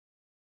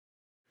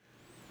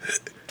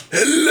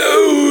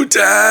Hello,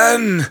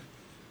 Dan.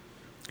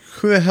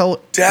 Who the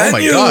hell?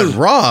 Daniel. Oh my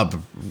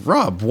God,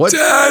 Rob, what?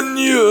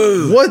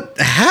 Daniel. What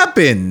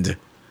happened?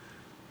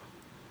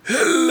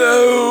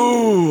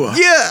 Hello.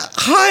 Yeah,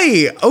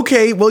 hi.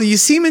 Okay, well, you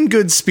seem in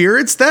good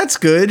spirits. That's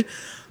good.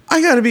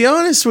 I gotta be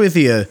honest with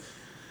you.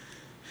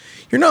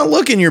 You're not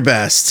looking your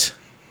best.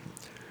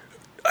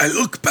 I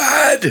look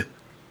bad.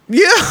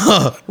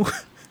 Yeah.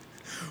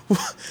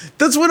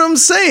 That's what I'm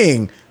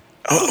saying.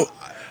 Oh,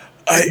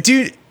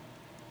 Dude.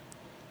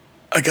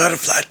 I got a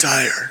flat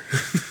tire.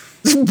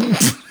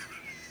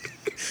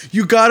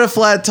 You got a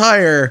flat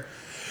tire.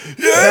 That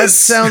Yes.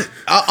 sounds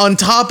on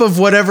top of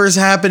whatever's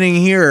happening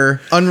here.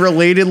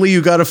 Unrelatedly,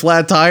 you got a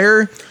flat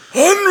tire.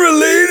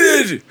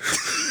 Unrelated.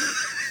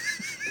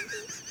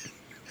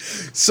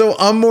 So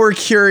I'm more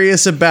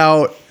curious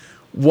about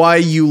why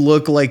you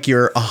look like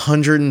you're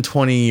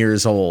 120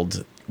 years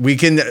old. We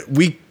can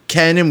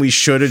and we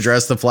should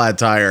address the flat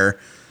tire.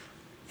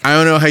 I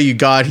don't know how you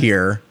got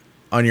here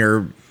on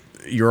your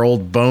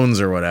old bones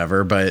or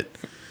whatever, but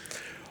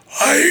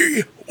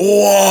I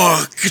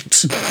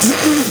walked.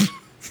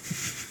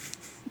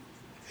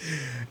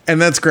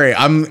 and that's great.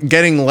 I'm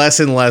getting less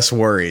and less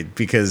worried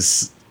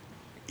because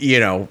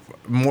you're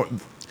more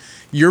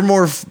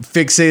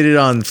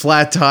fixated on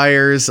flat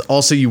tires.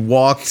 Also, you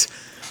walked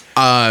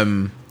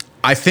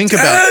I think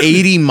about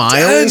 80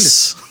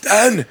 miles.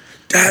 Dan.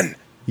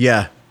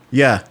 Yeah.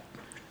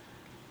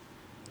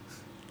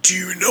 Do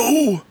you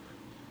know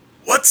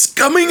what's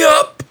coming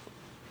up?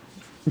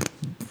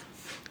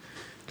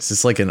 Is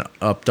this like an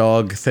up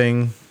dog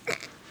thing?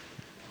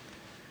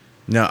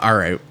 No, all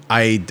right.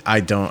 I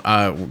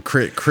don't.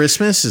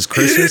 Christmas? Is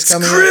Christmas It's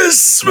coming up?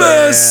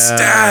 Christmas, Yeah.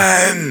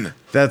 Dan.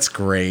 That's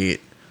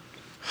great.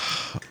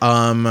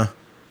 Rob,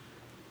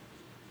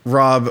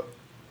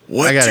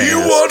 What I do gotta you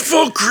ask. want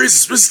for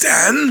Christmas,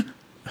 Dan?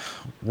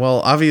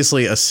 well,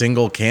 obviously a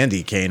single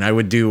candy cane. I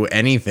would do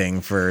anything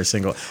for a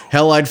single.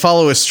 Hell, I'd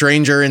follow a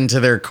stranger into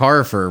their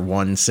car for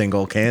one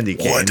single candy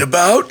cane. What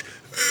about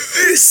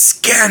this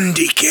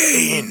candy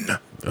cane?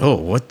 Oh,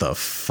 what the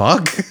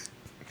fuck?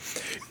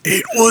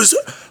 It was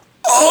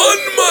on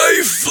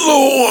my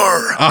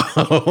floor.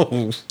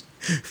 Oh.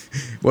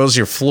 Why's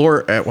your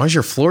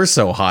floor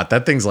so hot?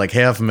 That thing's like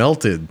half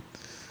melted.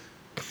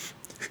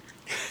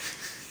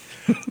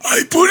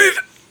 I put it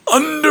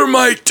under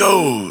my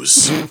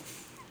toes.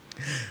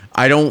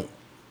 I don't.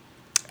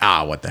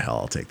 What the hell?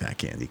 I'll take that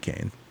candy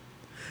cane.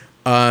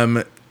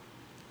 Do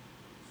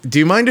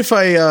you mind if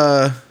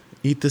I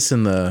eat this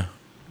in the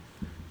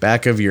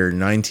back of your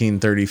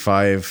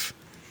 1935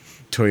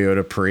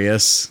 Toyota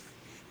Prius?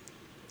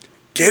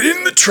 Get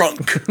in the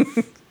trunk.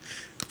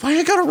 Why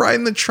I gotta ride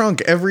in the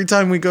trunk every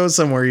time we go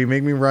somewhere? You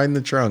make me ride in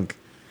the trunk.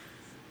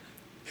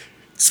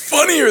 It's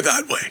funnier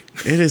that way.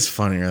 It is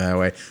funnier that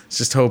way. I was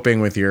just hoping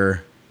with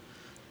your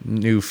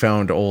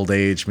newfound old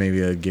age,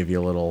 maybe I'd give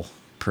you a little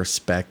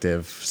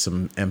perspective,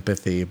 some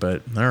empathy,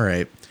 but all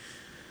right.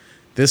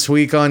 This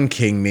week on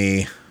King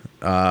Me,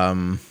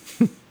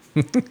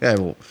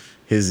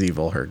 his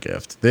evil, her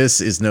gift. This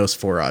is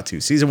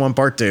Nosferatu, Season 1,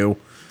 Part 2.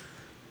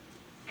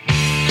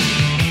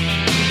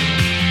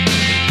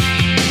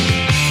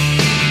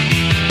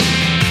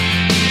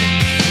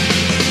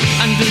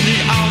 Under the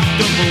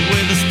October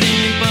with the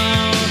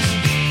steamboats,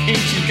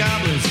 ancient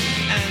goblins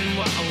and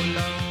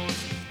wallows.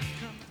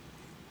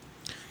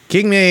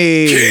 King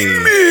Me!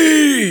 King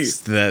me.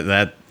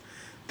 That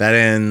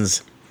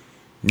ends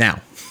now.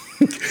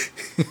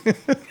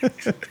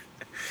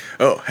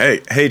 Oh,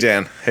 hey,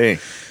 Dan. Hey.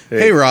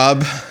 Hey,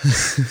 Rob.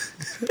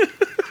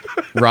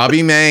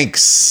 Robbie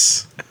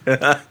Manx.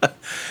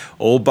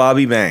 Old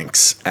Bobby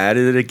Manx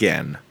added it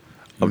again.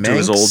 Up to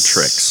his old Manx.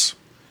 tricks.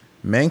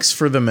 Manx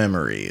for the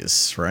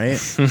memories, right?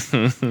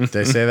 Did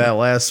I say that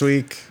last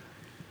week?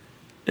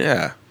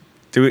 Yeah.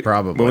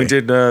 Probably. When we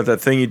did that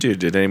thing you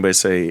did anybody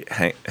say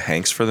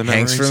Hanks for the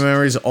memories? Hanks for the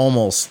memories?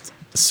 Almost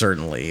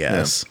certainly,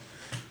 yes.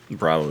 Yeah.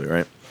 Probably,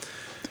 right?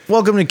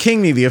 Welcome to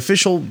King Me, the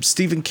official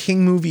Stephen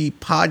King movie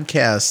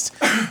podcast.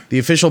 The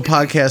official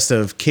podcast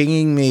of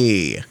Kinging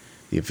Me.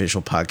 The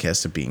official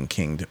podcast of being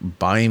kinged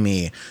by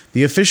me.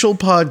 The official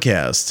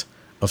podcast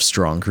of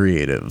strong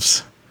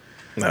creatives.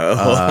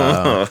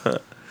 Oh.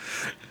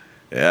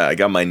 Yeah, I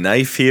got my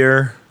knife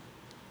here.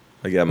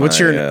 I got my...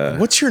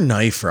 What's your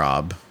knife,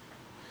 Rob?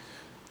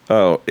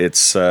 Oh,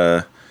 it's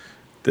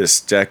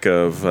this deck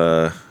of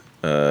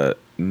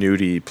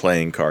nudie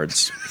playing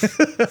cards.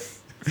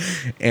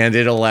 And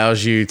it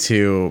allows you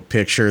to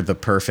picture the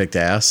perfect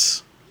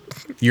ass.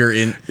 Your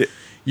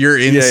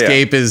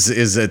inscape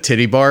is a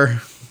titty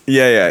bar.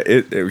 Yeah.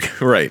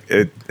 Right.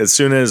 As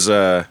soon as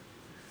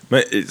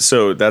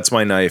so that's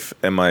my knife,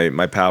 and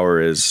my power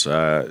is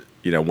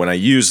when I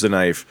use the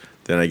knife,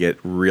 then I get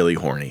really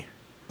horny.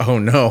 Oh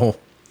no.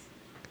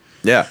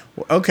 Yeah.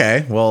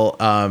 Okay. Well,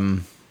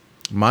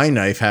 my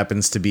knife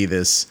happens to be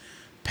this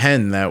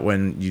pen that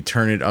when you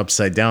turn it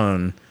upside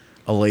down,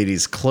 a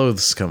lady's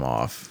clothes come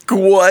off.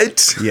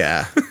 What?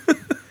 Yeah.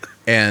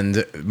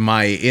 And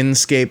my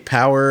inscape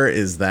power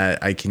is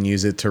that I can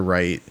use it to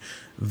write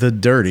the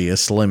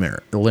dirtiest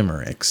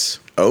limericks.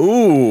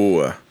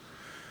 Oh,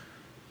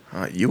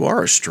 you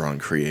are a strong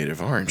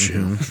creative, aren't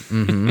you?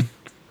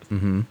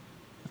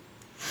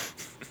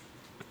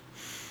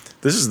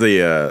 This is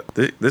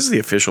the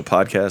official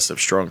podcast of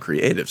Strong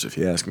Creatives, if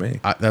you ask me.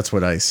 That's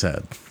what I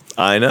said.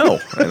 I know,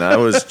 and I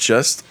was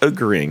just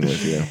agreeing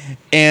with you.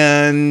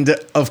 And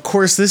of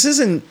course, this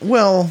isn't,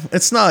 well,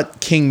 it's not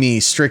King Me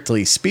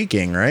strictly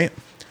speaking, right?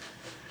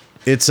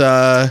 It's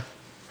Well,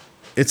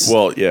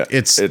 yeah,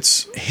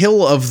 it's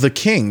Hill of the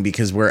King,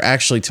 because we're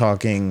actually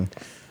talking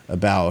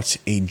about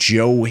a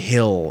Joe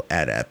Hill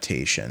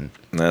adaptation.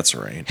 That's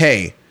right.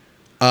 Hey,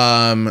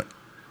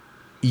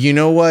 you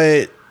know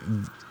what?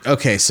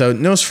 Okay, so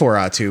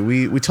Nosferatu,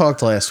 we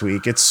talked last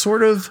week. It's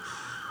sort of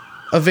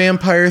a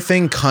vampire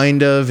thing,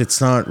 kind of. It's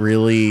not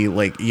really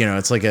like,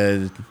 it's like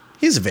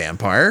he's a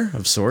vampire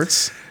of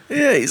sorts.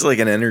 Yeah, he's like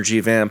an energy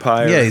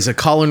vampire. Yeah, he's a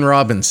Colin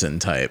Robinson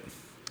type.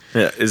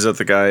 Yeah, is that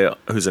the guy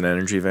who's an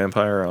energy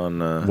vampire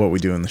on What We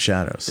Do in the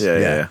Shadows.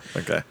 Yeah.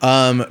 Okay.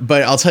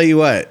 But I'll tell you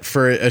what,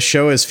 for a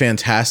show as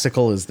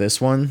fantastical as this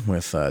one,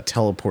 with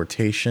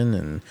teleportation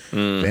and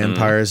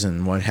vampires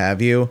and what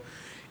have you,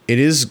 it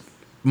is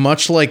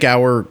much like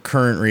our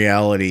current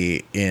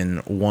reality in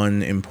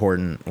one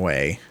important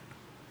way.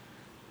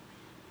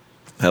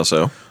 How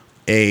so?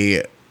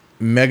 A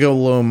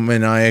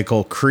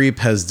megalomaniacal creep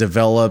has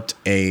developed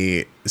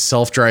a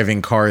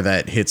self-driving car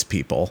that hits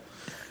people.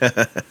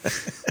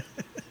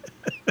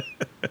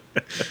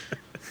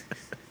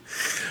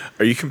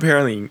 Are you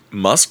comparing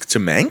Musk to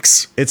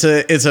Manx? It's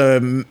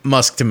a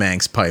Musk to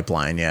Manx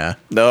pipeline, yeah.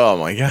 Oh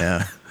my god.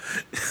 Yeah.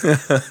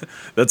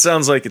 That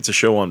sounds like it's a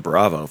show on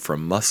Bravo,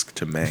 From Musk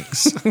to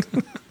Manx.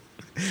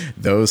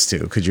 Those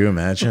two. Could you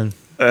imagine?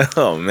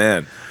 Oh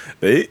man.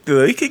 They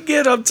could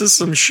get up to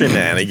some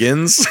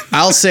shenanigans.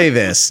 I'll say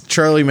this.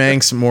 Charlie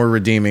Manx more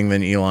redeeming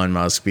than Elon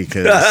Musk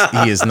because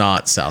he is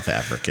not South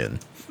African.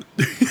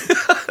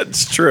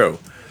 It's true.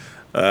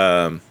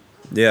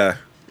 Yeah.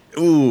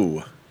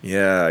 Ooh.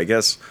 Yeah, I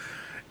guess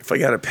if I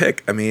got to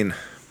pick, I mean,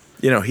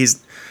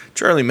 he's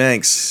Charlie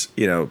Manx,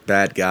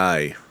 bad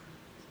guy.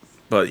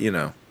 But, he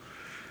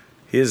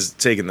is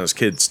taking those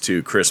kids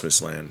to Christmas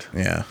Land.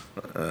 Yeah.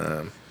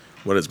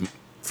 What is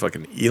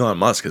fucking Elon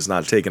Musk has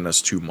not taken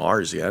us to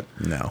Mars yet.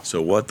 No.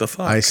 So what the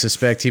fuck? I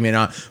suspect he may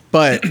not.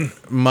 But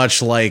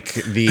much like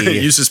the...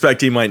 You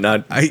suspect he might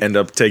not end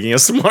up taking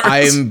us to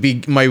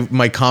Mars?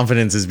 My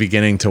confidence is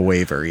beginning to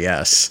waver,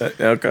 yes.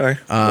 Okay.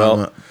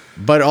 Well,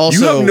 but also...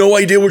 You have no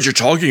idea what you're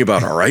talking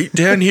about, all right,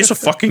 Dan? He's a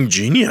fucking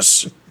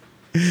genius.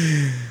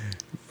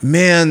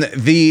 Man,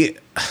 the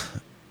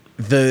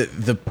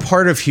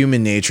part of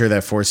human nature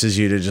that forces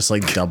you to just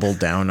like double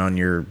down on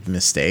your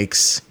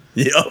mistakes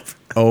Yep.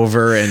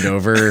 over and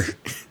over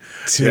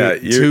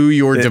to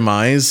your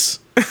demise.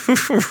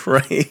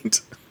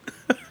 Right.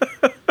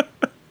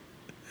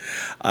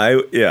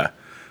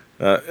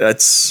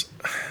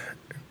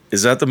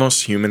 Is that the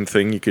most human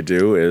thing you could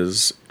do,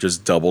 is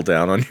just double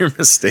down on your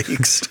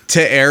mistakes?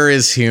 To err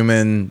is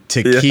human.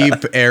 To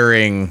keep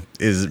erring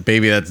is,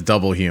 baby, that's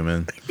double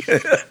human.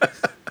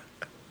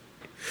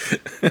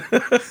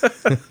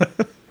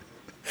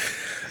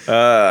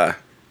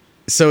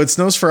 So it's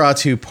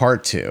Nosferatu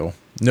Part 2.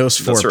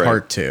 Nosfer right.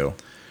 Part 2.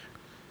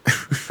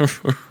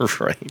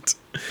 Right.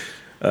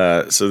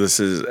 So this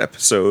is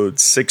episode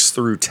 6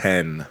 through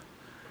 10.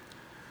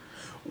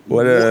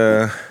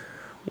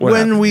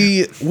 When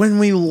we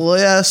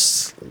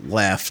last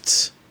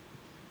left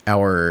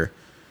our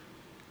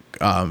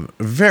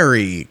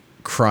very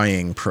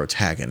crying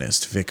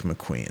protagonist, Vic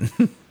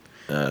McQueen.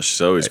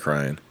 She's always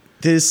crying.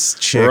 This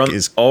chick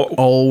is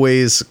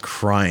always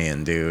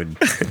crying, dude.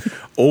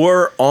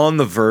 Or on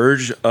the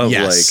verge of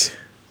Yes.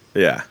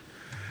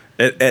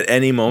 At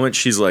any moment,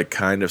 she's like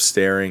kind of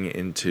staring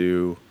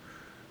into,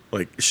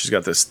 like, she's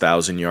got this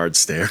 1,000-yard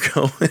stare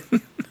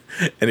going.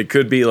 And it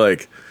could be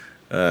like,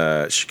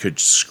 she could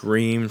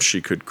scream, she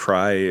could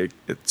cry.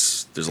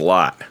 There's a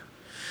lot.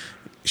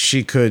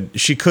 She could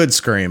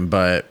scream,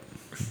 but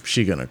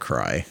she gonna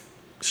cry.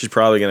 She's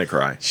probably gonna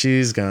cry.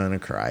 She's gonna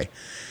cry.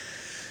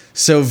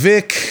 So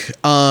Vic,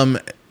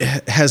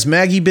 has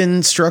Maggie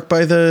been struck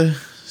by the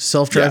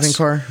self-driving Yes.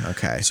 car?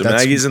 Okay. So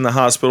Maggie's in the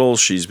hospital.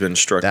 She's been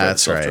struck by the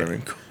That's right.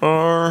 self-driving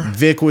car.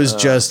 Vic was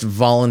just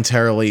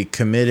voluntarily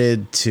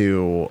committed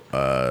to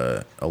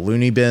a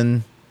loony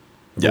bin.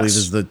 I believe Yes.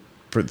 is the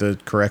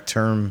correct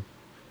term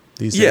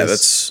these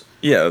days.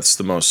 That's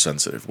the most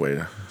sensitive way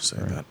to say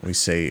that. We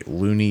say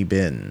loony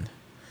bin.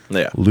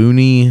 Yeah.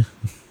 Loony.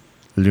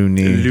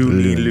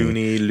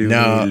 Loony.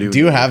 No, do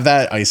you have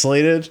that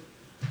isolated?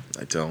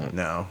 I don't.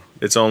 No.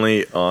 It's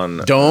only on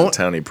Don't-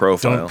 Townie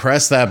Profile. Don't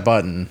press that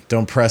button.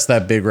 Don't press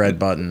that big red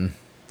button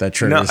that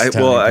triggers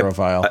Townie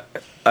Profile.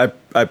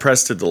 I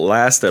pressed it the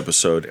last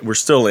episode. We're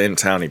still in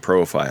Townie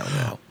Profile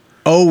now.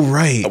 Oh,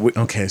 right. we-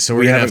 Okay, so we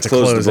we're going to have haven't to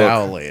closed the close book.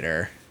 out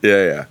later.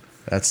 Yeah.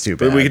 That's too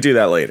bad. But we could do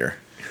that later.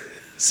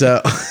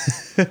 So,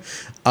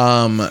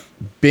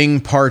 Bing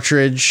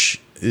Partridge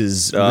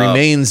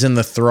remains in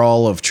the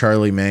thrall of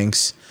Charlie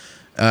Manx.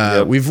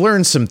 Yep. We've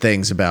learned some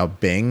things about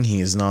Bing. He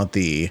is not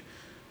the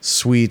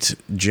sweet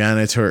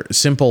janitor,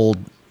 simple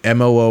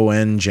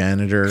MOON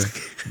janitor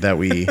that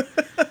we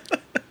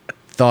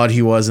thought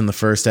he was in the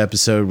first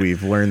episode.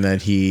 We've learned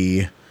that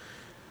he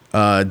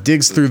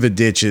digs through the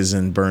ditches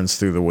and burns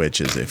through the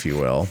witches, if you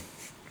will.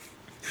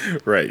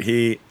 Right.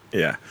 He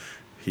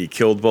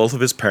killed both of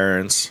his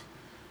parents.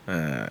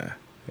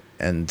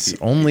 And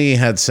only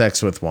had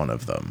sex with one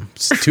of them.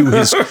 To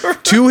his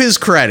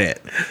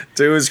credit.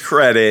 To his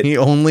credit. He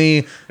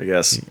only... I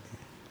guess.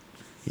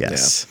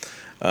 Yes.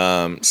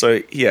 So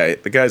yeah,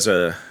 the guy's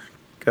a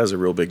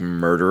real big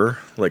murderer.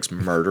 Likes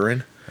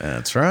murdering.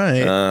 That's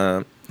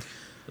right.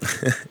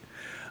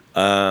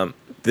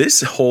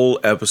 This whole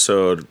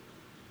episode,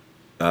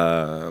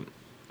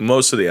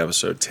 most of the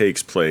episode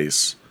takes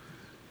place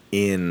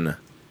in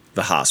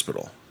the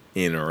hospital,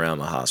 in or around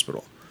the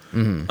hospital.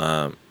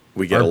 Mm-hmm.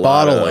 We get Our a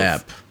lot bottle of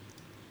app.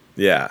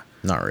 Yeah,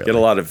 Not really. get a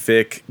lot of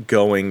Vic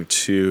going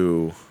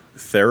to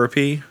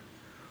therapy.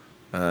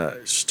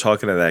 She's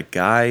talking to that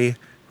guy.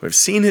 I've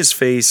seen his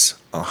face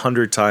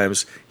 100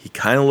 times. He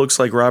kind of looks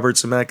like Robert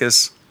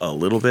Zemeckis a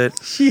little bit,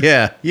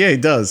 Yeah, he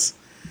does.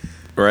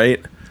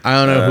 right? I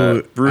don't know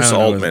who... Bruce I don't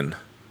know Altman.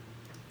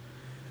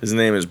 His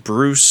name is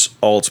Bruce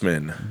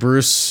Altman.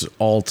 Bruce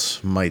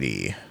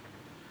Almighty.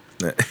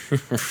 Am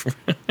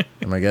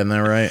I getting that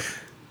right?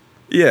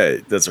 Yeah,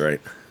 that's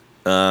right.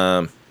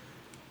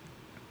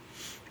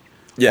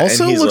 Yeah,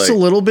 Also and he's looks like, a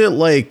little bit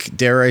like,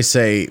 dare I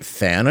say,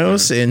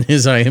 Thanos in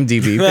his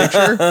IMDb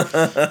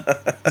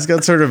picture. He's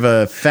got sort of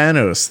a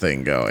Thanos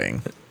thing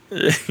going.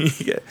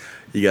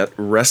 you got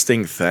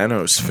resting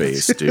Thanos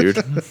face,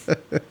 dude.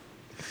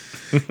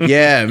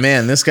 Yeah,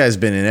 man, this guy's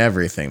been in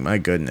everything. My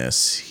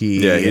goodness.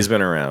 He's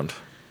been around.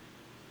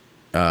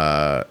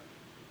 What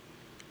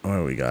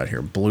do we got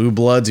here? Blue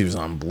Bloods. He was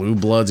on Blue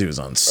Bloods. He was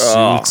on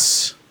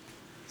Suits.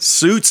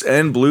 Suits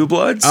and Blue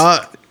Bloods?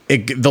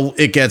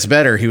 It gets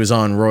better. He was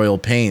on Royal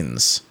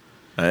Pains.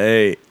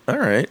 Hey, all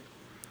right.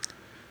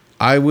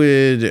 I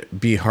would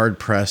be hard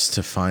pressed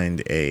to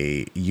find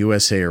a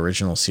USA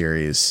original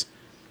series.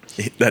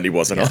 That he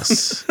wasn't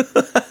Yes.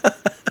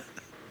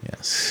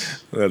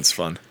 Yes. on. That's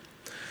fun.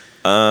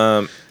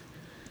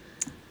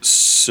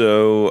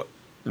 So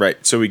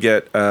we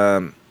get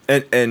and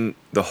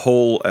the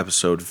whole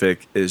episode,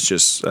 Vic is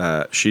just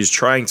she's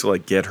trying to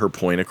like get her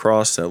point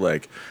across that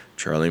like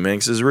Charlie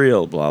Manx is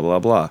real, blah blah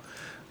blah.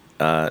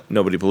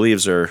 Nobody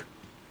believes her,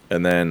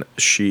 and then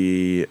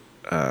she's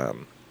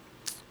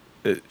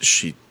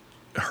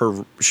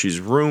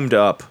roomed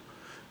up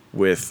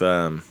with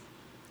the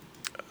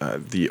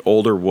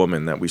older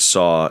woman that we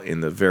saw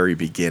in the very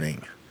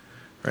beginning,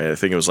 right? I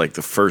think it was like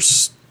the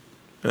first.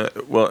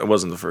 Well, it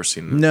wasn't the first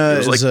scene. No,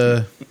 it was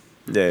like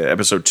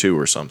episode 2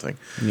 or something.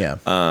 Yeah.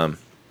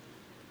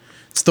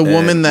 It's the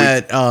woman we-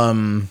 that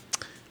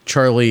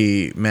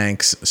Charlie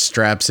Manx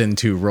straps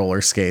into roller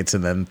skates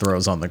and then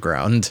throws on the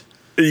ground.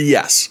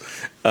 Yes,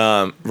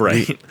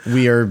 right.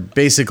 We are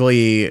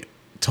basically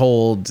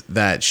told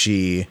that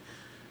she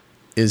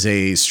is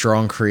a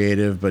strong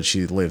creative, but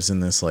she lives in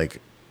this like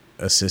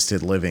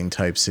assisted living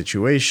type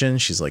situation.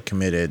 She's like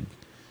committed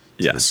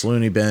to Yes, this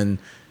loony bin.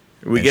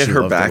 we and get she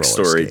her loved the roller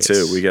backstory skates.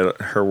 too. We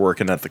get her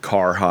working at the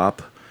car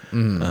hop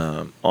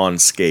on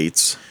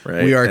skates.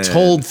 Right. We are And-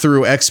 told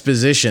through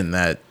exposition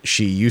that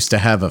she used to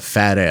have a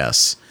fat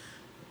ass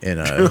in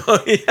a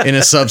in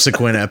a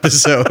subsequent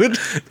episode.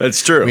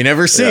 That's true. We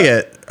never see Yeah.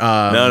 it.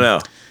 No.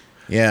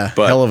 Yeah,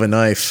 But- hell of a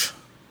knife.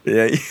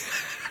 Yeah.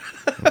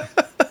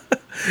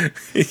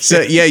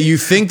 So yeah, you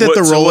think that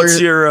the So roller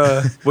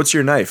what's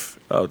your knife?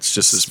 Oh, it's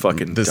just this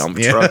fucking dump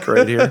yeah. truck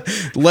right here.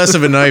 less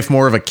of a knife,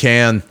 more of a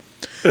can.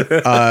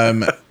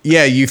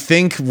 Yeah, you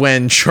think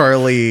when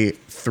Charlie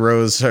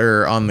throws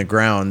her on the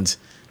ground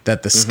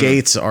that the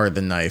skates are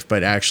the knife,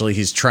 but actually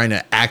he's trying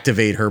to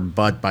activate her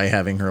butt by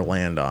having her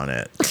land on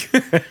it.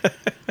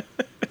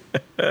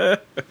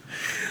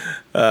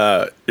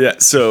 Yeah,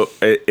 so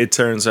it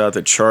turns out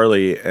that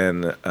Charlie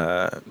and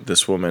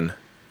this woman,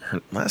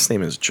 her last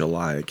name is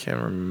July. I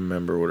can't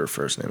remember what her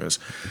first name is.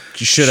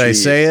 Should I She-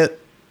 say it?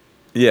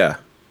 Yeah.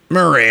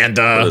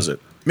 Miranda. What is it?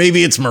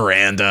 Maybe it's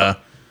Miranda.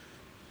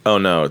 Oh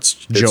no, it's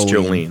Jolene.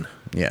 Jolene.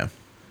 Yeah.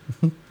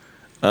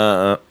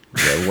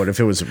 Yeah, what if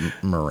it was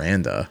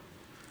Miranda?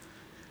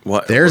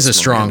 What? There's a what's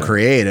strong Miranda?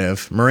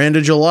 creative.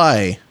 Miranda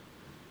July.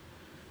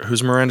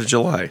 Who's Miranda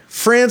July?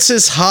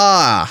 Frances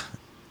Ha.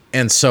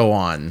 And so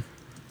on.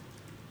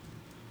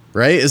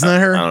 Right? Isn't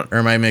that her? I don't- Or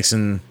am I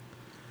mixing?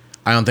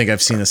 I don't think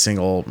I've seen a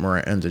single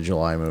Miranda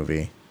July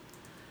movie.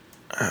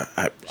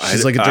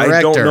 She's like a I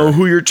director. don't know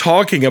who you're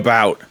talking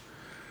about.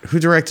 Who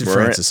directed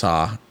Miranda- Frances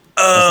Ha?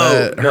 Oh,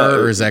 Is that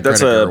her or is that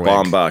that's Greta a Gerwig?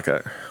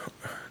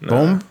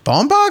 Baumbach.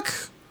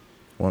 Baumbach?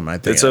 What am I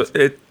thinking?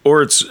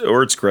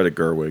 It's Greta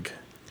Gerwig.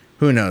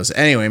 Who knows?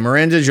 Anyway,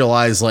 Miranda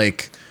July is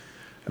like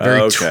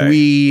very Okay.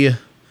 twee.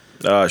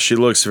 She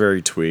looks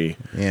very twee.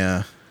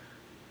 Yeah.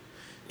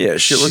 Yeah,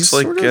 she looks She's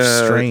like sort of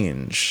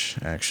strange,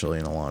 actually,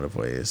 in a lot of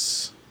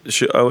ways. Is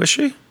she?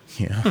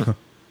 Yeah.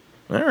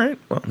 All right.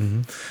 Well,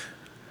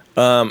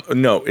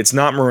 Mm-hmm. no, it's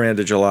not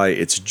Miranda July.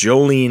 It's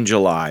Jolene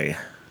July.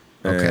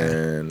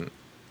 Okay.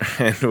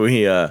 And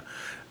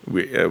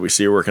we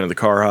see her working at the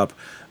car hop.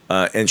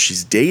 and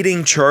she's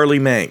dating Charlie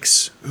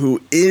Manx,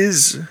 who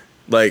is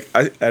like,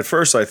 at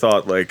first I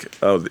thought like,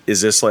 oh,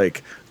 is this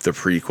like the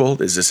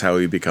prequel? Is this how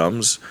he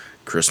becomes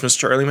Christmas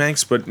Charlie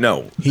Manx? But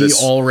no, He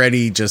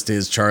already just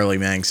is Charlie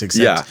Manx,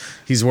 except Yeah.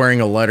 he's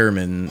wearing a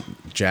Letterman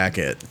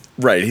jacket.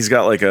 right. He's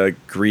got like a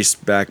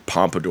greased back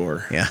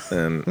pompadour. Yeah.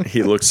 And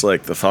he looks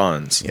like the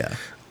Fonz. Yeah.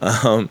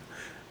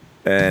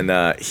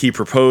 And he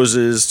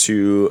proposes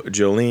to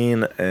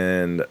Jolene,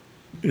 and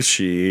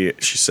she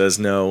says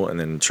no, and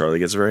then Charlie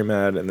gets very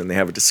mad, and then they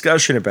have a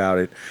discussion about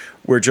it,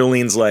 where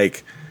Jolene's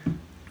like,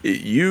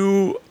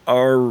 "You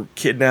are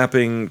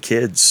kidnapping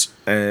kids,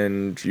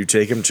 and you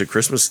take them to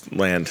Christmas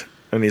land."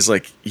 And he's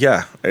like,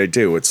 "Yeah, I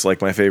do. It's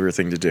like my favorite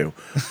thing to do.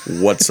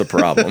 What's the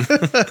problem?"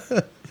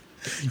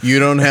 You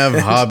don't have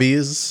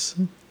hobbies?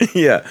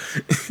 Yeah.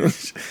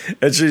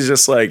 And she's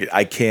just like,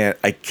 I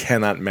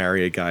cannot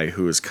marry a guy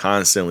who is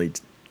constantly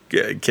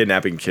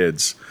kidnapping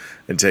kids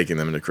and taking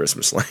them into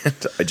Christmas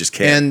land. I just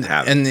can't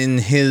have it. And in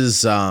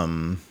his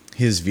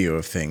view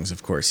of things,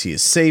 of course, he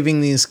is saving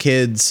these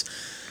kids.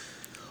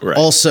 Right.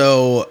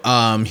 Also,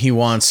 he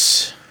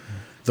wants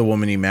the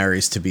woman he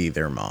marries to be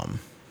their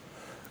mom.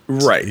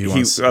 Right. He He,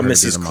 wants her to be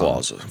Mrs. the mom.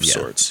 Claus of Yeah.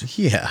 sorts.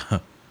 Yeah.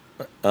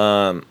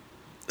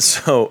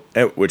 So,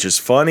 which is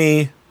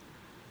funny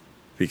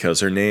because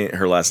her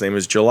last name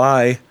is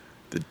July.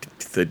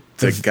 The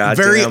goddamn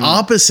Very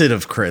opposite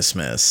of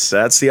Christmas.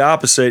 That's the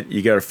opposite.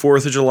 You get a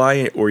 4th of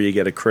July or you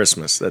get a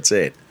Christmas. That's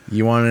it.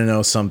 You want to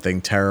know something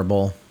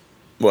terrible?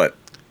 What?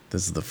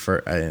 This is the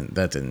first.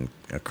 That didn't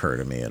occur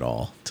to me at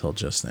all till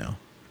just now.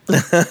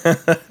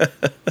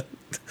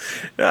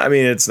 I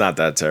mean, it's not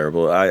that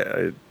terrible.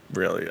 I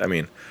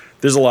mean,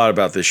 there's a lot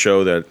about this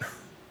show that,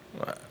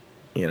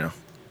 you know,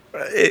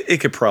 it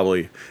could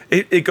probably,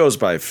 it goes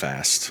by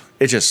fast.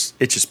 It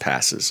just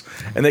passes.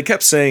 And they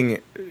kept saying,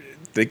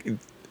 I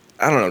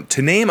don't know,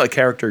 to name a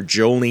character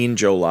Jolene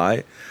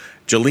July.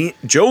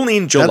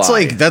 That's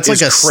like a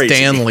crazy.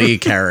 Stan Lee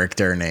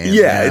character name.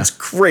 Yeah, it's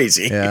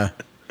crazy. yeah.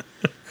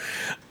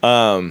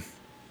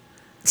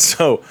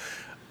 So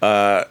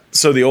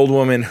the old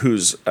woman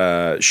who's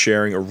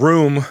sharing a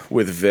room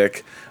with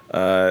Vic,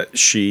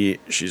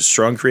 she's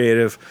strong,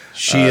 creative.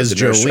 She is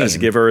the nurse tries to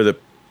Jolene. give her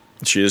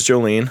she is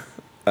Jolene.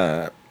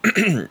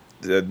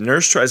 The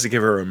nurse tries to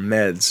give her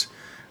meds,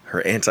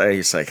 her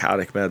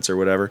antipsychotic meds or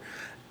whatever,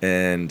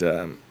 and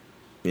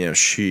you know,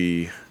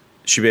 she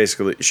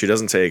basically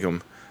doesn't take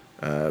them.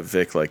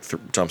 Vic like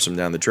dumps them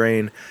down the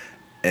drain,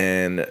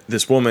 and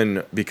this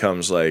woman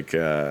becomes like.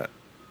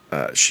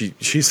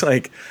 She's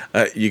like,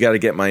 you got to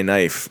get my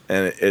knife,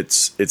 and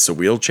it's a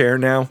wheelchair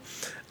now.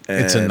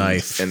 And, It's a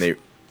knife. and it's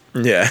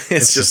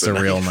It's just a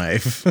real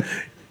knife.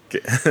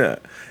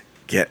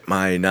 Get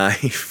my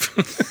knife.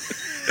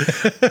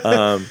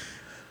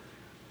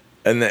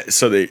 And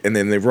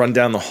then they run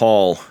down the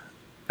hall,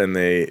 and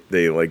they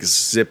like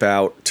zip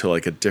out to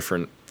like a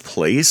different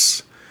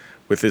place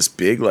with this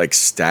big like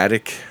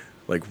static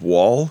like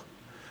wall,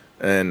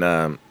 and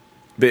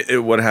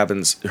what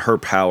happens? Her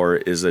power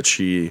is that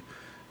she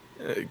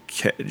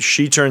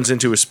turns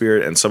into a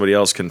spirit, and somebody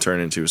else can turn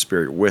into a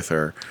spirit with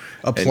her.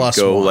 A plus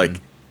go one.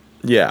 like,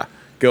 yeah,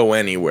 go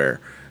anywhere.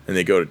 And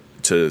they go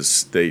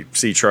they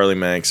see Charlie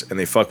Manx, and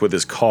they fuck with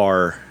his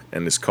car,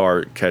 and his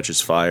car catches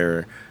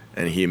fire,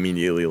 and he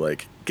immediately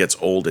like gets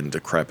old and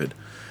decrepit.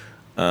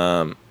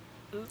 So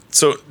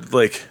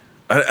like,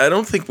 I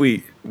don't think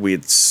we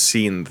had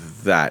seen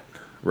that,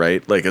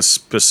 right? Like a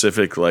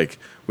specific, like,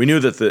 we knew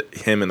that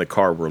him and the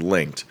car were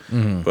linked,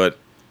 but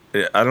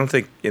I don't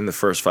think in the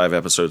first 5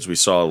 episodes we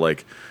saw,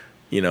 like,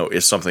 you know,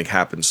 if something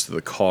happens to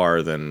the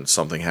car, then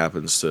something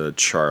happens to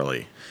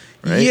Charlie,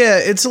 right? Yeah,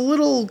 it's a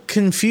little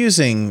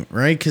confusing,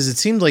 right? Because it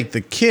seemed like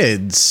the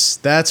kids,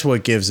 that's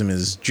what gives him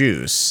his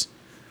juice.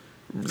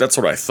 That's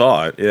what I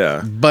thought,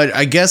 yeah. But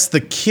I guess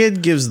the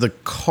kid gives the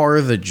car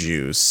the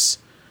juice,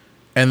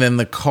 and then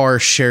the car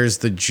shares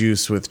the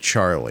juice with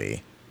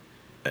Charlie.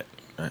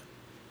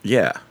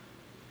 Yeah.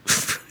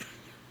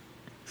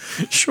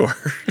 Sure.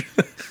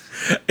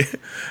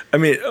 I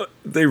mean,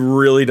 they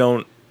really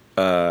don't.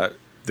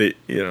 They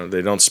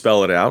don't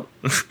spell it out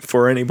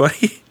for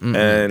anybody,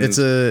 and It's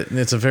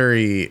a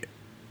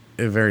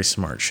very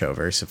smart show,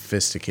 very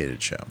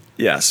sophisticated show.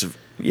 yes,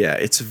 yeah,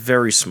 it's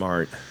very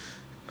smart.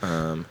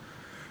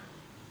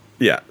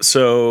 Yeah.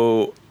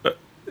 So,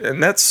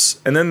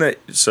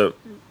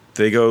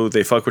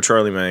 they fuck with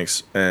Charlie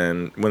Manx,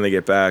 and when they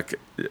get back,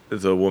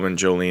 the woman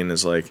Jolene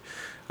is like,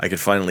 I could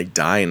finally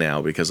die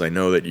now because I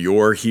know that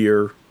you're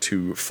here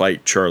to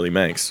fight Charlie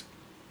Manx.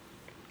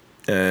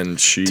 And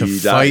she To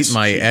dies. fight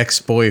my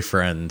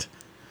ex-boyfriend.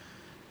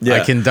 Yeah, I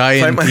can die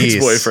fight in my peace.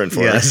 ex-boyfriend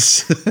for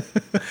yes.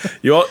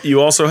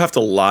 You also have to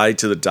lie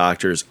to the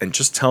doctors and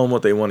just tell them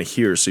what they want to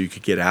hear so you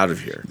could get out of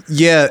here.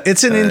 Yeah,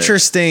 it's an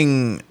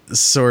interesting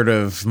sort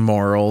of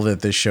moral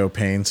that this show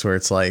paints, where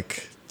it's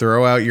like,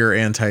 throw out your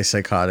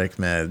antipsychotic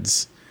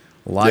meds,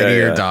 lie to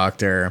your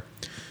doctor,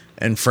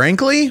 and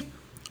frankly,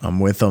 I'm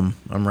with them.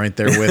 I'm right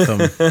there with them.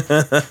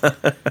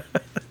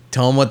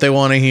 Tell them what they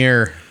want to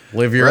hear.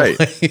 Live your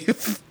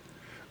life.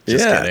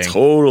 Just yeah, kidding.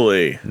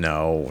 totally.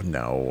 No,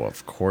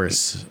 of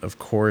course.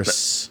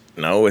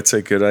 No, it's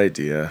a good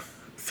idea.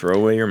 Throw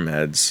away your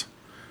meds.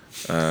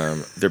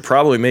 They're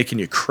probably making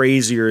you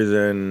crazier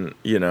than,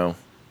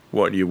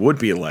 what you would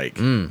be like.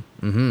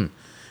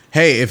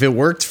 Hey, if it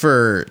worked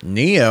for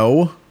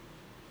Neo,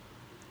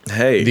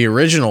 Hey, the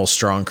original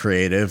strong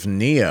creative,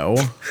 Neo,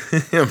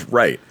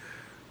 right.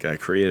 Guy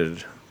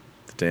created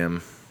the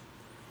damn.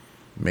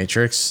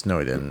 Matrix? No,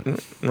 he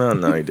didn't. Well,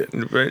 no, he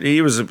didn't. But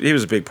he was a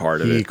big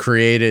part of He it.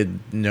 created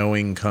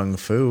knowing Kung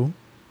Fu.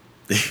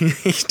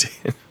 He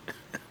did.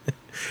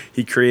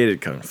 He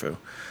created Kung Fu.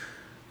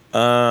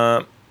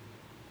 And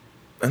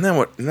then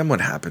what? And then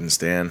what happens,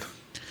 Dan?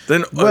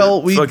 Then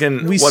Well, we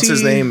what's his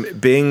see- name?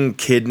 Bing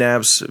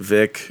kidnaps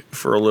Vic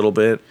for a little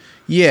bit.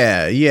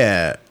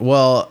 Yeah.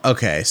 Well,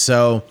 okay.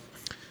 So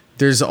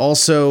there's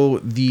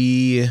also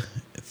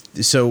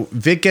so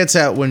Vic gets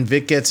out when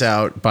Vic gets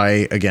out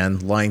by, again,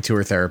 lying to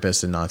her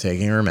therapist and not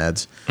taking her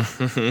meds.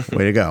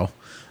 Way to go.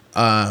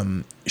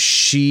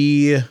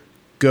 She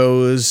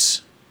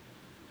goes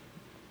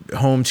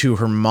home to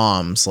her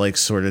mom's, like,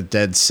 sort of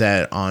dead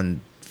set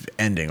on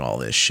ending all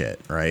this shit,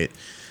 right?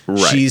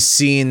 Right. She's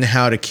seen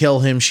how to kill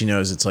him. She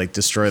knows it's like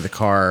destroy the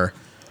car.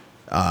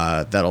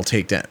 That'll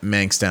take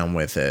Manx down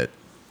with it.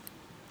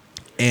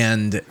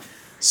 And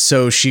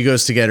so she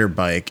goes to get her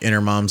bike, and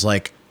her mom's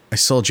like, I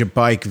sold your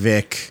bike,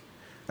 Vic.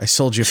 I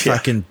sold your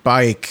fucking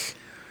bike.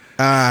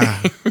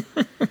 It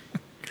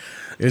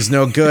was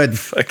no good.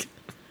 Fuck.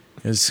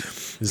 It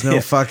was no Yeah.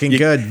 fucking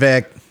good,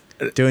 Vic.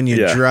 Doing your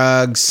Yeah.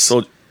 drugs.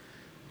 So,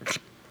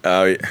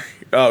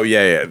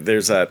 yeah.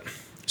 There's that.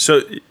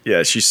 So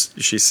yeah, she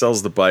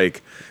sells the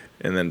bike,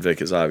 and then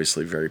Vic is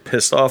obviously very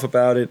pissed off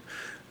about it.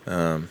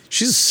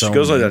 She's so She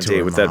goes on mean a to date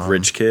her with that mom.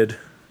 rich kid.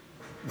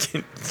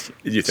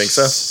 You think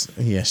so?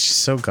 Yeah, she's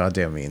so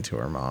goddamn mean to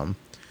her mom.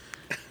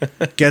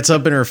 Gets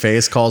up in her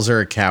face, calls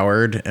her a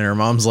coward, and her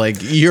mom's like,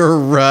 "You're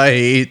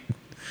right.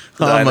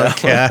 I'm I a know.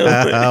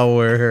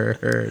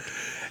 coward."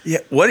 Yeah.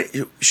 What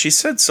she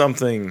said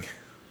something.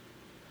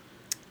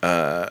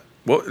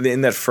 What in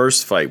that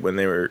first fight when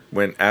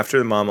after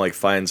the mom like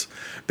finds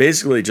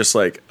basically just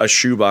like a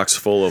shoebox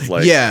full of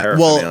like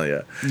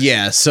paraphernalia.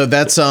 Yeah, so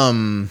that's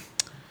that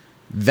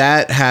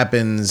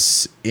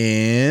happens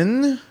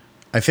in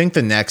I think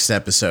the next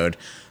episode.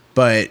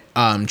 But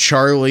Bing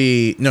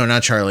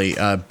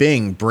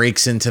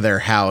breaks into their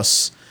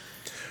house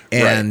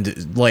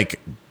and like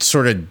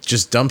sort of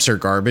just dumps her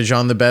garbage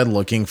on the bed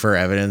looking for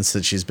evidence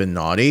that she's been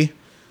naughty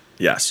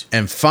Yes.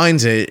 and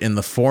finds it in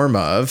the form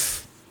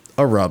of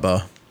a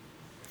rubber.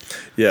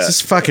 Yeah. Is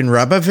this fucking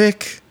rubber,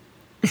 Vic?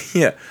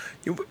 Yeah.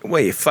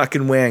 Wait, you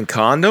fucking wearing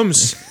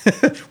condoms?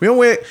 We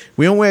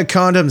don't wear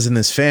condoms in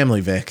this family,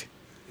 Vic.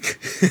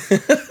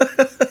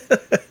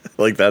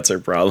 Like that's her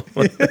problem.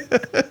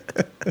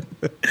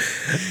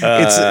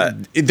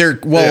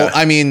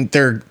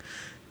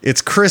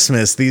 It's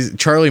Christmas.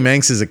 Charlie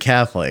Manx is a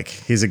Catholic.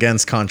 He's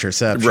against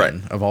contraception Right.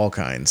 of all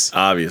kinds.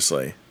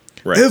 Obviously.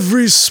 Right.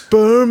 Every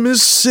sperm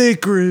is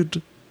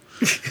sacred.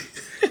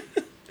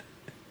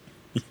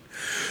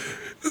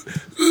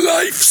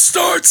 Life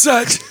starts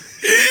at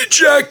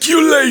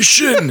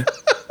ejaculation.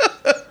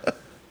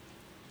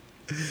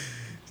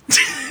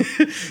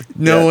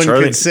 No Yeah, one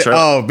Charlie- could say. Char-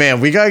 Oh man,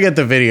 we gotta get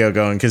the video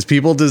going because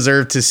people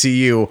deserve to see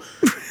you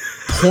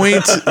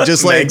point.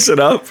 Just like Makes it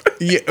up.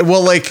 yeah,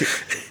 well, like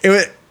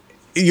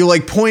you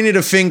like pointed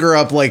a finger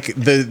up, like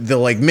the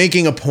like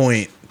making a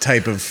point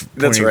type of.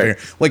 That's pointing right.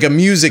 finger. Like a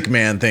Music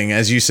Man thing,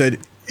 as you said.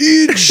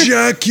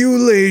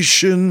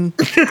 Ejaculation.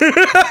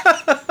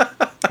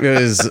 It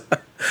was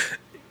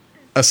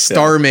a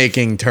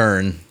star-making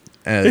turn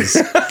as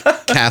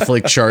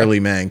Catholic Charlie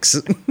Manx.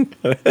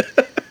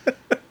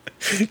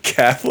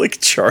 Catholic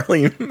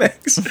Charlie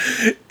Manx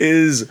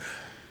is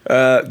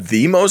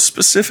the most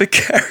specific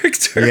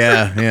character.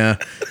 Yeah.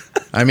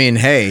 I mean,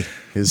 hey,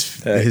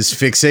 his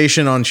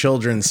fixation on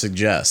children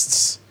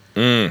suggests.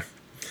 Hey.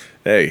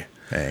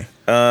 Hey.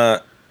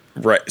 Right.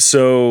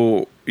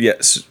 So,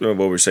 yes, what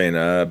we're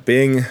saying,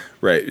 Bing,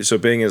 right. So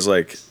Bing is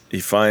like, he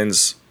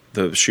finds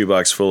the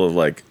shoebox full of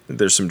like,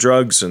 there's some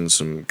drugs and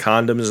some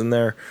condoms in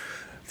there.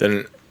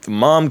 Then the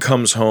mom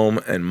comes home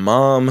and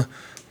mom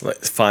like,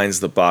 finds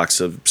the box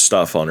of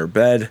stuff on her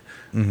bed.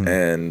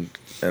 And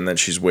then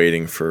she's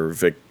waiting for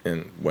Vic,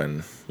 and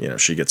when,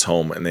 she gets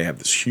home and they have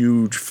this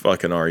huge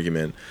fucking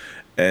argument.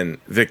 And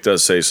Vic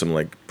does say some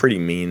like pretty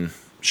mean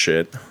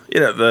shit.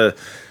 Her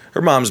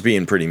mom's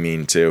being pretty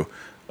mean too.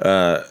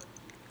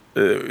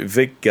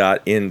 Vic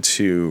got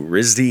into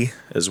RISD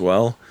as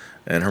well,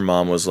 and her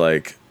mom was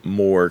like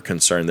more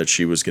concerned that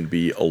she was going to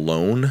be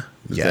alone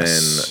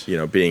Yes.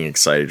 than being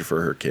excited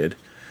for her kid.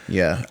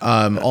 Yeah.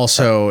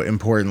 Also,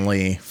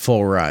 importantly,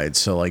 full ride.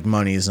 So, like,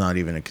 money is not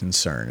even a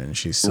concern. And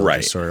she's still Right.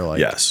 just sort of like,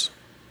 yes.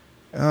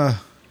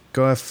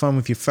 go have fun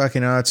with your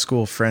fucking art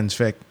school friends,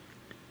 Vic.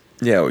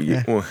 Yeah.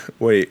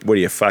 What are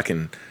you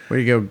fucking? Where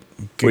you go?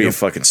 What are you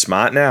fucking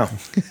smart now?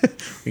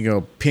 You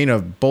go paint a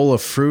bowl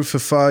of fruit for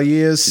 5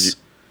 years?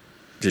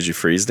 Did you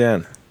freeze,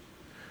 Dan?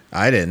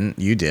 I didn't.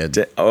 You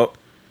did.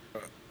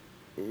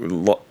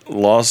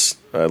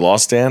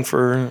 lost Dan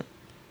for.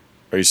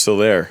 Are you still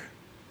there?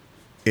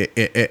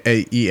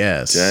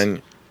 Yes.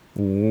 Dan.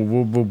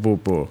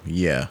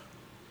 Yeah.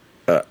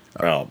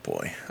 Oh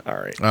boy. All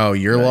right. Oh,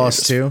 you're No,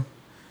 lost too?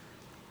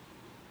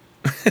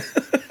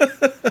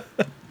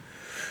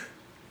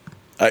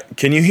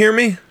 Can you hear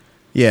me?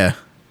 Yeah.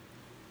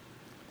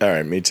 All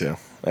right, me too.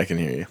 I can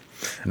hear you.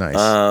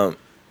 Nice.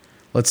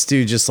 Let's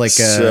do just like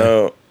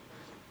So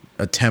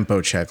a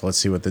tempo check. Let's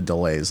see what the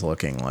delay is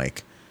looking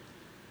like.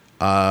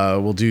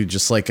 We'll do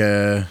just like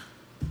a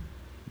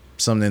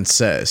something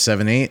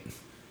 7/8.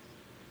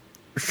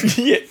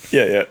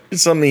 yeah.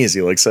 It's something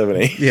easy like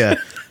 7/8. Yeah.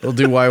 We'll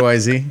do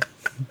YYZ.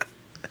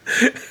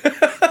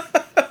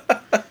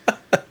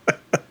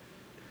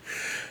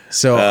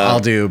 So I'll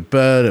do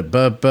ba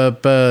ba ba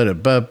ba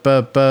ba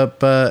ba ba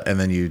ba, and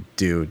then you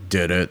do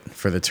did it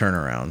for the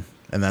turnaround,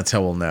 and that's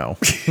how we'll know.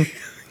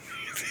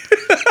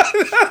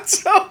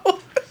 That's how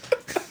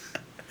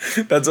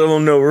we'll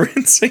know we're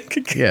in sync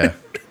again. Yeah,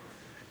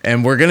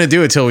 and we're gonna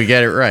do it till we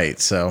get it right.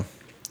 So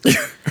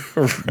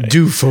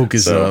do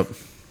focus up.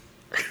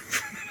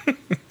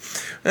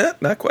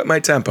 Not quite my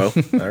tempo.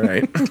 All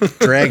right.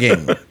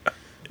 Dragging.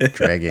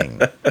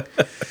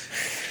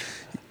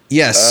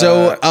 Yes.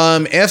 So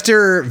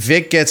after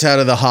Vic gets out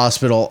of the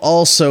hospital,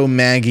 also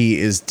Maggie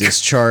is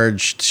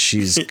discharged.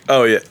 She's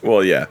Oh yeah.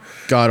 Well, yeah.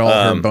 got all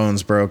her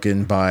bones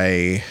broken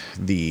by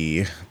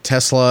the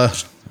Tesla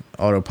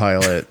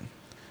autopilot.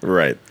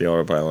 Right. The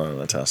autopilot on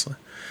the Tesla.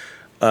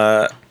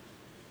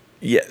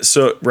 Yeah.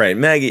 So right,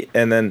 Maggie,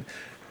 and then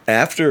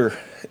after,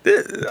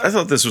 I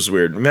thought this was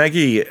weird.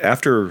 Maggie,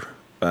 after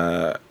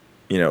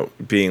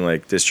being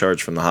like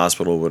discharged from the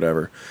hospital,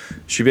 whatever,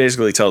 she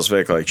basically tells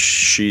Vic like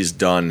she's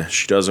done.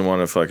 She doesn't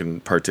want to fucking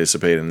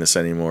participate in this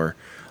anymore.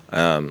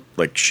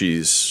 Like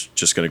she's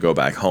just gonna go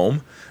back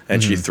home,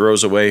 and she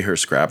throws away her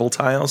Scrabble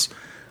tiles.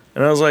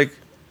 And I was like,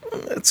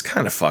 it's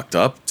kind of fucked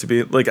up to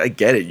be like. I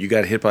get it. You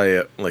got hit by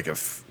a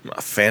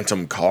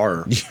phantom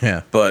car.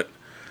 Yeah. But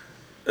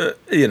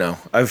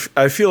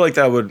I feel like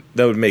that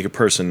would make a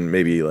person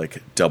maybe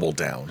like double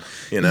down.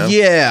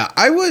 Yeah,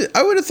 I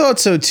would have thought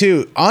so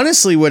too.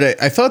 Honestly, what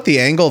I thought the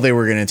angle they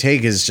were going to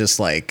take is just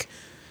like,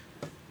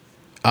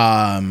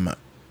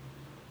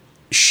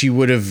 she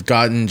would have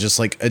gotten just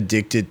like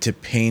addicted to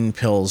pain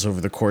pills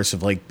over the course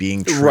of like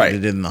being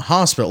treated in the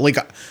hospital. Like,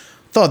 I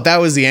thought that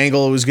was the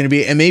angle it was going to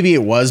be, and maybe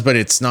it was, but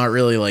it's not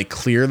really like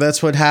clear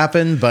that's what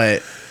happened.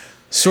 But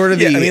sort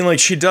of I mean, like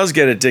she does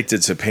get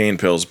addicted to pain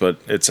pills, but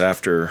it's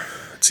after.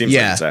 It seems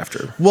like it's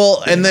after.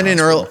 Well, and then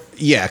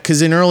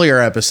because in earlier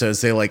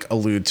episodes they like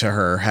allude to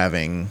her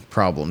having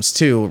problems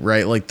too,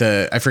 right? Like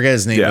I forget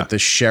his name, but the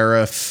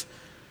sheriff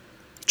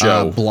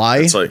Joe Bly,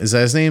 is that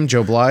his name?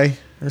 Joe Bly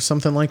or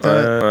something like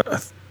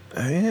that.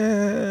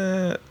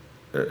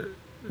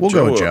 We'll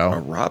go with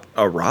Joe.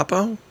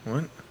 Arapo?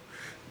 What?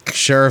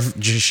 Sheriff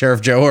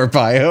Joe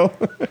Arpaio.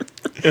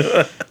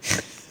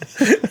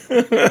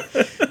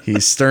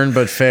 He's stern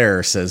but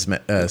fair, says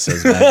Maggie.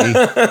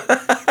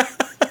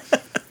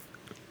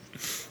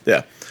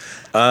 Yeah.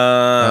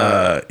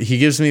 He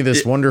gives me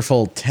this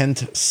wonderful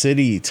tent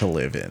city to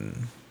live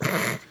in.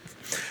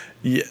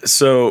 Yeah.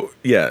 So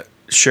yeah,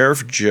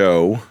 Sheriff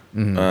Joe.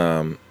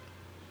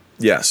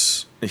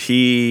 Yes,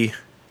 he.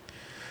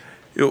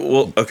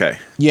 Well, okay.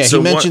 Yeah, so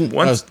he mentioned.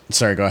 Once,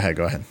 sorry, go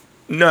ahead.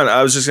 No,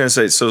 I was just gonna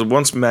say. So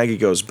once Maggie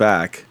goes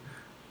back,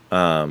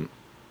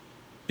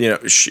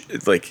 she,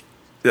 like,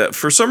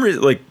 for some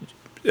reason, like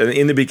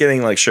in the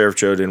beginning, like Sheriff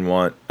Joe didn't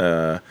want,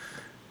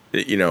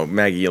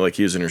 Maggie like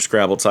using her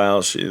Scrabble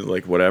tiles, she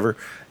like whatever.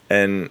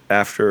 And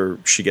after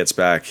she gets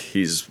back,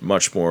 he's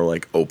much more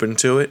like open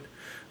to it,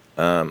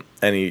 and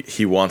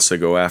he wants to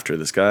go after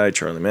this guy,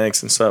 Charlie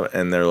Manx and stuff.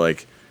 And they're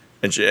like,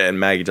 and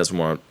Maggie doesn't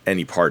want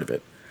any part of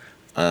it.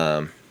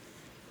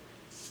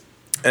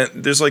 And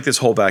there's like this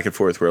whole back and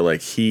forth where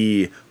like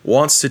he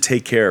wants to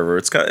take care of her.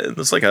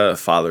 It's like a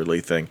fatherly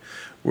thing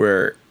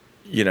where,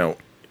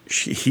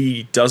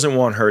 he doesn't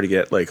want her to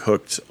get like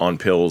hooked on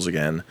pills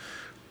again.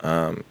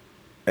 And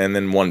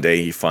then one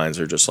day he finds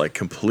her just like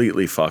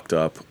completely fucked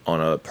up on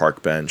a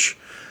park bench.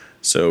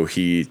 So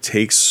he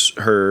takes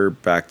her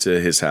back to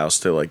his house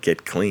to like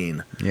get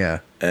clean. Yeah.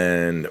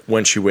 And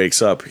when she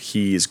wakes up,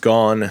 he's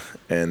gone.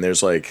 And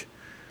there's a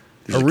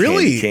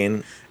candy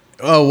cane.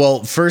 Oh,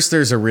 well, first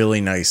there's a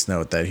really nice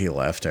note that he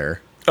left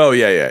her. Oh,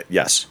 yeah.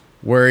 Yes.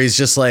 Where he's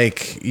just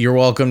like, you're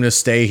welcome to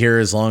stay here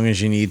as long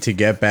as you need to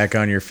get back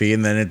on your feet.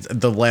 And then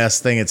the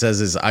last thing it says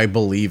is, I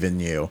believe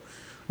in you.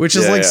 Which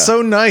is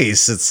so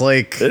nice. It's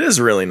like... It is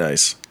really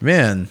nice.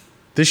 Man,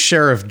 this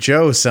Sheriff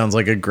Joe sounds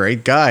like a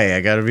great guy.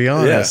 I got to be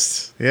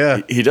honest.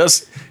 Yeah. He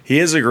does. He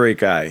is a great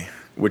guy,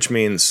 which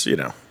means,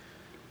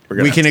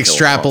 we can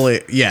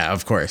extrapolate. Yeah,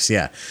 of course.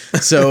 Yeah.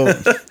 So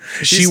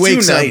she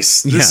wakes too up.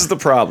 Nice. This is the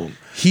problem.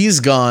 He's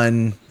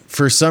gone.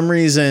 For some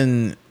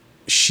reason,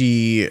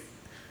 she...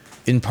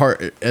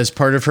 as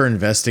part of her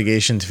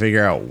investigation to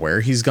figure out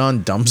where he's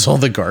gone, dumps all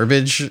the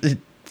garbage,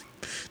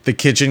 the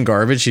kitchen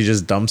garbage. She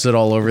just dumps it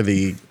all over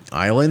the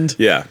island.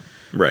 Yeah.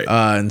 Right.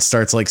 And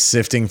starts like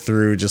sifting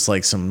through just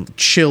like some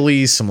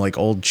chili, some like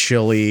old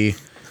chili.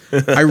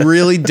 I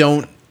really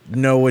don't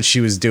know what she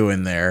was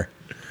doing there.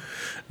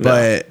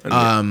 But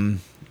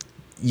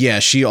yeah,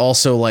 she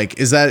also like,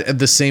 is that at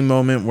the same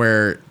moment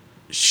where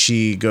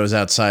she goes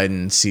outside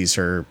and sees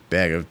her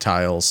bag of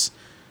tiles?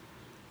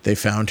 They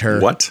found her.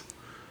 What?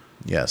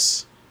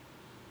 Yes.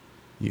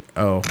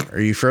 Are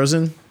you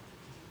frozen?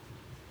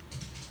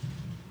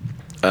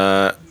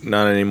 Not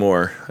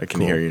anymore. I can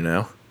Cool. hear you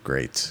now.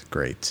 Great.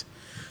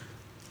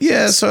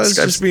 Yeah, so I was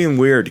Skype's just being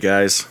weird,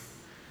 guys.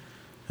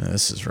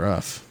 this is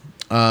rough.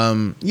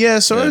 Yeah,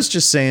 so I was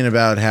just saying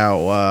about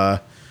how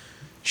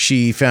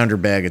she found her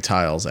bag of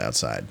tiles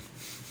outside.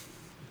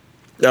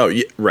 Oh,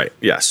 yeah, right.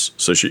 Yes.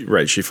 So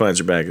she finds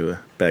her bag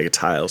of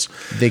tiles.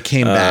 They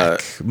came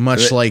back,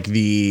 much like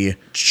the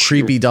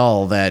creepy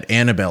doll that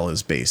Annabelle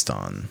is based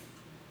on.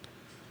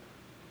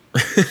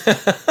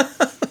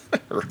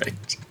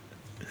 Right.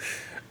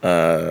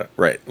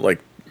 Right.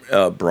 Like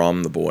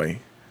Brom the boy.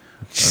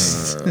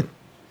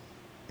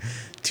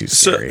 Too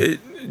So scary.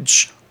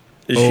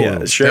 yeah,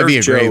 that'd Sheriff be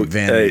a Joe. great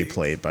vanity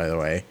plate, by the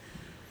way.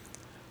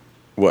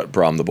 What,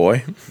 Brom the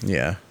boy?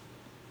 Yeah.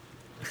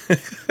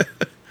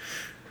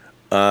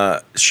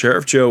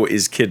 Sheriff Joe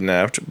is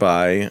kidnapped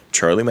by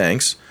Charlie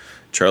Manx.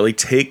 Charlie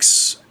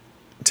takes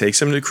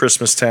him to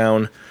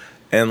Christmastown,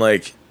 and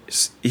like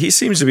he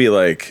seems to be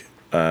like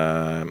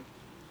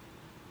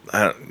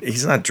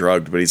he's not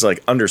drugged, but he's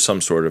like under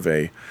some sort of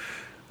a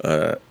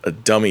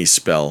dummy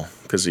spell,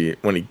 because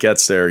when he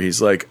gets there,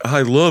 he's like,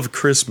 I love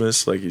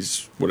Christmas, like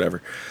he's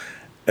whatever,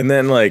 and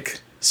then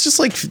like It's just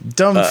like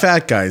dumb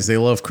fat guys. They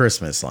love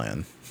Christmas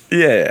land.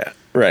 yeah,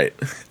 right.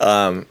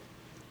 And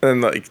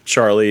like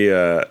Charlie,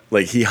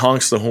 like he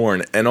honks the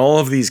horn, and all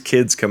of these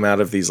kids come out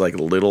of these like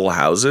little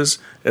houses.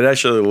 It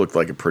actually looked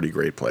like a pretty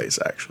great place.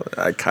 Actually,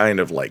 I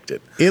kind of liked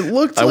it. It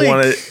looked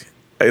like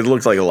It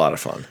looked like a lot of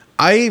fun.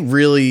 I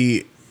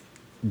really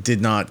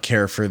did not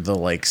care for the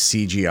like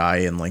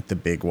CGI and like the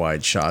big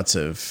wide shots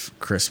of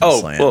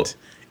Christmas land. Well,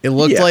 it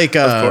looked yeah, like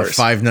of course.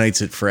 Five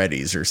Nights at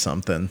Freddy's or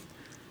something.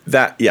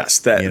 The You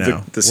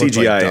know, the looked like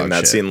CGI dog in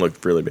that shit. scene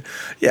looked really big.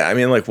 Yeah, I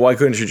mean, like, why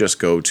couldn't you just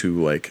go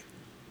to like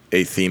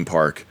a theme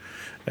park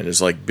and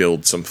just like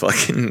build some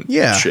fucking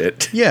Yeah.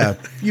 shit? Yeah.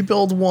 You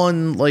build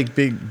one like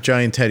big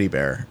giant teddy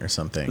bear or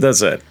something.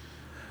 That's it.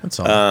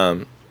 That's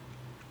all.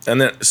 And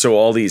then, so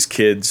all these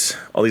kids,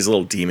 all these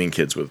little demon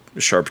kids with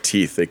sharp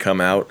teeth, they come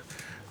out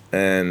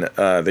and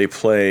they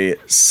play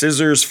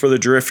Scissors for the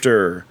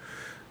Drifter,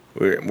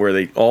 where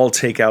they all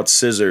take out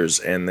scissors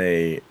and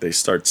they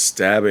start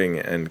stabbing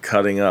and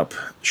cutting up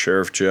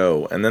Sheriff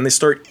Joe. And then they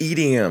start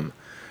eating him.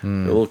 The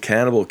little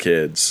cannibal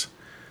kids.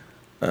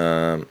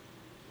 Then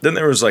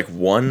there was like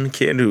one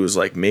kid who was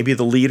like maybe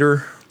the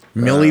leader.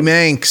 Millie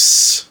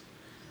Manx.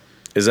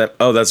 Is that,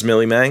 oh, that's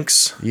Millie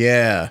Manx?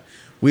 Yeah.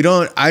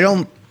 I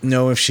don't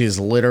know if she's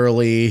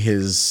literally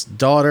his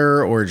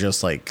daughter or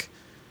just like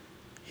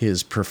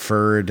his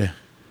preferred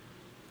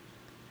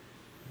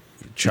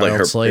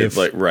child slave.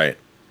 Like, right.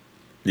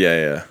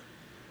 Yeah.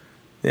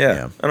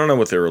 I don't know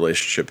what their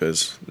relationship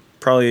is.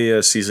 Probably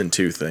a season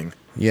 2 thing.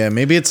 Yeah,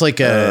 maybe it's like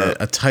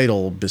a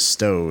title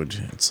bestowed.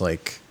 It's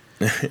like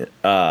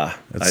I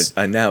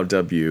now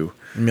dub you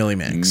Millie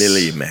Manx.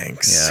 Millie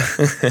Manx.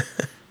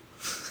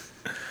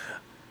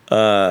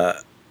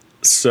 Yeah.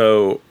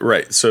 So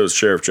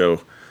Sheriff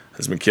Joe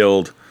has been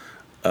killed,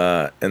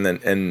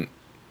 and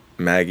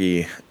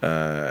Maggie,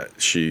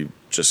 she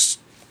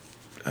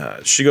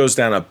goes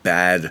down a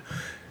bad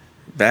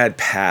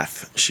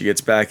path. She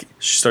gets back.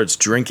 She starts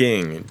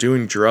drinking,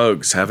 doing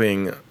drugs,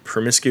 having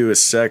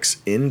promiscuous sex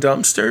in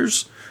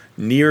dumpsters,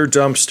 near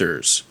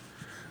dumpsters.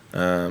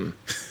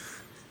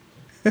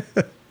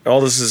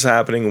 All this is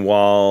happening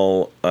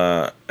while,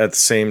 at the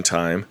same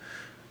time,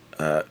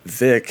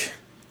 Vic,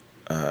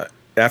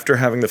 after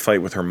having the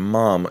fight with her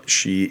mom,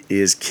 she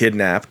is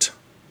kidnapped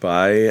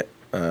by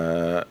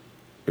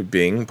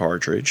Bing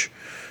Partridge.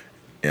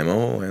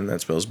 M-O-N,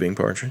 that spells Bing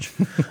Partridge.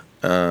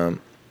 And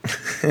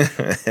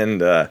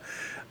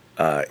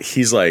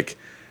he's like,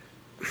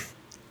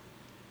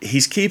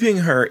 he's keeping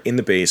her in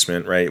the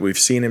basement, right? We've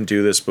seen him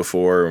do this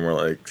before, and we're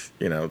like,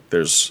 you know,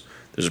 there's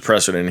a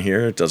precedent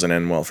here. It doesn't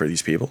end well for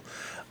these people.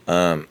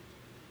 So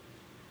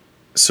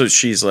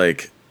she's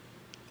like,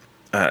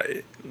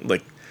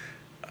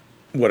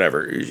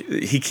 whatever.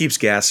 He keeps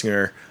gassing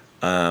her.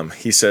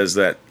 He says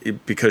that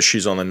because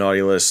she's on the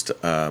naughty list,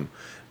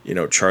 you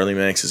know, Charlie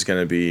Manx is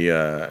going to be,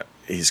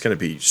 he's going to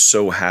be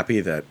so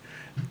happy that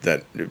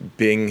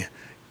Bing,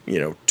 you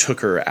know,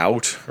 took her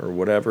out or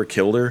whatever,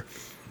 killed her.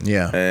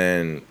 Yeah.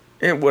 And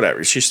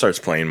whatever. She starts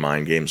playing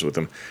mind games with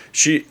him.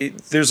 She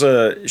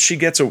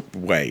gets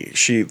away.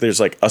 There's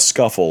like a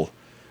scuffle,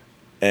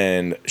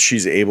 and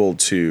she's able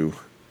to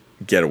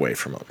get away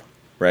from him,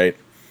 right?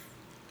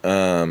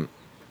 And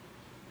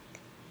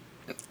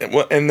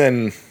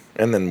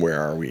then where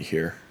are we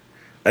here?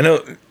 I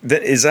know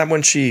is that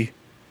when she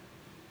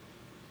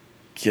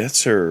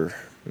gets her?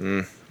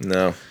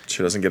 No,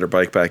 she doesn't get her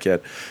bike back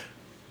yet.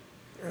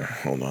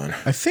 Hold on.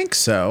 I think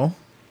so.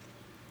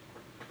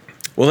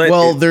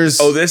 Well, there's-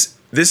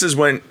 this is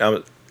when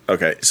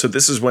okay, so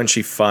this is when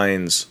she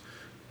finds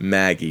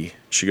Maggie.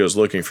 She goes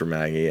looking for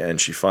Maggie, and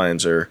she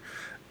finds her,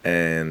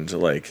 and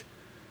like,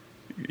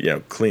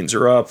 cleans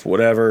her up,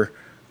 whatever.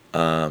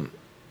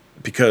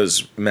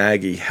 Because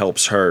Maggie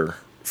helps her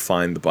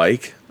find the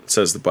bike. It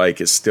says the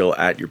bike is still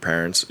at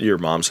your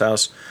mom's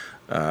house.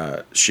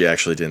 She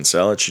actually didn't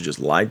sell it. She just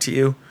lied to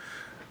you,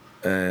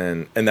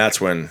 and that's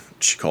when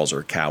she calls her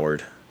a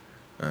coward.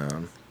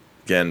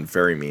 Again,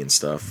 very mean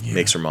stuff. Yeah.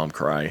 Makes her mom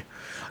cry.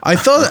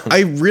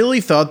 I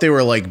really thought they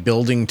were like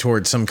building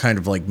towards some kind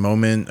of like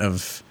moment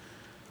of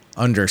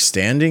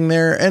understanding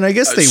there, and I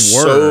guess they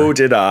were. So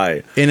did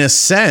I. In a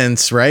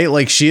sense, right?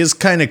 Like she is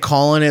kind of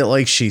calling it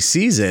like she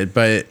sees it,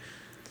 but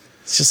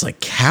it's just like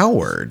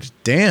coward.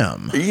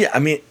 Damn. Yeah, I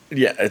mean,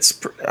 it's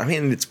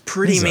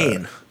pretty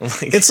mean.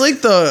 Like,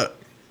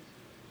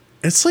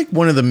 It's like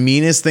one of the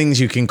meanest things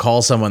you can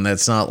call someone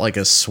that's not like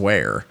a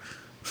swear.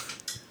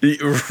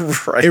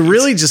 right. It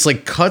really just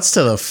like cuts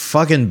to the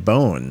fucking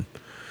bone.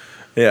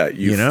 Yeah,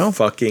 you know?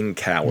 fucking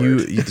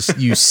coward.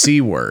 You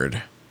C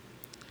word.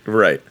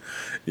 Right.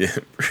 Yeah.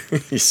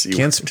 You see.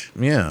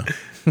 Yeah.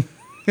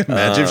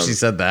 Imagine if she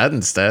said that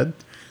instead.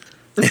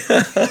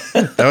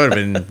 That would have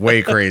been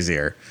way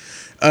crazier.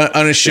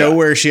 On a show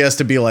where she has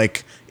to be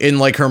like, in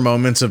like her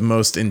moments of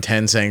most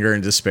intense anger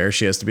and despair,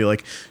 she has to be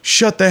like,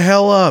 shut the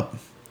hell up.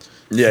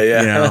 Yeah,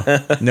 yeah. You know,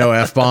 no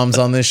F-bombs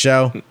on this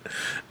show.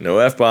 No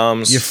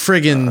F-bombs. You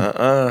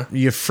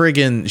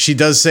friggin'. She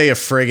does say a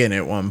friggin'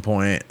 at one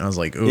point. I was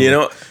like,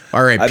 ooh.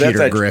 All right,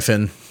 Peter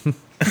Griffin.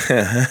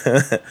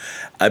 I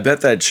bet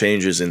that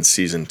changes in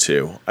season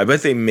 2. I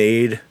bet they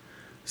made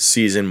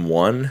season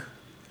 1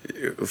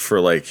 for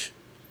like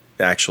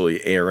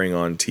actually airing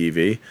on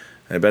TV.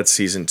 I bet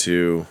season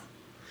 2,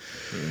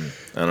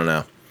 I don't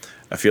know.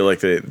 I feel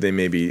like they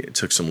maybe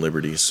took some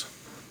liberties.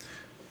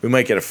 We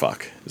might get a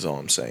fuck, is all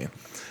I'm saying.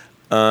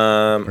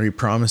 Are you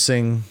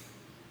promising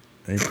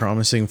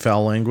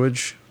foul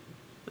language?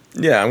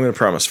 Yeah, I'm going to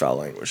promise foul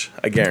language.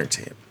 I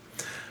guarantee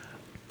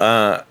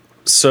it.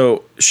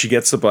 So she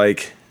gets the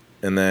bike,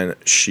 and then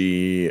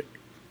she,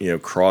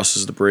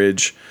 crosses the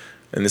bridge,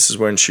 and this is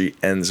when she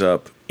ends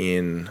up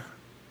in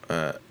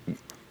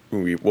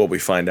what we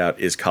find out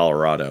is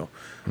Colorado.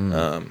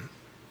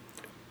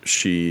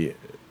 She's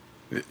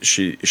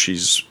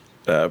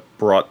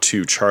brought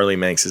to Charlie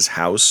Manx's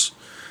house,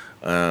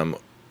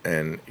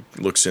 and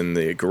looks in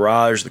the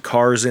garage. The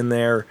car's in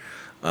there.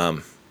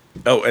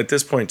 At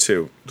this point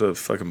too, the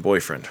fucking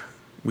boyfriend.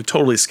 We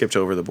totally skipped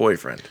over the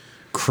boyfriend.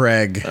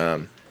 Craig.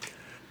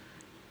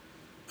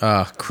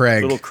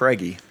 Craig. Little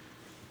Craigie.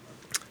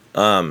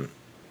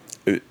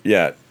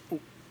 Yeah.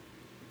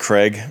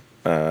 Craig.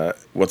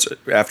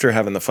 After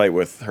having the fight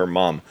with her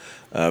mom,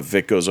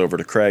 Vic goes over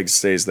to Craig,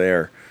 stays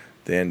there.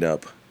 They end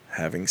up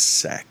having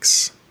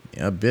sex.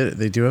 Yeah, a bit.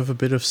 They do have a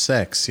bit of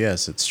sex.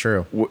 Yes, it's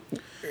true.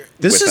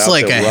 This is Without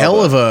like the a rubber.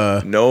 hell of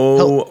a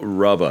No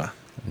rubber.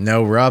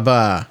 no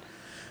rubber.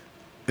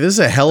 This is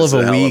a hell of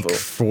a week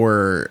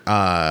for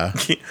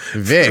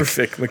Vic, For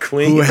Vic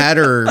McQueen. who had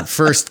her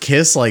first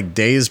kiss like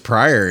days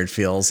prior. It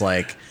feels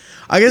like.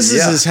 I guess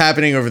this is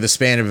happening over the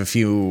span of a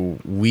few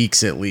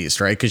weeks at least,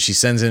 right? Because she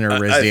sends in her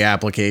RISD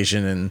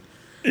application and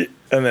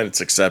then it's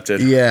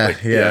accepted.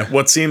 Yeah.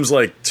 What seems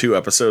like 2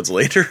 episodes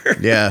later.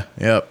 yeah,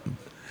 yep.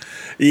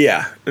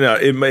 Yeah. No,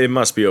 it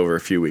must be over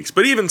a few weeks.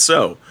 But even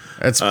so.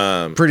 That's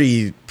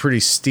pretty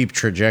steep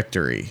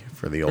trajectory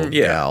for the old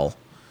gal.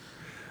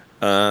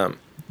 So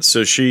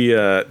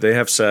they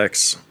have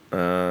sex.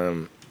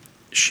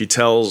 She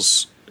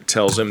tells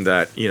him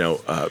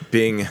that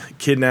Bing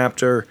kidnapped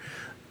her,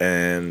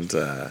 and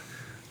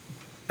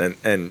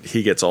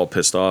he gets all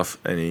pissed off,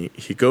 and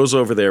he goes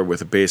over there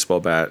with a baseball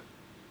bat,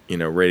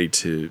 ready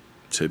to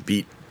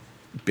beat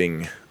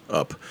Bing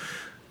up,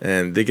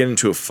 and they get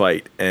into a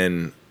fight,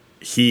 and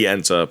he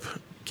ends up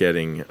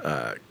getting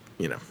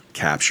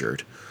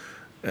captured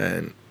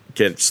and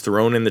gets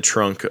thrown in the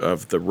trunk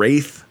of the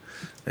Wraith.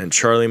 And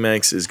Charlie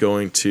Manx is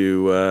going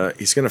to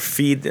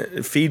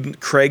feed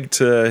Craig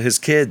to his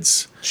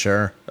kids.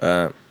 Sure.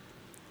 That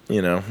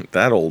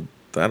old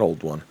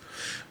one.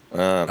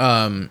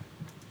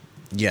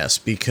 Yes,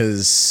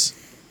 because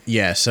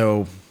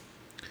so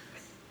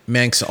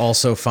Manx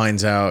also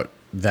finds out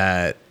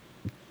that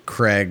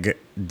Craig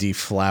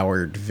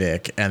deflowered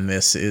Vic, and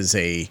this is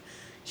a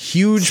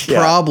huge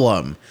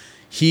problem.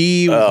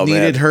 He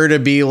needed her to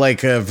be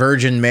like a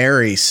Virgin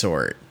Mary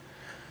sort,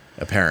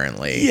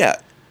 apparently. Yeah.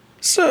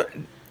 So,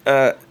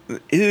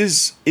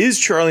 is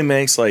Charlie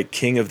Manx like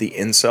king of the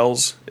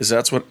incels? Is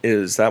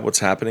that what's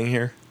happening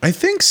here? I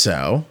think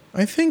so.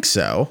 Right?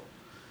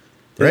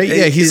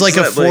 Yeah, he's like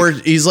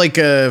he's like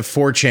a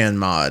 4chan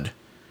mod.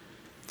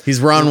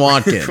 He's Ron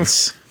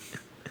Watkins.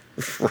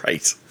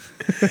 Right.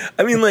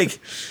 I mean, like,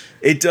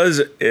 it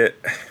does it.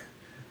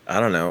 I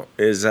don't know.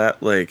 Is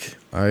that like?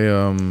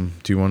 Do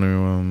you want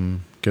to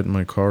get in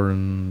my car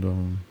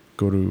and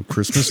go to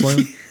Christmas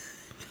Land?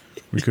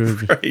 We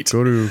could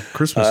go to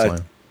Christmas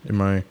Land.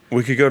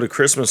 We could go to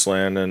Christmas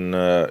Land and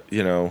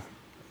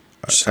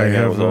just hang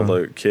out with all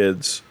the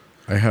kids.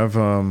 I have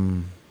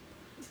a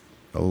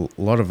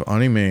lot of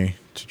anime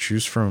to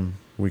choose from.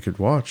 We could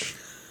watch.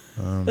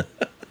 Why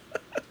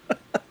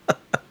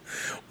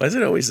is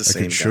it always the I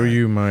same could show guy?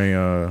 you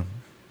my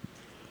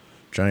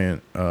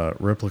giant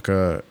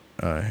replica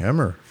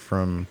hammer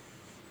from.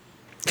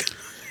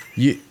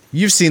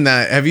 You've seen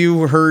that? Have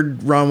you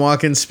heard Ron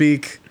Watkins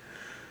speak?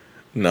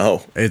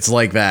 No. It's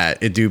like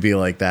that. It do be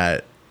like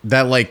that.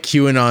 That like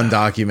QAnon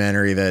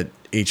documentary that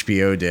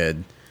HBO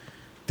did.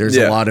 There's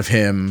Yeah. a lot of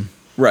him.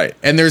 Right.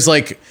 And there's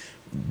like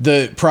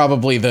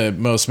probably the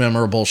most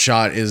memorable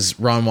shot is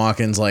Ron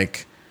Watkins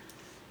like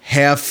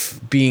half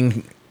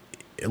being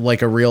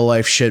like a real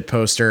life shit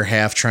poster,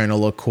 half trying to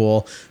look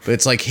cool. But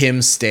it's like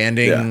him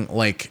standing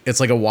like it's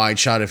like a wide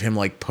shot of him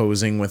like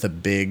posing with a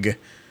big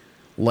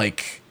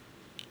like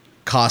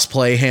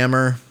cosplay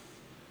hammer,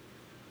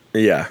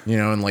 Yeah. you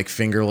know, and like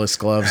fingerless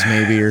gloves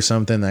maybe or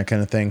something, that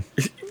kind of thing.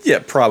 Yeah,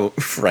 probably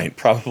right.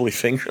 Probably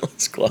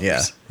fingerless gloves.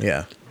 Yeah.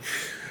 Yeah.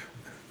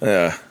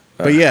 Yeah.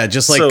 But yeah,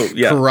 just like so,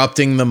 yeah,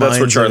 corrupting the that's what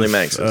minds Charlie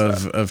Manx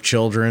is of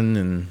children,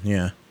 and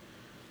yeah.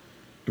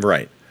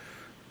 Right.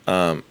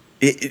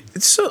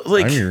 It's so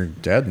like I'm your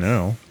dad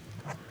now.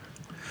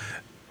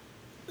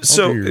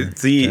 so be your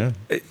the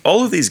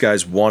all of these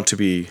guys want to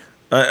be.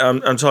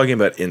 I'm talking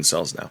about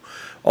incels now.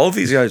 All of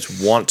these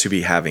guys want to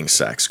be having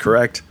sex,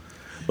 correct?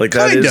 Like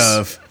that Kind is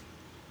of.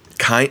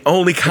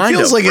 only kind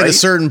Feels of. like right? at a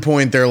certain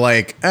point they're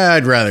like,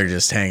 I'd rather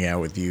just hang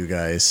out with you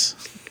guys.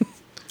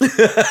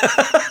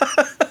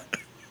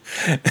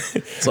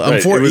 So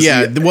Right, it was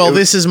yeah. the- Well, it-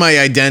 this is my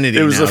identity.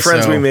 It was now, the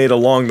friends so- we made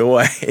along the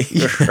way,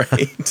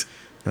 right?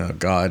 Oh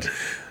God.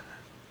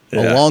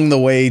 Yeah. Along the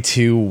way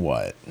to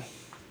what?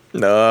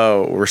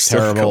 No, we're still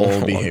Terrible going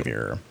along.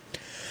 behavior.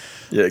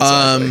 Yeah,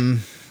 exactly.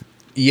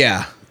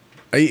 Yeah.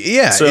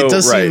 Yeah. So, it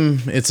does right.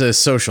 seem it's a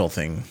social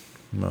thing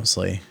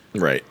mostly.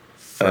 Right.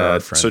 our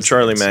So friends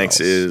Charlie Manx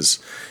themselves.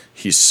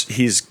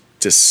 he's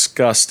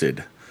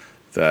disgusted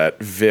that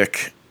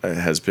Vic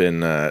has been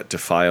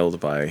defiled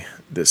by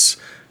this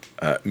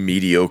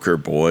mediocre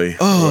boy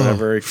or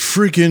whatever.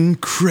 Freaking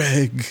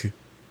Craig.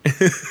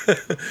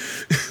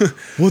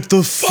 What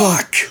the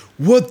fuck?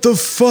 What the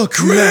fuck,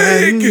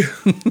 man?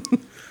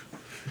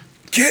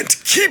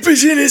 Can't keep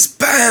it in his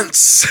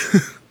pants.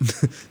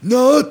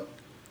 Not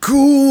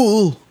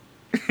cool.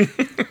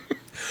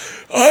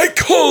 I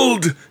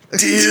called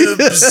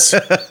dibs.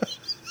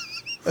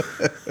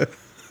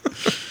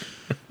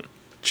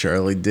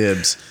 Charlie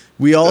Dibs.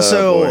 We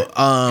also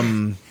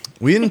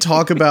we didn't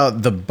talk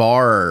about the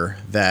bar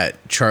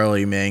that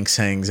Charlie Manx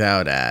hangs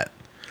out at.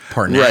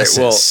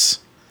 Parnassus.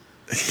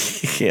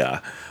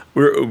 Yeah.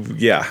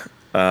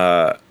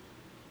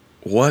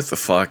 What the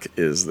fuck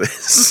is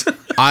this?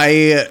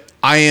 I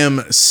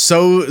am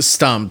so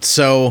stumped.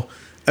 So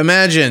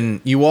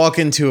imagine you walk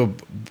into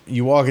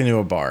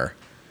a bar.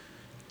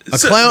 A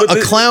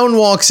clown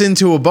walks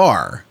into a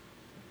bar.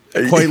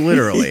 Quite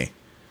literally.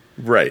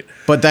 Right.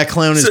 But that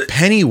clown is So-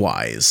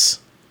 Pennywise.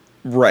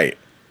 Right.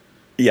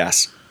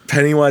 Yes.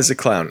 Pennywise the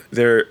clown.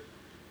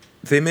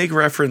 They make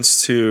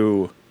reference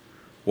to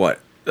what?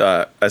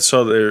 I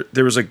saw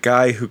there was a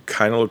guy who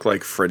kind of looked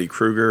like Freddy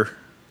Krueger.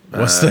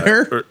 Was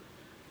there?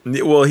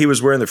 Well, he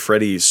was wearing the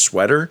Freddy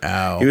sweater.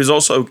 Ow.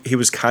 He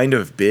was kind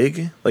of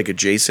big, like a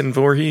Jason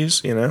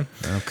Voorhees, you know?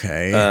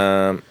 Okay.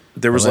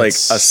 There was Well, like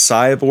a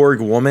cyborg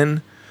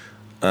woman.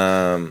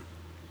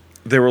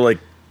 There were like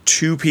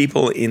two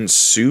people in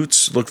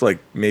suits, looked like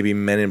maybe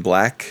Men in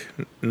Black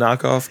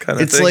knockoff kind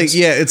of It's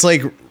things.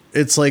 like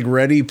it's like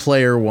Ready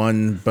Player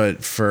One,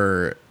 but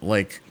for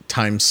like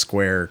Times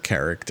Square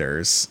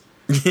characters.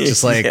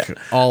 Just like Yeah.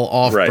 all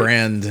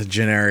off-brand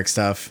generic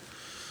stuff.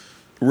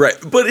 Right,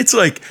 but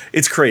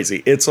it's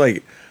crazy. It's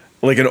like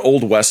an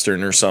old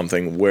western or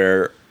something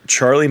where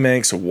Charlie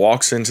Manx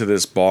walks into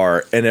this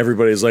bar and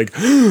everybody's like,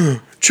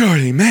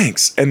 Charlie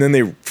Manx, and then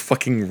they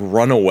fucking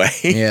run away.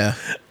 Yeah.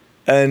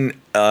 And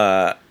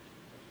I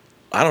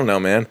don't know,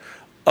 man.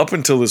 Up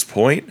until this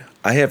point,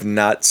 I have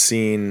not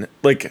seen,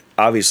 like,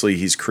 obviously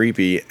he's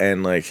creepy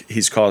and like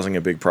he's causing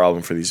a big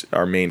problem for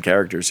our main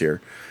characters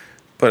here.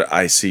 But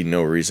I see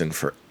no reason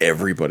for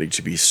everybody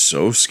to be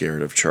so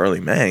scared of Charlie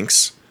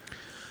Manx.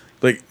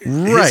 Like,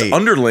 Right. his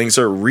underlings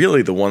are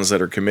really the ones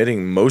that are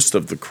committing most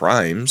of the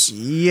crimes.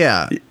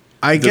 Yeah.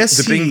 I guess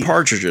the Bing he,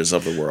 Partridges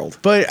of the world.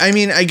 but I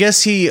mean, I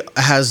guess he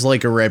has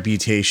like a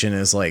reputation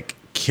as like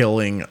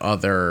killing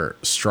other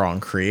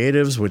strong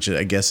creatives, which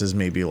I guess is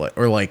maybe like,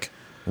 or like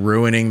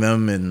ruining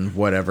them in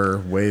whatever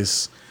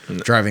ways,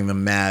 driving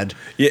them mad.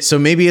 Yeah. So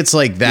maybe it's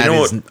like that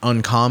know is what?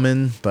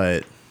 uncommon,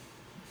 but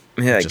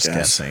Yeah, I just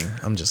guess. guessing.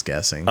 I'm just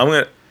guessing. I'm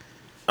gonna.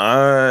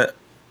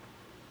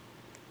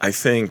 I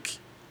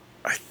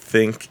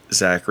think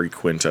Zachary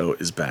Quinto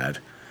is bad.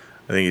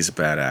 I think he's a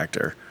bad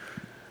actor.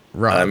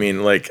 Right. I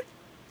mean, like,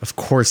 of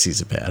course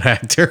he's a bad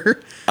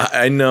actor.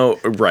 I know,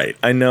 right?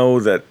 I know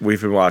that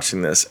we've been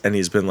watching this, and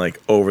he's been like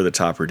over the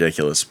top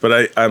ridiculous.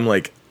 But I'm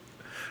like,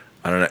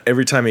 I don't know.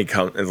 Every time he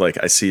comes,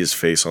 like, I see his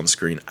face on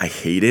screen, I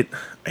hate it.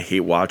 I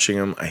hate watching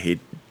him. I hate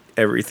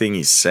everything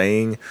he's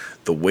saying,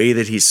 the way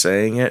that he's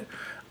saying it.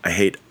 I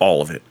hate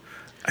all of it.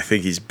 I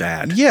think he's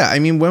bad. Yeah, I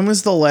mean, when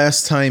was the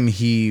last time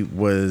he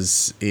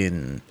was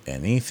in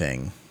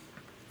anything?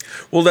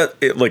 Well,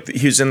 like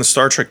he was in the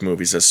Star Trek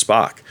movies as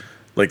Spock.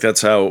 Like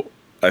that's how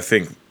I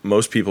think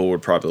most people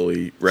would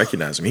probably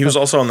recognize him. He was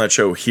also on that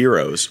show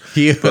Heroes.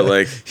 But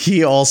like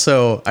He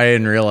also, I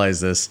didn't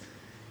realize this.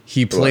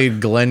 He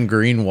played Glenn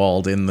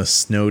Greenwald in the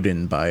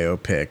Snowden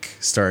biopic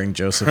starring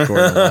Joseph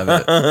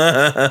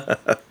Gordon-Levitt.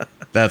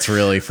 That's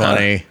really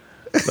funny.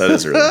 that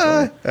is really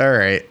funny. All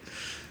right.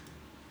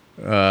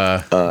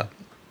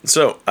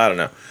 So I don't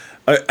know.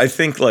 I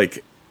think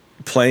like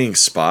playing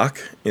Spock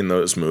in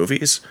those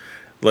movies,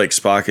 like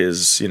Spock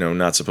is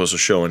not supposed to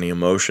show any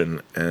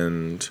emotion,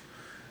 and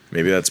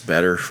maybe that's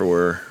better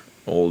for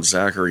old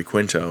Zachary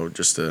Quinto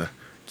just to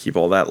keep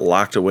all that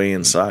locked away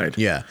inside.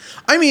 Yeah.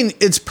 I mean,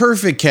 it's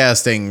perfect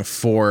casting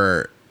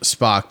for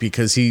Spock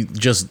because he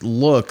just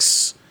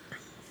looks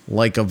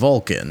like a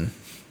Vulcan.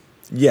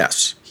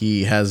 Yes.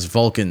 He has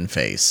Vulcan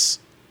face.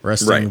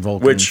 Resting Right.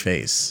 Vulcan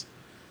face.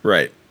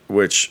 Right.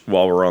 Which,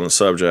 while we're on the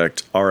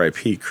subject,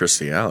 R.I.P.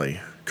 Kirstie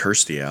Alley.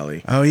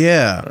 Oh,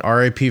 yeah.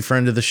 R.I.P.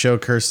 friend of the show,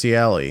 Kirstie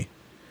Alley.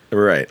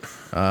 Right.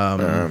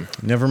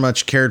 Never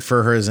much cared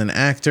for her as an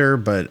actor,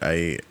 but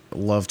I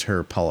loved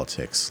her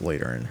politics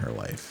later in her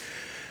life.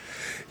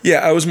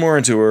 Yeah, I was more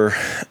into her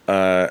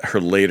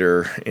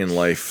later in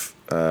life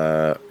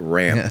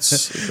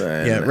rants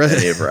than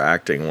any of her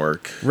acting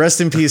work. Rest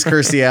in peace,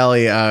 Kirstie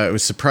Alley. I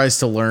was surprised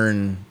to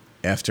learn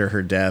after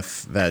her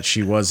death that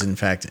she was, in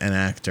fact, an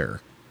actor.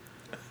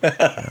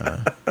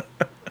 I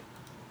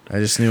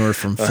just knew her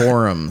from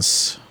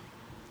forums.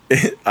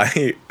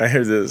 I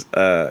heard this.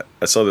 I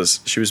saw this.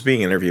 She was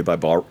being interviewed by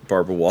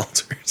Barbara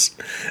Walters,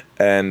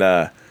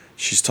 and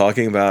she's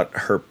talking about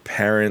her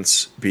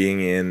parents being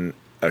in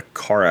a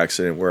car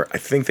accident where I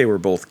think they were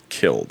both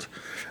killed,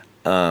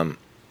 and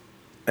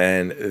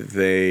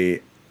they,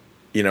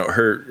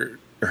 her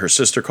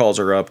sister calls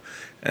her up,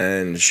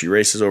 and she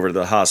races over to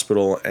the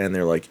hospital, and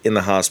they're like in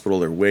the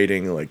hospital, they're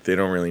waiting, like they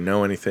don't really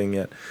know anything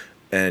yet,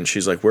 and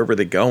she's like, where were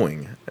they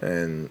going?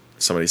 And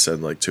somebody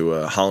said like to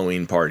a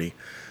Halloween party.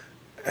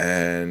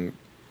 And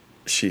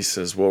she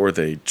says, what were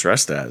they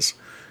dressed as?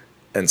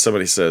 And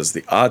somebody says,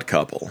 The Odd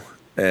Couple.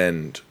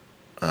 And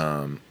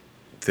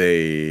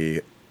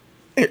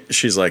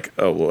she's like,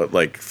 oh, well,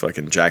 like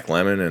fucking Jack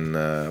Lemmon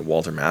and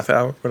Walter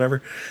Matthau,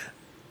 whatever.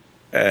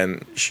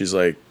 And she's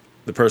like,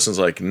 the person's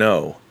like,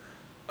 no.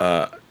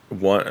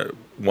 One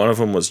of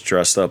them was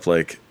dressed up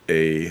like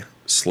a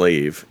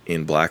slave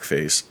in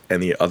blackface,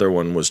 and the other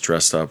one was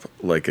dressed up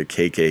like a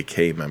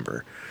KKK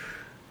member.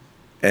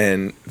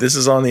 And this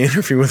is on the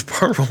interview with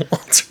Barbara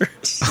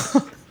Walters.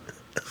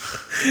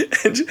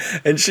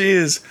 and she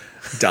is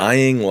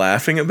dying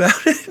laughing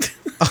about it.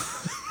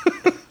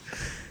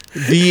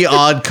 The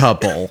Odd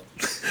Couple.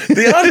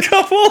 The Odd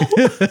Couple?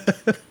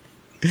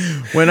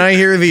 When I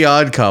hear The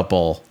Odd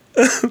Couple,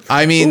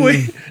 I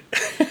mean...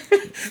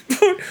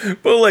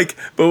 But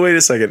wait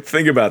a second.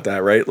 Think about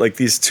that, right? Like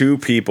these two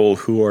people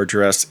who are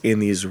dressed in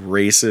these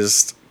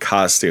racist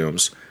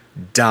costumes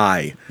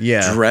die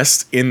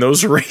dressed in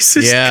those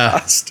racist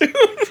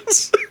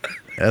costumes.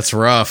 That's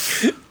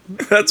rough.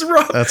 That's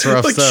rough. That's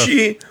rough like stuff.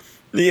 She,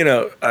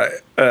 whoever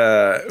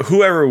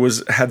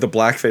had the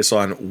blackface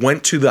on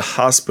went to the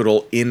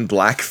hospital in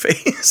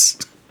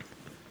blackface.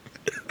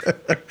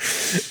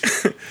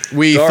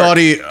 We Dark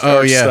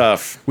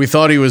stuff. We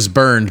thought he was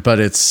burned, but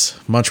it's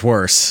much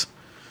worse.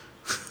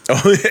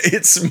 Oh,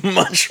 it's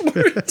much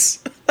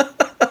worse.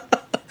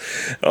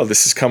 Oh,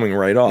 this is coming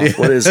right off.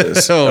 What is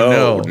this?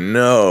 Oh,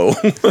 no.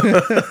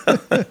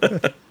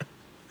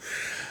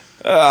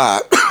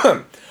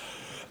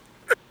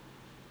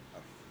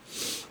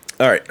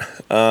 All right.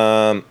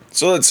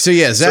 Zach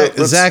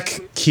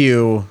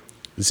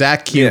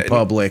Q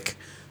Public,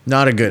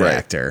 not a good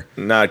actor.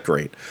 Not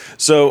great.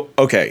 So,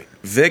 okay.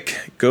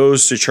 Vic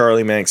goes to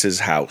Charlie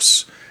Manx's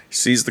house. He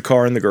sees the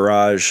car in the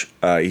garage.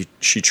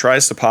 She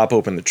tries to pop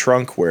open the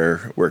trunk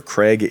where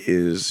Craig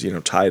is,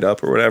 tied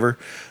up or whatever.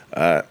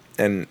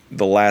 And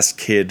the last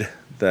kid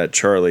that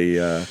Charlie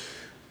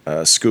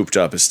scooped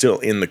up is still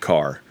in the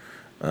car.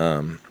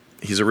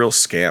 He's a real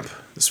scamp,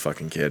 this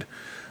fucking kid.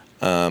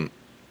 And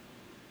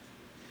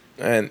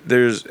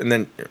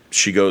then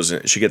she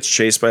gets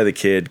chased by the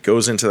kid,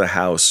 goes into the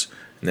house,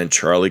 and then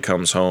Charlie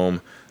comes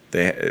home.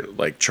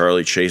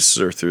 Charlie chases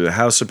her through the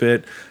house a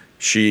bit.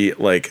 She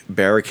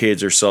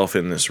barricades herself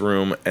in this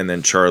room, and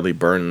then Charlie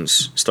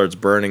starts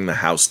burning the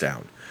house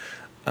down.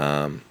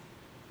 And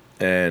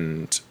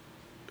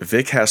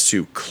Vic has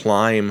to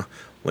climb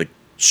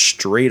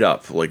straight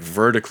up,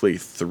 vertically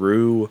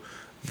through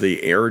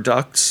the air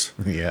ducts.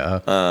 Yeah.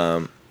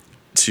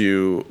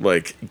 To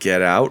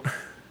get out,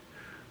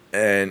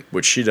 and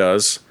which she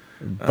does,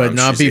 but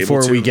not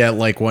before we get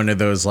one of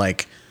those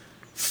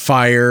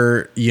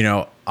fire,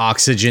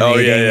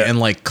 oxygenating and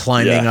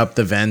climbing up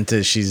the vent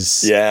as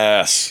she's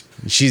a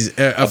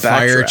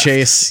fire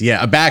chase.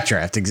 Yeah, a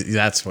backdraft.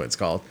 That's what it's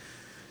called.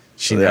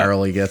 She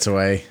narrowly gets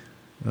away.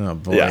 Oh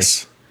boy.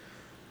 Yes.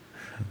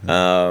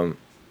 And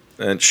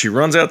and she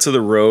runs out to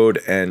the road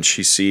and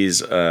she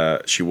sees,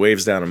 she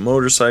waves down a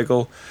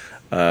motorcycle.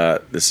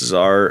 This is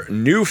our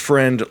new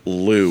friend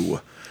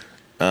Lou.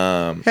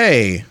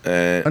 Hey,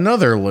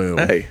 another Lou.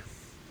 Hey,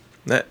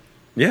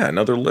 yeah,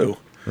 another Lou.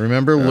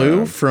 Remember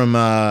Lou from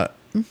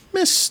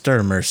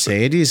Mr.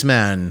 Mercedes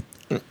Man?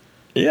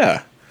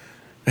 Yeah.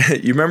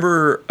 You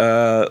remember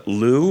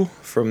Lou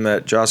from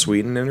that Joss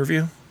Whedon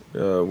interview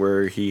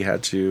where he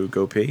had to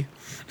go pee?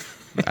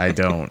 I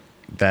don't.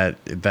 That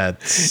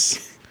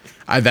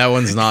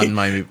one's not in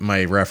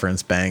my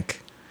reference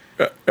bank.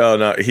 Oh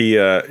no, he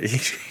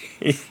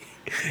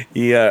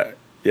yeah,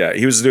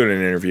 he was doing an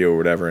interview or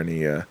whatever, and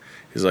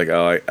he's like,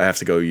 oh, I have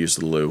to go use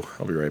the loo.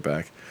 I'll be right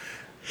back.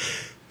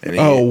 And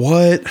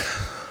what?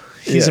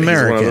 He's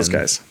American. He's one of those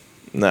guys.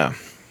 No,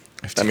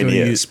 I mean he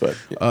is, but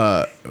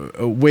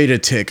wait a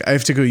tick. I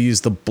have to go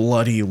use the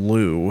bloody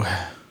loo.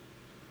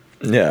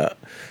 Yeah,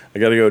 I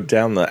got to go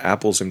down the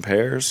apples and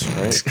pears,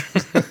 right?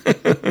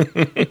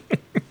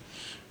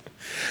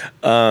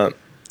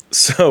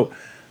 So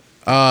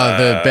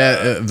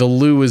the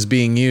loo was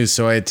being used,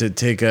 so I had to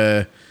take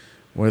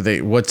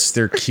what's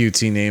their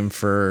cutesy name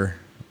for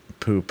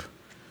poop?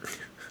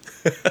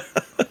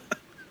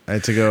 I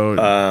had to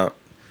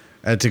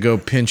go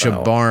pinch a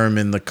barm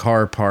in the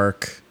car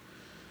park.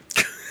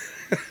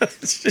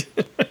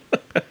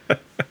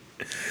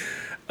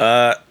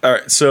 All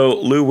right,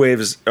 so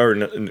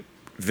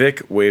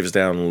Vic waves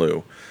down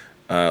Lou.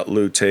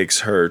 Lou takes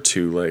her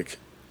to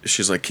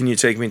she's like, can you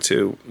take me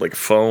to a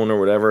phone or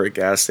whatever, a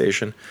gas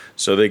station?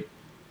 So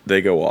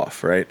they go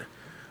off, right?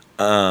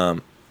 They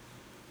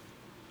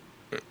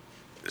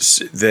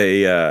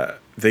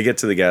get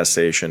to the gas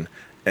station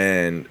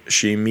and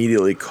she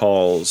immediately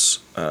calls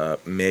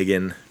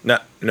Maggie.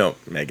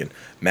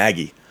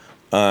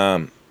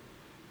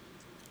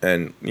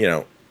 And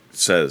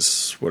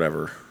says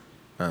whatever.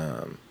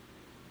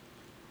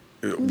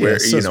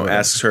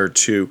 Asks her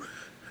to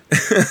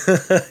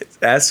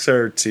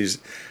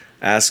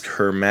ask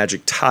her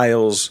magic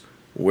tiles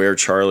where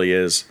Charlie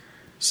is.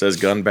 Says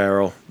Gun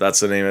Barrel.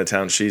 That's the name of the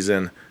town she's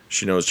in.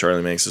 She knows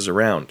Charlie Manx is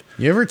around.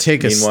 You ever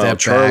take a step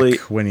Charlie,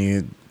 back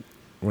when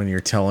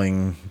you're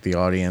telling the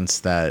audience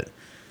that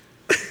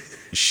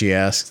she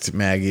asked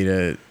Maggie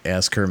to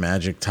ask her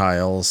magic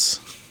tiles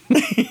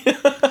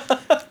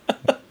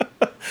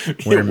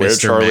where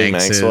Charlie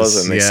Manx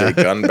was, and they say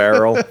Gun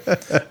Barrel?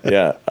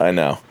 Yeah, I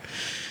know.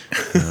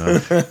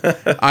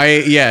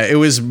 It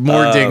was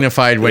more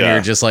dignified when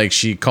you're just like,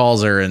 she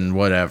calls her and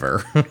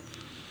whatever.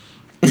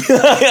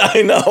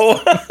 I know.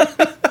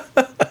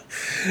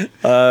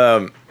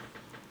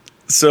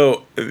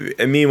 So,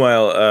 and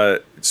meanwhile,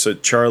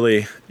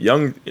 Charlie,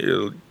 young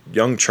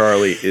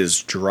Charlie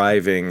is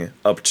driving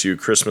up to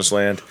Christmas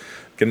Land,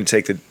 going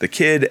to take the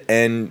kid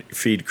and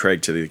feed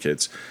Craig to the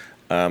kids.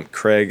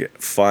 Craig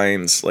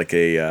finds not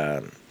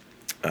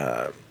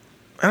a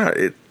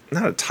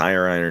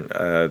tire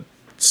iron,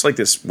 it's like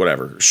this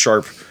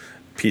sharp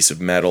piece of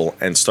metal,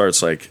 and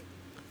starts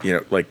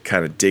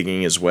kind of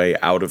digging his way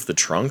out of the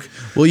trunk.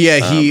 Well, yeah,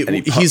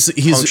 he's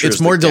it's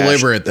more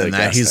deliberate than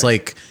that. He's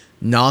like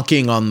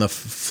knocking on the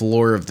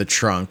floor of the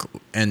trunk,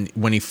 and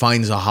when he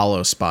finds a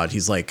hollow spot,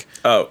 he's like,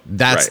 "Oh,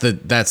 that's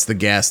the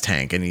gas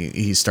tank," and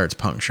he starts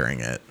puncturing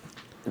it.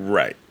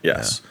 Right.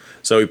 Yes. Yeah.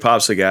 So he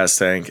pops the gas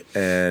tank,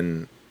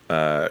 and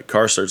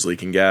car starts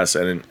leaking gas,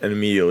 and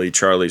immediately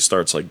Charlie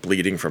starts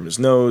bleeding from his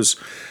nose.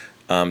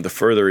 The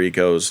further he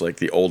goes,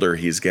 the older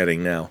he's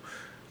getting now,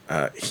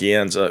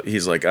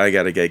 he's like, I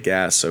gotta get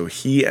gas. So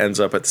he ends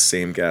up at the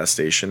same gas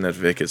station that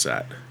Vic is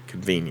at.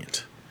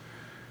 Convenient.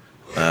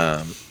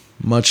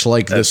 Much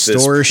like the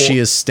store she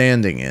is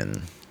standing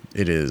in,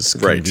 it is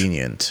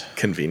convenient. Right.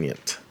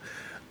 Convenient.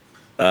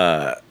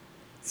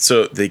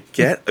 So they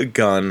get a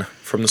gun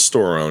from the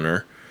store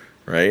owner,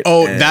 right?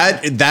 Oh,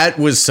 that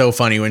was so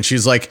funny when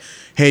she's like,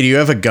 "Hey, do you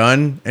have a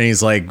gun?" And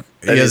he's like,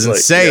 he doesn't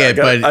say it,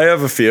 but I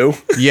have a few.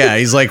 Yeah,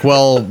 he's like,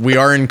 "Well, we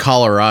are in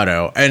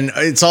Colorado," and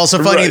it's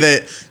also funny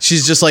that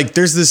she's just like,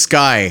 "There's this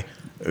guy,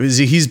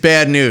 he's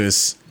bad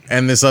news,"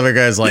 and this other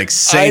guy's like,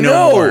 "Say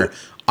no more."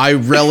 I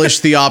relish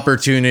the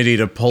opportunity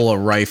to pull a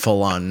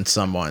rifle on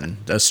someone,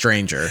 a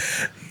stranger.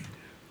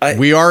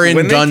 We are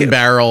in Gun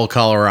Barrel,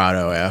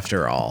 Colorado,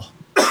 after all.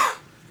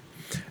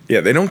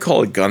 Yeah, they don't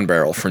call it Gun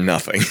Barrel for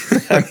nothing.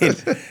 I mean,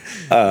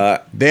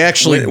 they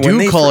actually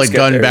do call it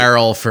Gun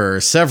Barrel for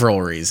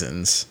several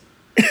reasons.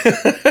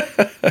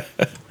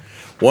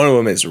 One of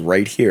them is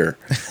right here.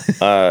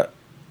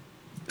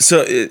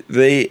 So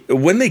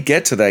when they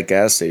get to that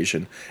gas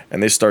station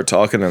and they start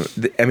talking,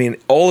 I mean,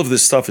 all of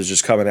this stuff is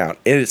just coming out,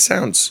 and it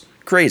sounds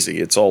crazy.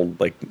 It's all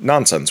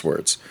nonsense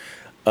words,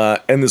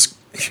 and this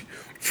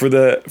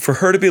for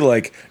her to be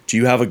like, "Do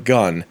you have a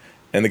gun?"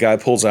 And the guy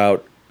pulls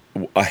out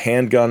a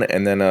handgun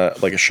and then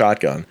a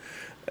shotgun,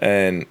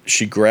 and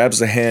she grabs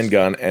the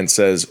handgun and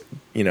says,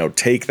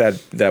 take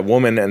that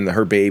woman and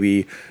her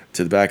baby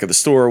to the back of the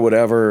store or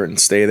whatever and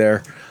stay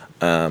there.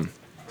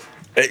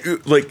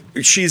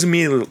 She's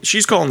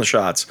calling the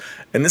shots,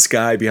 and this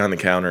guy behind the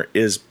counter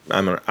is,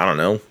 I don't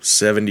know,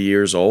 70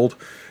 years old.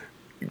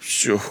 I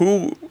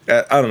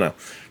don't know.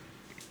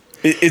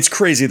 It's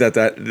crazy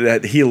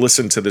that he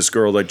listened to this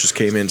girl that just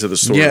came into the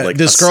store. Yeah, like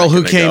this a girl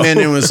who second came ago. in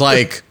and was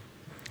like,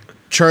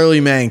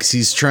 Charlie Manx,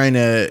 he's trying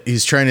to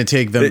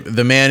take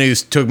the man who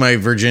took my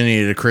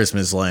virginity to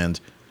Christmas land.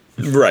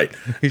 Right,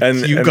 and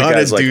You and the gotta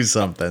guy's do like,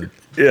 something.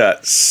 yeah,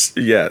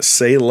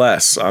 say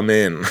less. I'm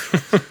in.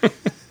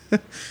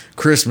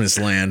 Christmas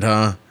land,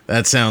 huh?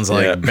 That sounds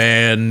like Yeah.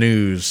 bad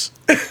news.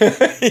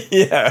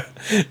 Yeah,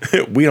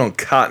 we don't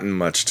cotton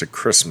much to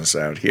Christmas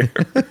out here.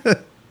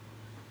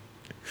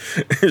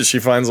 She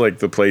finds like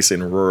the place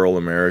in rural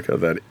America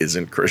that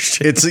isn't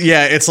Christian.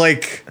 It's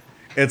like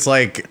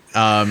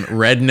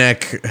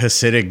redneck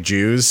Hasidic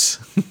Jews.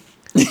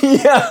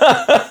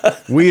 Yeah.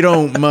 We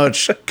don't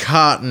much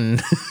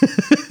cotton.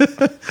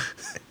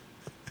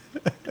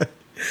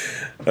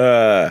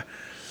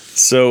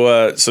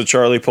 So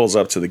Charlie pulls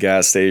up to the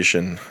gas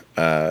station.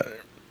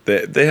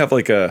 They have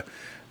like a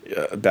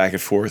back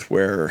and forth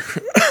where,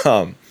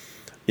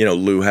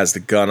 Lou has the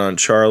gun on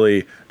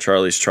Charlie.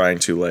 Charlie's trying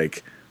to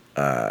like,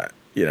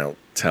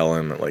 tell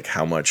him like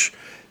how much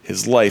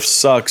his life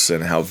sucks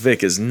and how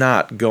Vic is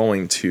not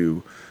going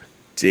to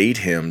date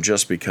him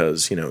just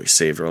because he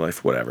saved her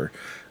life, whatever.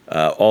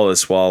 All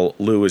this while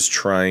Lou is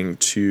trying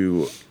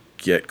to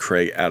get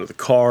Craig out of the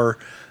car.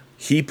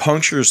 He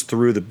punctures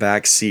through the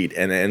back seat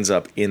and ends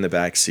up in the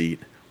back seat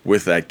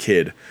with that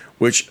kid,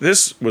 which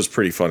this was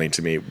pretty funny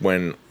to me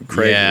when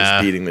Craig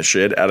was beating the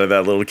shit out of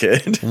that little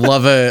kid.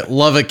 love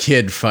a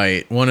kid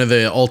fight. One of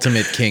the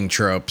ultimate king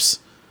tropes.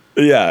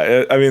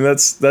 Yeah, I mean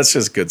that's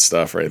just good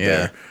stuff right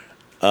Yeah.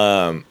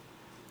 there.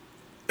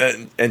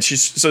 And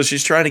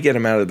she's trying to get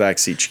him out of the back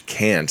seat. She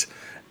can't,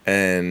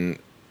 and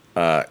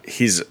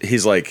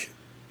he's like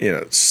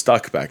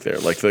stuck back there.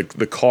 Like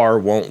the car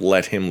won't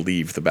let him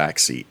leave the back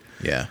seat.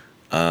 Yeah.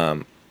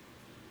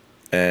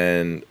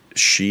 And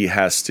she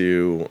has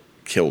to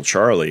kill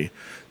Charlie.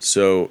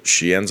 So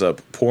she ends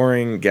up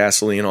pouring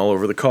gasoline all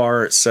over the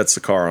car, sets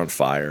the car on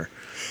fire.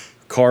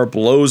 Car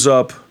blows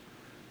up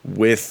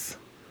with,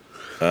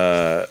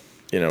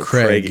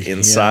 Craig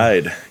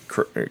inside.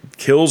 yeah.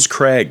 Kills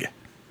Craig.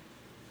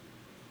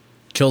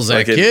 Kills that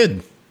Like it-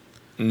 kid.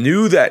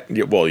 Knew that.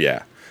 Well,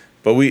 yeah.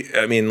 But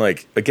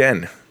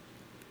again,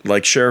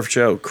 like Sheriff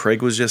Joe,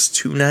 Craig was just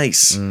too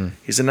nice.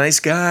 He's a nice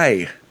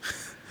guy.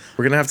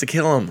 We're going to have to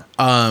kill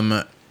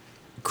him.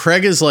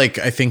 Craig is like,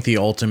 I think, the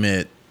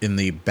ultimate in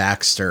the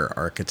Baxter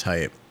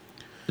archetype.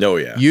 Oh,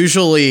 yeah.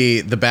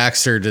 Usually the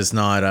Baxter does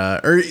not,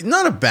 or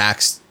not a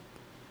Baxter.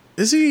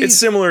 Is he? It's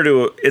similar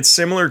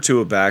to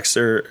a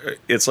Baxter.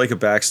 It's like a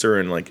Baxter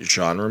in like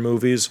genre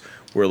movies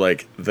where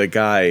like the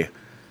guy,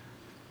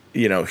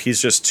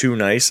 he's just too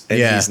nice and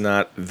Yeah. he's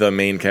not the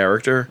main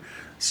character,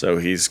 so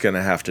he's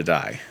gonna have to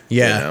die.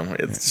 Yeah.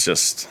 It's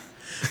just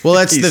Well,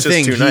 that's He's the just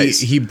thing. too nice.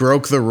 He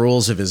broke the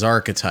rules of his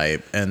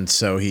archetype, and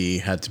so he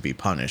had to be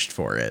punished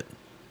for it.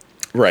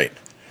 right.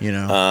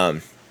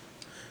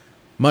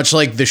 Much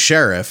like the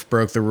sheriff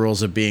broke the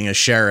rules of being a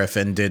sheriff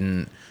and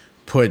didn't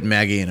put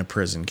Maggie in a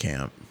prison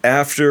camp.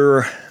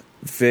 After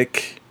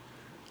Vic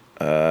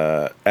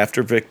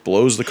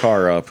blows the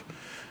car up,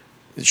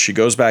 she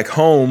goes back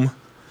home,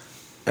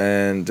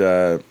 and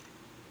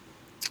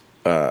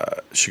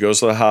she goes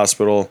to the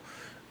hospital,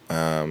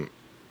 and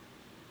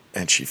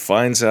she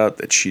finds out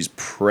that she's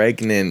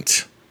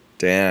pregnant.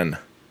 Dan,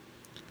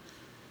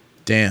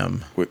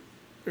 Damn.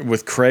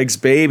 with Craig's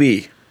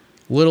baby.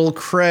 Little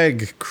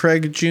Craig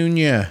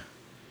Jr.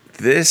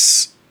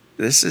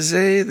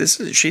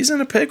 She's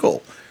in a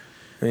pickle.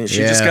 I mean, she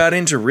just Yeah. got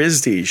into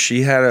RISD.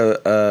 She had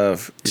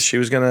she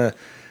was gonna,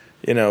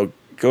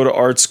 go to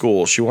art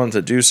school. She wanted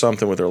to do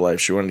something with her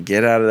life. She wanted to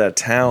get out of that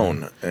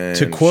town. And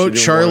To quote she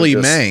didn't Charlie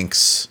wanna just-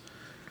 Manx,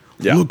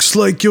 Yeah. looks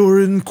like you're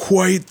in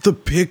quite the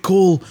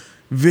pickle,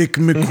 Vic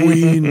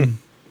McQueen.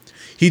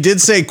 He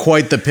did say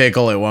quite the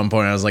pickle at one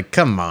point. I was like,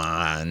 come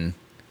on.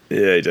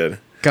 Yeah, he did.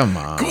 Come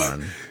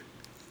on.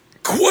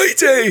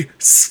 Quite a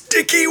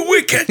sticky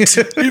wicket,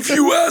 if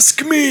you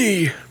ask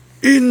me.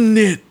 In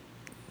it.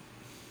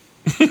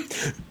 In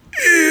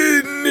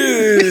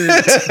it.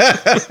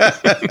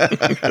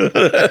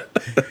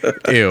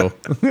 Ew.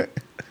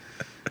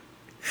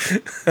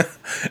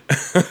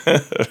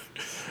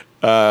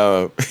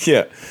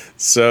 Yeah.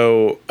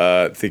 So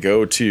they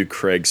go to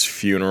Craig's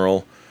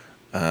funeral,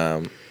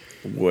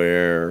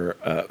 where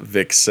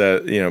Vic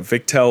said,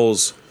 Vic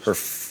tells her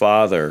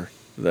father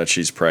that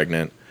she's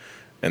pregnant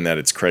and that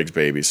it's Craig's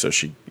baby. So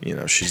she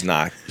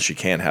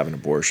can't have an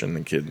abortion.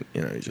 The kid,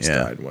 he just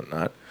Yeah. died and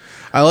whatnot.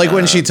 I like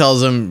when she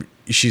tells him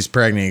she's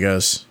pregnant. He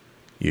goes,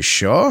 "You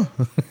sure?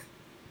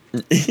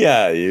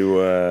 Yeah,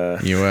 You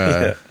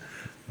yeah.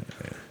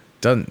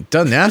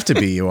 doesn't have to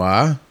be. You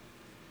are."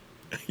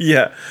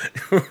 Yeah,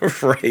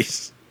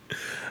 right.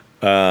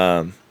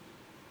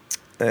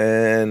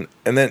 And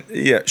then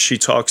she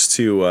talks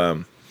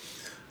to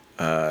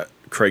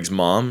Craig's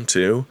mom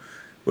too,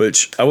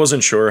 which I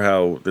wasn't sure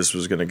how this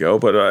was gonna go,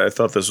 but I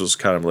thought this was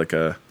kind of like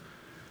a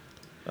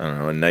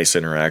nice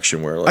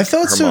interaction where like I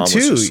thought her so mom was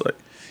too. just like,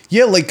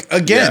 Yeah, like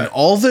again, Yeah.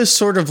 all this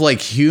sort of like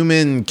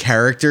human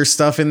character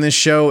stuff in this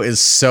show is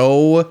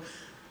so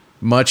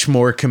much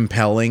more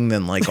compelling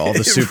than like all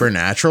the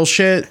supernatural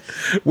shit,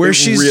 where It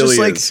she's really just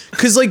like, is.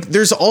 because like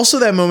there's also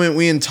that moment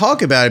we didn't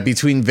talk about it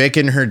between Vic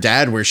and her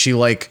dad, where she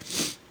like,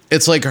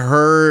 it's like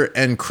her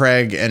and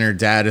Craig and her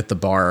dad at the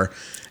bar,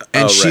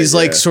 and Oh, right, she's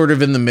like yeah. sort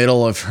of in the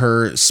middle of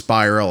her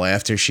spiral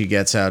after she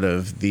gets out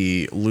of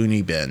the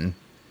loony bin,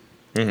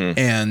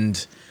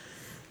 and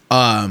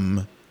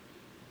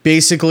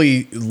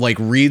basically like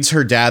reads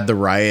her dad the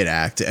riot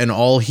act, and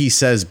all he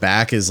says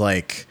back is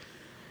like,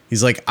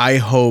 he's like, I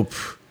hope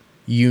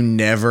you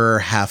never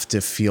have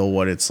to feel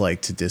what it's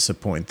like to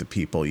disappoint the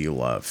people you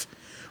love,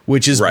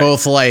 which is Right.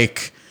 both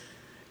like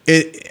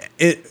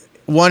it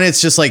one,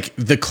 it's just like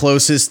the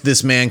closest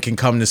this man can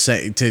come to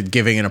say to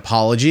giving an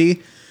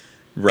apology,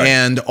 Right.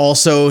 and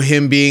also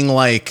him being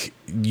like,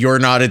 you're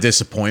not a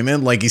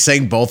disappointment, like he's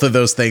saying both of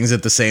those things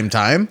at the same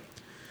time.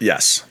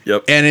 Yes.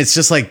 Yep. And it's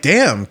just like,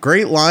 damn,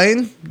 great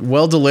line,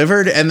 well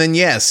delivered. And then,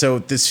 yeah, so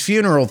this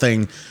funeral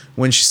thing,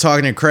 when she's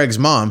talking to Craig's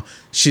mom,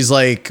 she's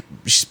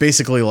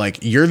basically like,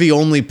 you're the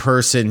only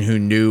person who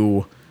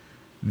knew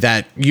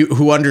that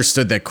who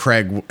understood that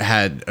Craig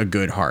had a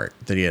good heart,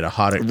 that he had a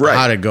heart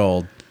Right. of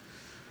gold.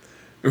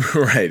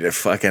 Right. A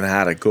fucking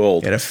heart of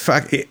gold. He had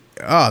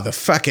the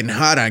fucking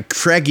heart on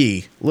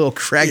Craigie, little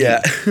Craigie.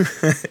 Yeah.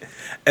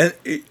 and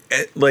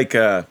like,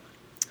 yeah,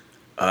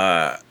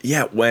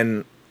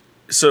 when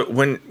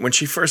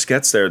she first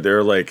gets there, there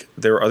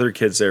are other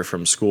kids there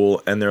from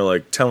school, and they're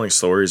like telling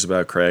stories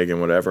about Craig and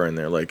whatever, and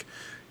they're like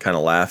kind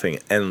of laughing,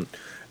 and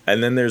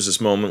then there's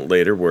this moment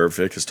later where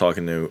Vic is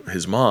talking to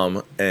his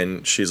mom,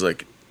 and she's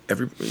like,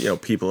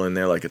 people in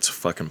there, like, it's a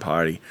fucking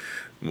party,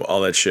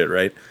 all that shit,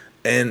 right?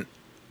 And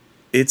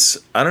it's,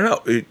 I don't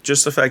know,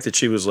 just the fact that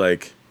she was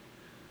like,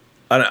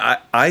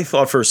 I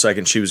thought for a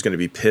second she was going to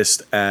be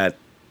pissed at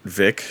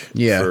Vic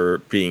for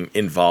being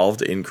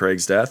involved in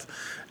Craig's death.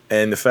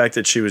 And the fact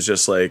that she was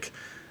just like,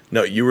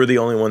 no, you were the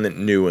only one that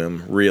knew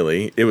him,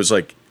 really. It was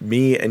like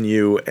me and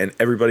you and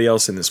everybody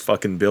else in this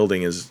fucking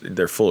building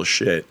they're full of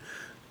shit.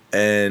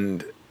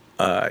 And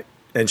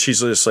she's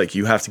just like,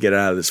 you have to get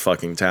out of this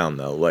fucking town,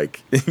 though.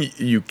 Like,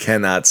 you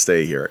cannot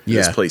stay here. Yeah.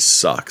 This place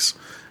sucks.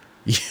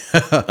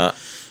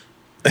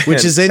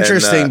 Which is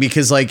interesting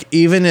because, like,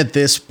 even at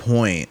this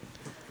point,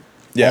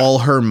 all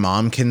her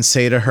mom can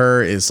say to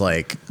her is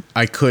like,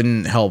 I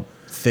couldn't help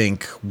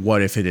think,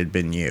 what if it had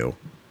been you?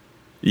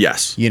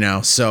 Yes. You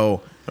know,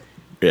 so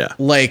Yeah.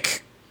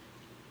 like,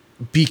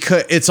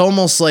 because it's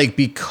almost like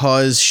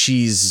because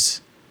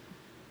she's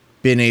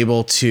been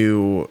able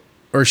to,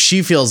 or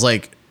she feels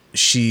like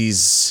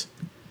she's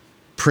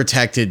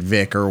protected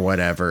Vic or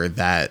whatever,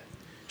 that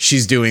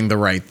she's doing the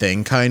right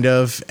thing, kind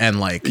of. And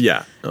like,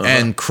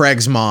 and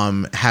Craig's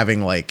mom,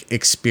 having like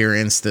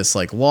experienced this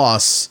like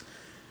loss,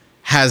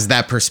 has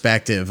that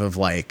perspective of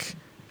like,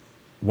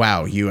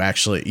 wow, you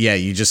actually,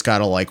 you just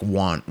gotta like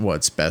want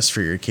what's best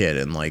for your kid,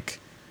 and like,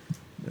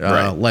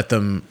 let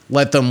them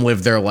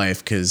live their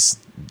life, because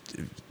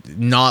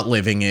not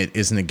living it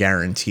isn't a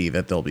guarantee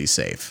that they'll be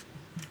safe.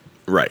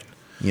 Right.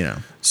 You know.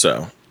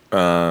 So,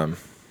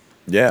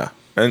 yeah,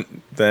 and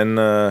then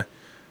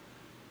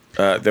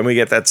we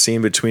get that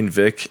scene between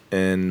Vic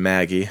and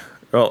Maggie.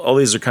 Well, all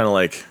these are kind of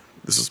like,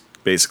 this is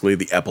basically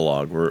the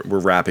epilogue. We're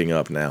wrapping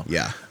up now.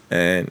 Yeah.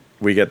 And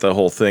we get the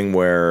whole thing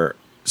where,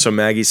 so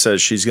Maggie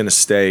says she's going to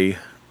stay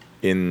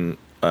in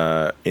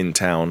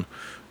town,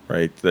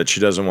 right? That she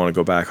doesn't want to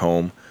go back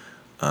home.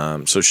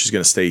 So she's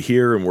going to stay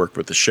here and work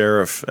with the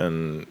sheriff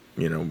and,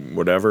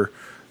 whatever.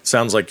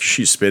 Sounds like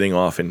she's spitting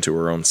off into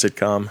her own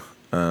sitcom.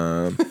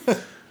 And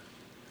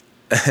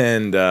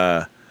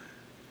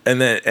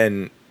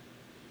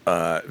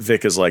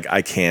Vic is like,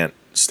 I can't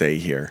stay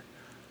here.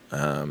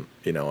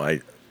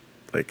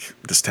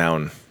 This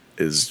town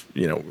is,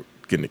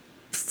 going to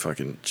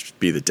fucking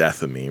be the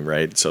death of me,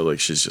 right? So like,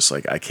 she's just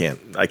like, I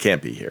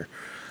can't be here.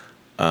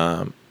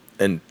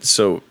 And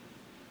so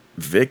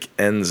Vic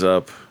ends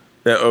up,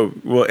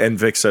 and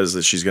Vic says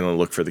that she's going to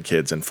look for the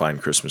kids and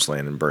find Christmas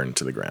Land and burn it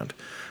to the ground.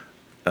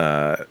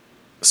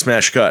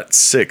 Smash cut,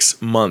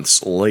 6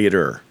 months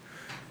later,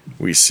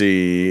 we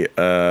see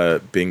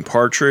Bing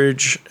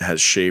Partridge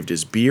has shaved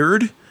his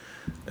beard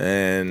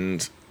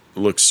and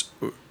looks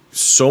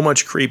so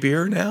much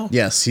creepier now.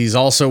 Yes, he's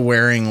also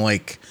wearing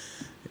like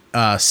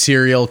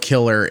serial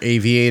killer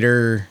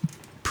aviator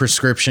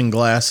prescription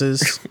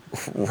glasses.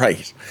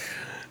 Right.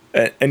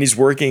 And he's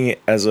working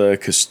as a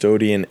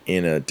custodian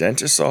in a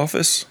dentist's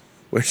office,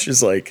 which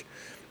is like,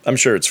 I'm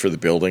sure it's for the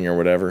building or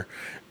whatever,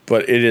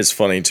 but it is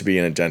funny to be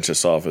in a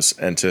dentist's office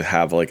and to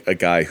have like a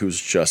guy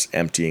who's just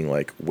emptying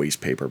like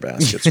waste paper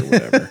baskets or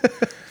whatever.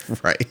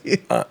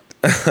 Right.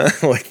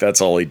 Like,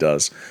 that's all he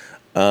does.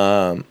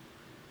 So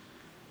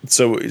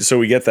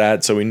we get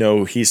that. So we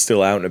know he's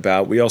still out and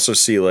about. We also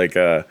see like,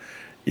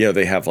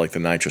 they have like the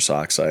nitrous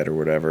oxide or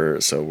whatever.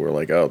 So we're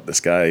like, oh, this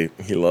guy,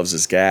 he loves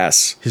his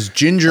gas. His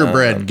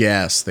gingerbread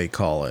gas, they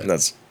call it.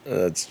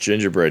 That's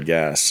gingerbread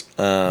gas.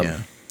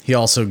 He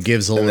also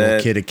gives a little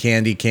kid a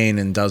candy cane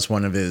and does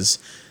one of his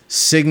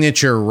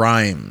signature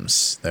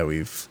rhymes that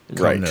we've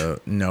come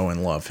to know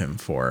and love him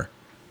for.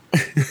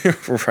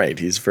 Right,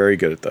 he's very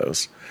good at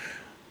those.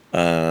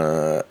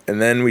 And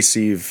then we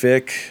see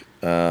Vic.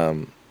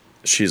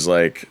 She's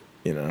like,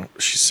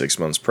 she's 6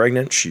 months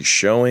pregnant. She's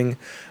showing.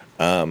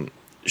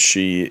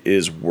 She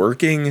is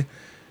working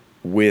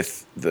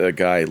with the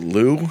guy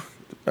Lou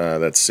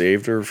that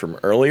saved her from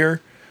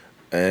earlier.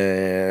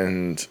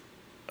 And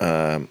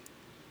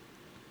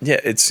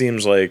it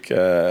seems like,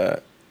 I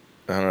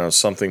don't know,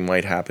 something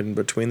might happen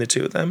between the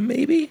two of them,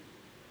 maybe?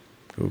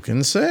 Who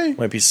can say?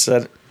 Might be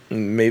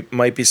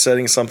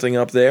setting something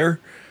up there.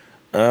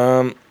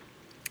 And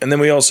then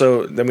we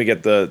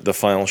get the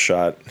final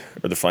shot,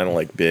 or the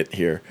final bit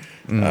here.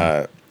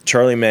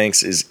 Charlie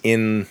Manx is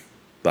in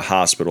the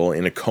hospital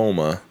in a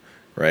coma,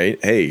 right?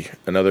 Hey,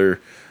 another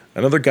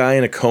guy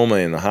in a coma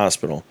in the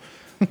hospital,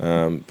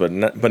 but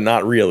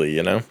not really,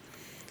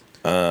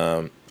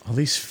 All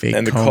these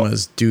fake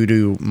comas due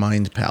to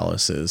mind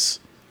palaces.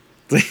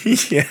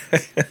 Yeah.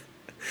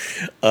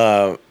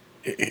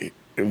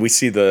 We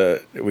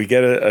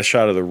get a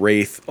shot of the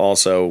Wraith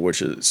also,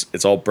 which is,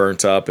 it's all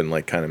burnt up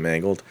and kind of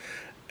mangled.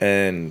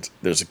 And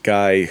there's a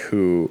guy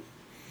the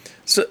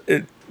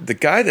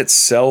guy that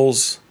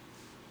sells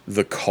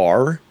the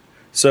car.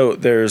 So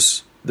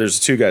there's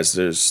two guys.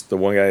 There's the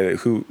one guy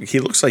who he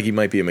looks like he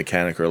might be a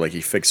mechanic, or he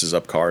fixes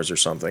up cars or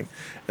something.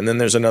 And then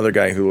there's another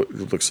guy who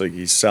looks like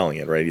he's selling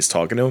it, right? He's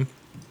talking to him.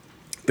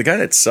 The guy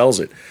that sells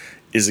it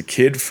is a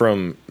kid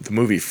from the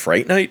movie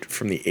Fright Night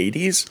from the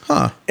 80s.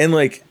 Huh. And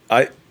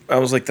I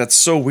was like, that's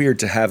so weird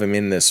to have him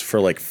in this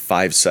for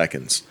 5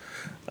 seconds.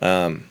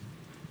 But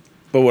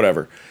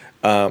whatever.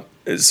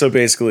 So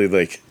basically,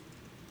 the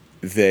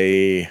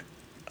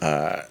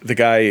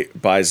guy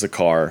buys the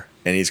car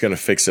and he's going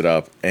to fix it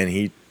up, and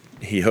he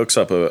hooks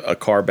up a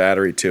car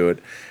battery to it,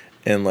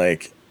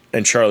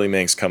 and Charlie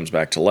Manx comes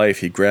back to life.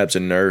 He grabs a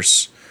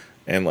nurse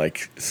and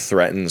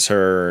threatens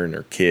her and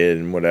her kid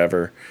and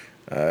whatever.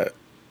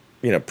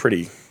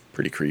 Pretty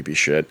creepy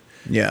shit.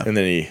 Yeah. And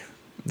then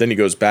he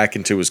goes back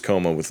into his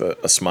coma with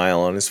a smile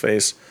on his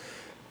face.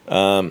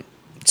 So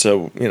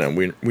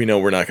we know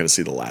we're not going to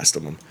see the last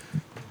of him.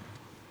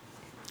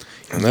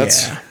 And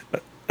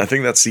I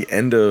think that's the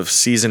end of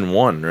season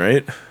 1,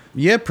 right?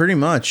 Yeah, pretty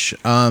much.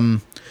 You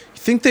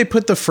think they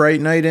put the Fright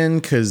Night in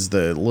because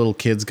the little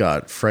kids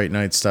got Fright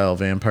Night style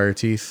vampire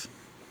teeth?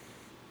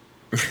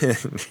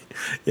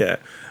 Yeah,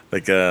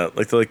 like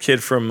the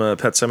kid from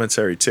Pet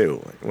Sematary 2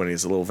 when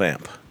he's a little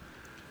vamp.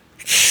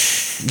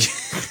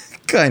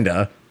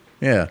 Kinda,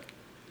 yeah.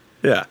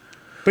 Yeah,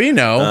 but you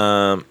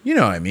know what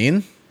I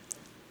mean.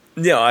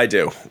 Yeah, I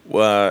do.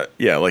 Yeah,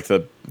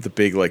 the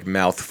big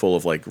mouthful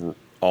of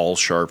all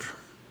sharp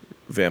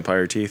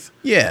vampire teeth.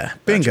 Yeah,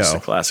 bingo. Just a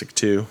classic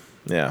too.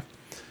 Yeah.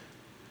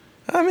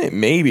 I mean,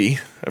 maybe.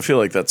 I feel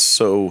like that's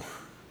so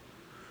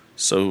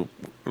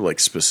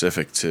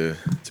specific to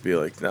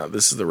be no,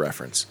 this is the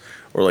reference.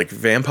 Or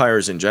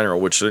vampires in general,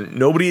 which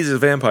nobody is a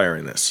vampire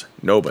in this.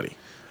 Nobody.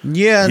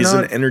 Yeah, he's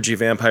an energy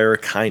vampire,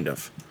 kind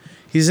of.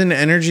 He's an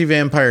energy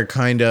vampire,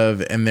 kind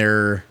of, and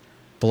they're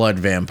blood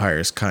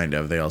vampires, kind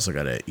of. They also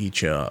gotta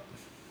eat you up.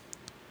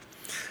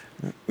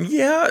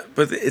 Yeah,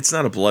 but it's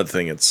not a blood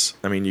thing.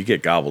 You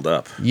get gobbled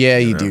up. Yeah,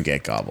 you do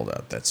get gobbled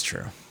up. That's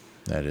true.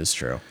 That is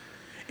true.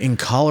 In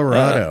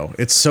Colorado.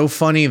 It's so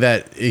funny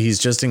that he's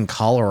just in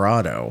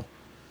Colorado.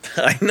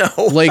 I know.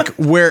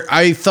 Where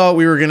I thought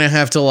we were going to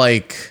have to, go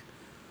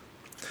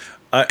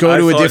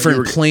to a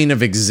different plane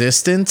of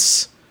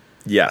existence.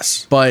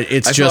 Yes. But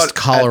it's just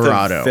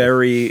Colorado.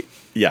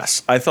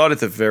 Yes. I thought at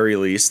the very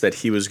least that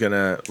he was going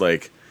to,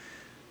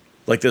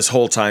 this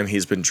whole time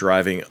he's been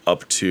driving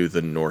up to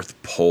the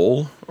North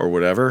Pole or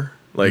whatever.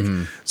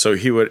 So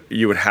you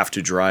would have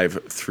to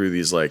drive through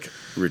these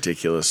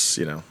ridiculous,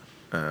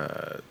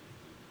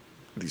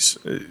 these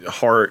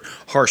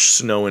harsh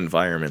snow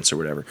environments or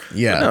whatever.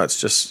 Yeah. But no, it's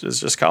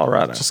just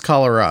Colorado. Just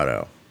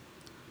Colorado.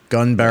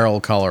 Gun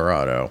Barrel,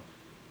 Colorado.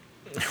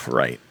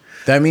 Right.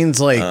 That means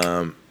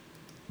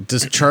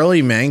does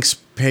Charlie Manx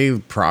pay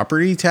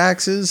property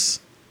taxes?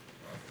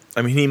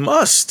 I mean, he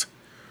must.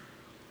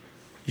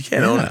 You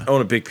can't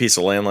own a big piece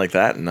of land like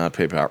that and not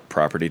pay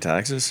property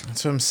taxes.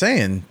 That's what I'm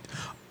saying.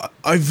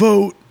 I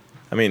vote.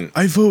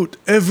 I vote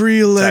every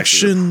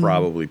election. Taxes are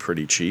probably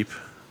pretty cheap.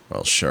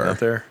 Well, sure. Out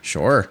there.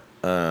 Sure.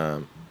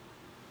 Yeah.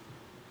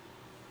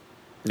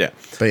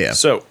 But yeah.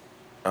 So,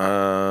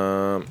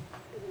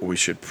 we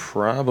should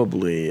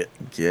probably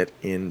get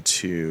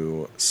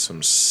into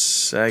some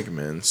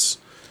segments.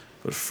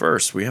 But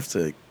first, we have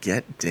to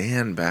get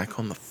Dan back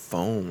on the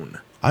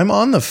phone. I'm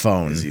on the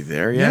phone. Is he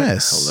there yet?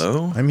 Yes.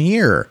 Hello? I'm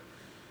here.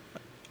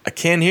 I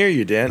can't hear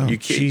you, Dan. Oh, you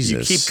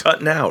keep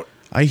cutting out.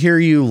 I hear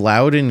you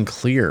loud and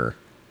clear.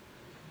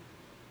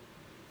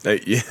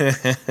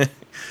 Yeah.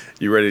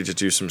 You ready to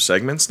do some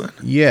segments then?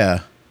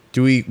 Yeah.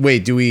 Do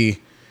we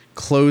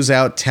close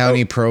out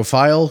Townie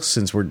Profile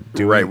since we're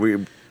doing right?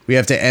 We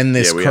have to end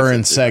this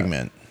current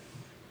segment.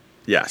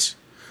 Yes.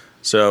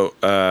 So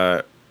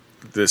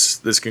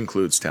this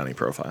concludes Townie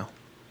Profile.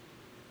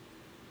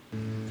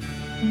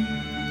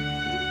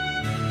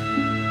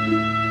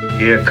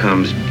 Here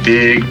comes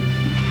Big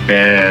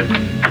Bad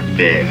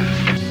Bear.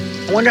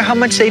 I wonder how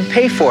much they'd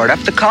pay for it up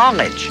to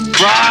college.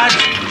 Broad,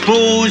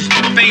 booze,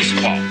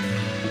 baseball.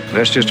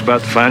 That's just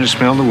about the finest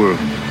smell in the world.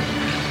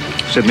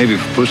 Except maybe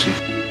for pussy.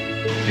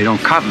 They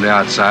don't cut the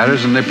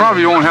outsiders, and they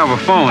probably won't have a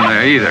phone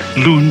there either.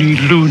 Loony,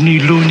 loony,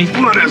 loony.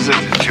 What is it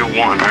that you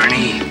want,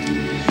 Ernie?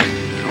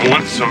 I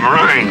want some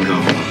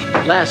Rhino.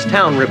 Last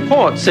town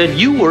report said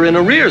you were in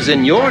arrears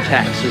in your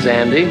taxes,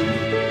 Andy.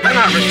 They're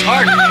not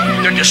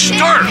retarded. They're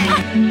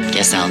disturbed.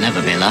 Guess I'll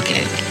never be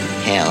lucky.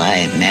 Hell, I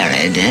ain't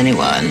married to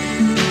anyone.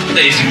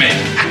 Lazy man.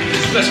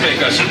 Let's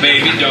make us a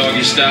baby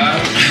doggy style.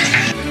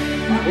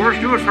 Whores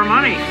do it for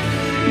money.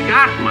 She's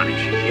got money.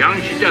 She's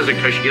young. She does it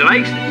because she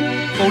likes it.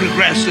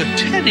 Photographs of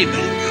teddy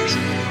bears.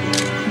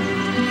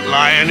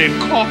 Lying in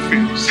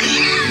coffins.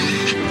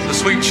 The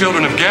sweet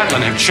children of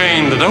Gatlin have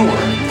chained the door.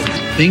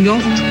 Bingo?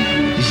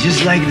 It's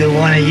just like the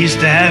one I used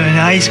to have in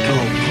high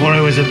school before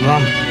I was a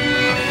bum.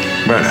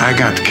 But I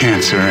got the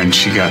cancer and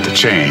she got the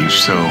change,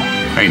 so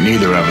ain't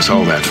neither of us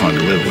all that fun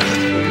to live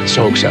with.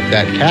 Soaks up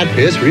that cat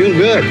piss real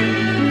good.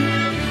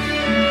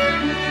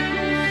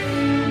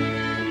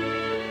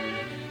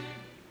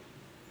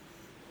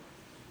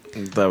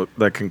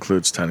 That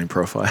concludes Tiny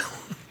Profile.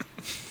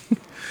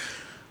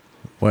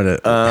 What a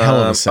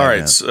hell of a segment. All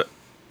right, so,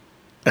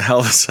 a hell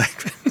of a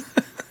segment.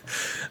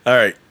 All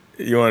right,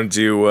 you want to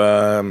do?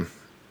 Oh,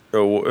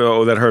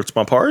 that hurts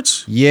my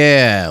parts.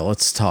 Yeah,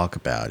 let's talk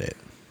about it.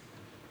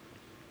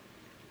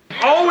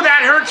 Oh,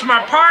 that hurts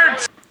my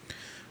parts.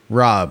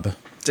 Rob.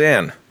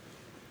 Dan.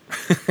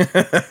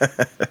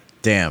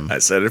 Damn. I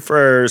said it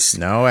first.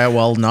 No,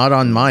 well, not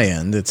on my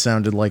end. It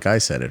sounded like I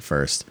said it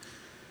first.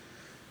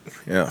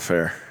 Yeah,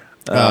 fair.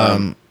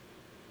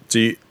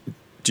 Do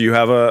you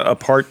have a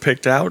part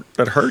picked out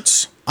that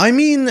hurts? I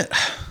mean,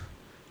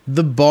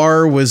 the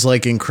bar was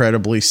like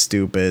incredibly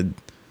stupid.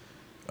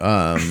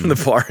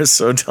 The bar is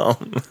so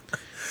dumb.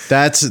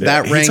 That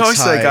ranks He talks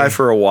to high. that guy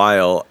for a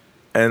while,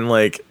 and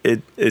like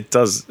it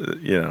does,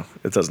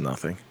 it does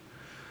nothing.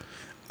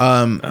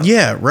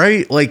 Yeah,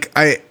 right. Like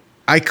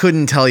I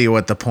couldn't tell you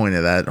what the point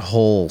of that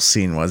whole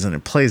scene was, and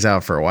it plays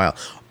out for a while.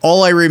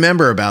 All I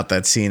remember about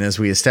that scene, as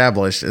we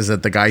established, is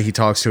that the guy he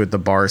talks to at the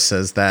bar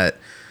says that,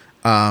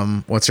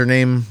 what's her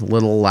name?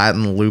 Little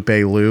Latin Lupe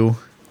Lou.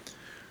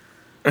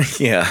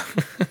 Yeah.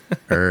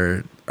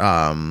 Or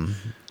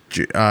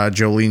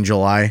Jolene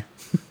July.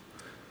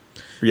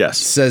 Yes.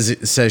 Says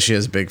she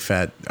has a big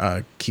fat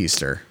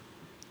keister.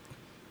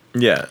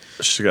 Yeah,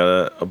 she's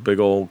got a big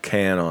old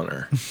can on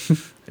her,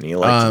 and he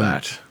likes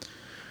that.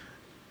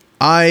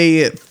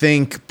 I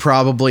think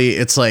probably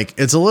it's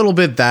a little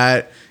bit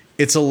that.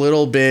 It's a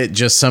little bit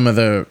just some of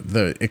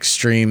the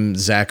extreme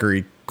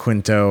Zachary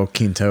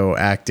Quinto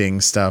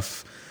acting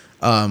stuff.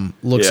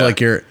 Looks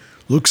like you're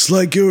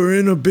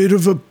in a bit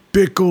of a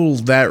pickle.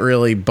 That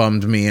really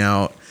bummed me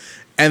out.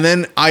 And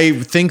then I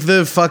think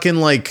the fucking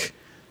like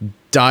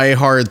Die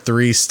Hard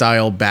 3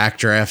 style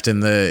backdraft in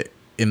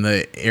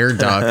the air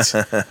duct.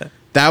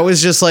 That was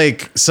just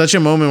like such a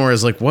moment where I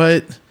was like,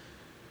 what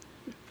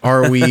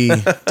are we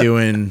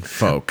doing,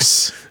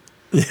 folks?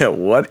 Yeah,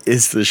 what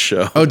is the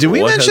show? Oh, did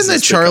we What mention has that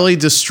this Charlie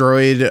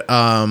destroyed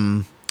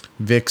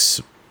Vic's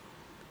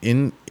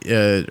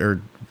or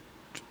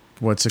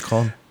what's it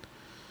called?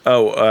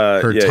 Oh,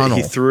 her yeah, tunnel,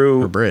 he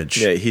threw her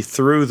bridge. Yeah, he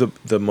threw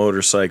the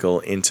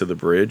motorcycle into the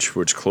bridge,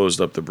 which closed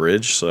up the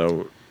bridge.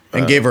 So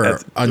And gave her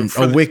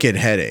a wicked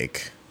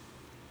headache.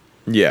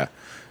 Yeah,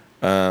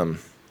 but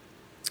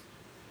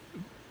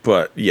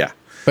yeah,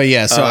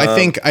 So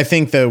I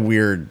think the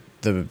weird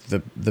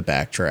the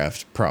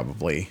backdraft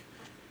probably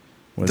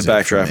was the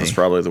it for backdraft me. was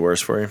probably the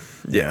worst for you.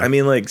 Yeah, I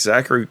mean, like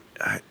Zachary,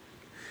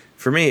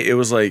 for me, it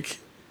was like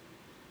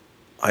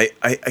I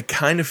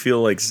kind of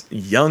feel like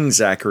young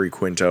Zachary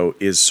Quinto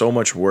is so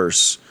much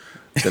worse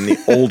than the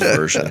old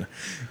version.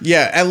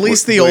 Yeah, at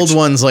least the old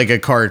one's like a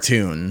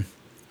cartoon.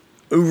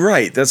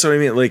 Right, that's what I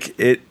mean. Like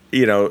it,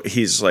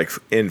 he's like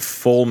in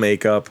full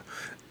makeup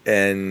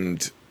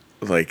and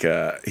like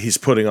he's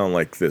putting on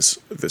like this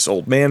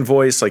old man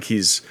voice, like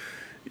he's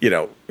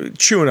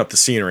chewing up the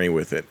scenery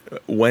with it.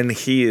 When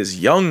he is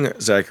young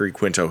Zachary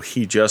Quinto,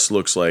 he just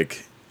looks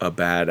like a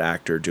bad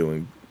actor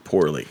doing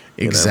poorly.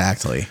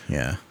 Exactly.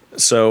 Yeah.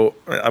 So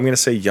I'm gonna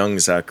say young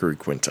Zachary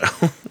Quinto.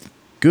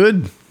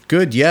 Good.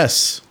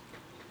 Yes.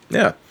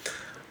 Yeah.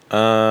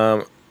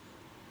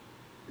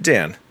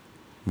 Dan.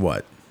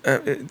 What?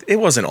 It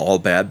wasn't all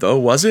bad though,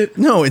 was it?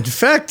 No, in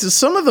fact,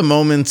 some of the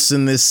moments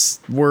in this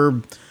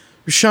were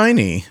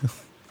shiny.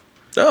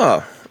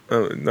 That's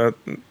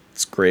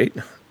great.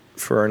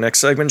 For our next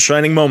segment,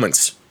 Shining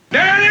Moments.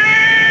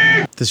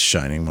 This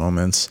shining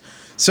moments.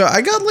 So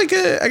I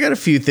got a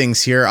few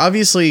things here.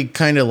 Obviously,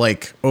 kind of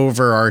like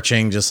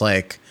overarching, just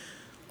like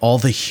all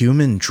the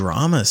human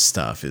drama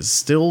stuff is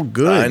still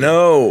good. I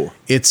know.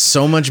 It's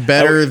so much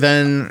better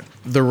than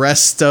the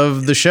rest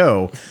of the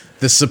show.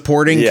 The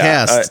supporting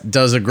cast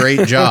does a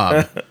great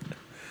job.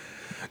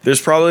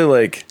 There's probably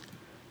like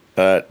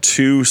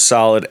 2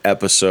 solid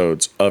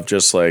episodes of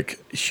just like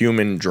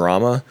human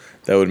drama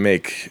that would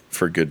make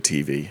for good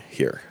TV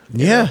here.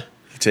 Yeah.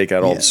 You take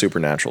out all the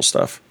supernatural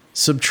stuff.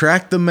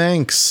 Subtract the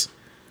Manx.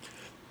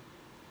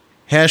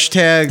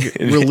 Hashtag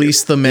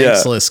release the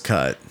Manxless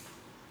cut.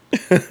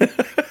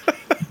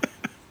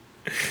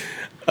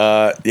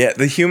 Yeah,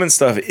 the human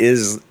stuff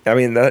is. I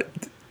mean, that.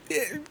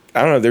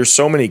 I don't know. There's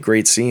so many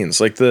great scenes,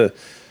 like the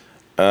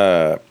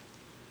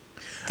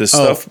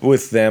stuff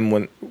with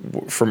them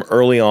from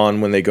early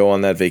on when they go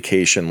on that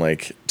vacation,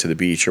 like to the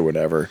beach or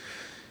whatever.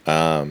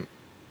 The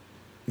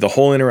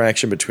whole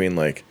interaction between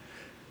like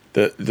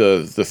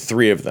the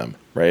three of them,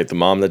 right? The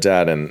mom, the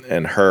dad,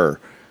 and her.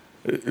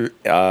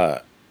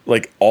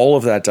 Like all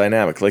of that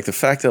dynamic, like the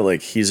fact that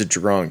like he's a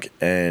drunk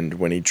and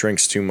when he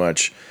drinks too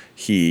much,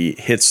 he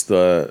hits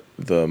the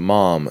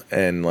mom,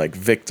 and like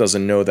Vic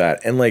doesn't know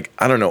that, and like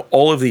I don't know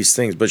all of these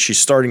things, but she's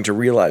starting to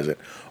realize it.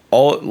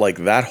 All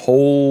like that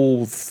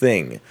whole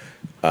thing,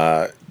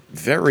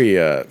 very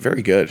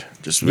good,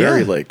 just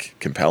very like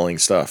compelling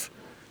stuff.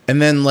 And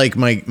then like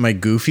my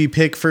goofy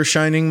pick for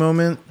Shining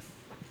moment.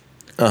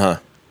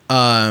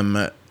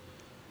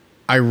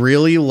 I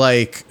really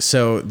like,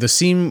 so the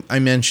scene I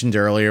mentioned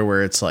earlier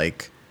where it's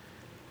like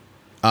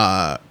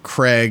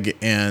Craig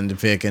and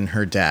Vic and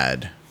her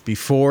dad,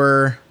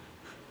 before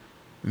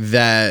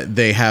that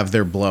they have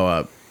their blow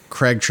up,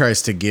 Craig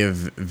tries to give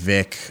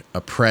Vic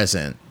a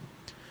present.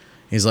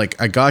 He's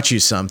like, I got you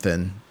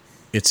something.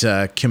 It's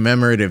a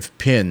commemorative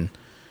pin.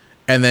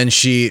 And then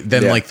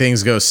like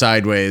things go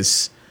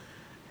sideways.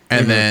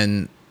 And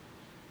then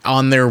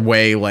on their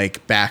way,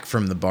 like back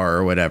from the bar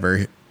or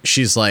whatever,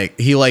 she's like,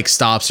 he like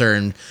stops her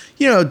and,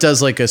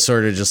 does like a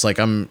sort of just like,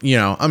 I'm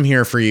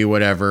here for you,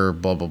 whatever,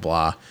 blah, blah,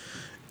 blah.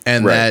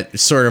 And that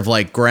sort of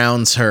like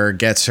grounds her,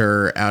 gets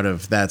her out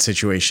of that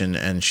situation.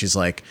 And she's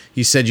like,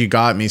 you said you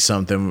got me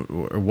something.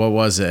 What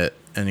was it?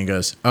 And he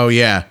goes, oh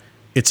yeah,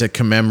 it's a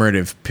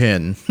commemorative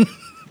pin.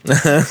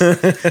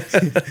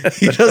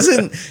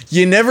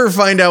 You never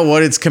find out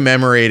what it's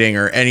commemorating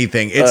or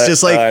anything. It's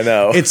just like, I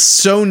know. It's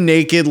so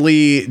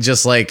nakedly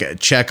just like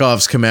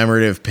Chekhov's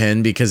commemorative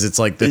pin, because it's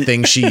like the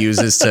thing she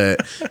uses to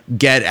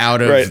get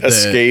out of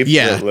escape.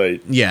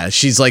 Yeah.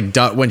 She's like,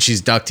 when she's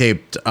duct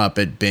taped up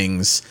at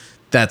Bing's,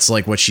 that's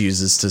like what she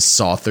uses to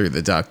saw through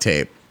the duct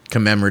tape.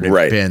 Commemorative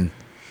pin.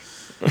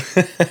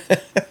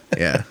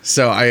 Yeah.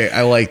 So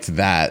I liked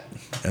that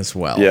as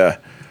well. Yeah.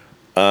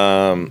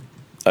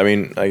 I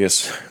mean, I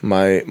guess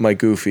my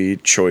goofy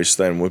choice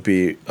then would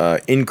be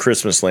in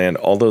Christmas Land,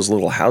 all those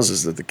little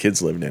houses that the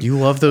kids lived in. You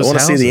love those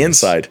houses. I want to see the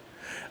inside.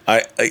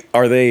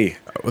 Are they...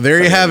 Well,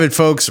 there you have it,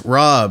 folks.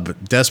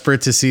 Rob,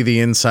 desperate to see the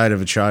inside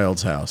of a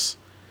child's house.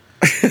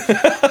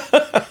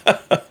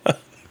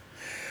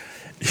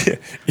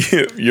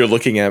 You're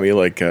looking at me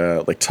like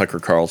Tucker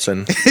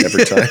Carlson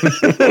every time.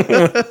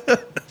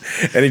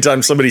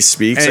 Anytime somebody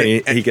speaks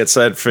and he gets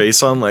that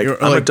face on, like,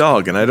 I'm a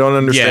dog and I don't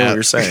understand what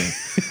you're saying.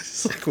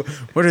 It's like,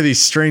 what are these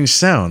strange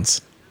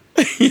sounds?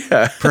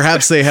 Yeah.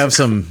 Perhaps they have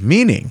some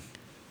meaning.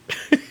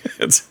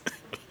 It's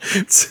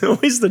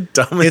always the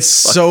dumbest. It's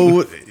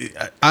so...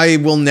 I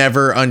will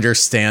never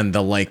understand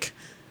the, like...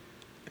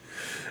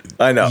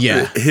 I know.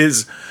 Yeah.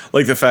 His...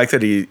 Like, the fact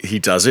that he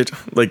does it,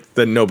 like,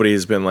 that nobody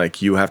has been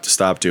like, you have to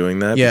stop doing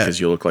that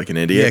because you look like an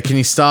idiot. Yeah, can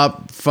you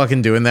stop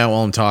fucking doing that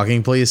while I'm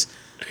talking, please?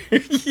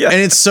 Yeah.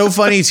 And it's so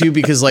funny, too,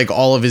 because, like,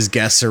 all of his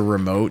guests are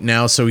remote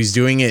now, so he's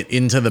doing it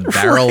into the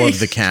barrel of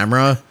the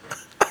camera.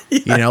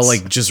 Yes.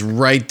 Like, just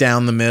right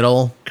down the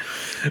middle.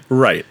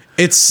 Right.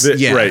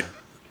 Right.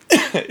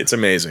 It's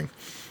amazing.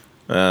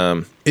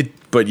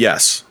 But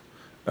yes,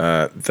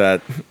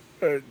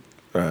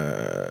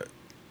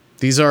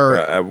 These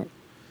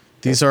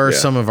are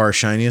some of our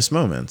shiniest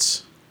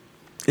moments.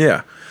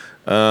 Yeah.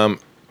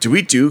 Do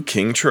we do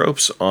king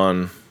tropes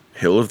on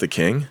Hill of the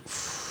King?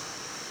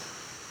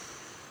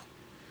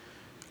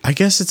 I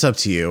guess it's up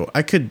to you.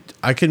 I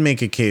could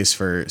make a case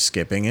for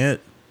skipping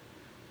it.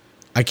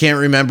 I can't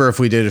remember if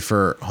we did it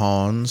for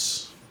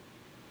Hans.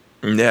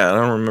 Yeah, I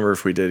don't remember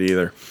if we did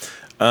either.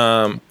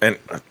 And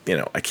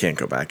I can't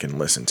go back and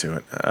listen to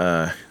it.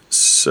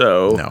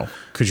 No.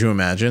 Could you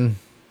imagine?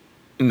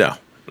 No.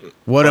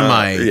 What am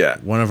I? Yeah.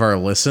 One of our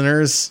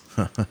listeners?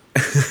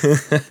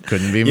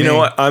 Couldn't be me. You know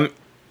what? I'm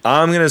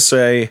gonna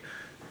say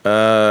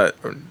we're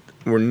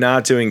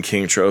not doing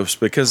king tropes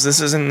because this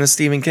isn't the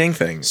Stephen King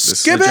thing. This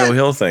is the Joe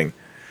Hill thing.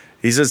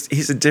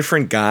 He's a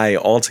different guy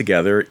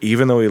altogether,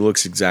 even though he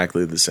looks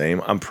exactly the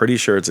same. I'm pretty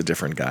sure it's a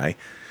different guy.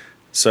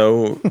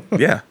 So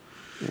yeah,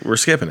 we're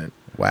skipping it.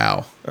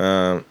 Wow.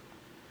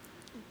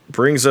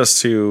 Brings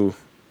us to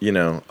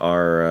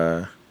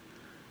our.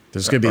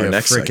 There's gonna be a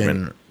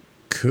freaking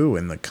coup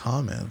in the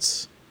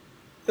comments.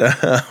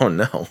 Oh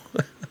no.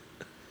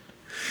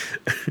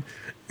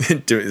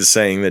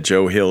 Saying that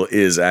Joe Hill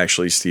is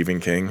actually Stephen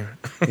King.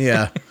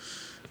 Yeah.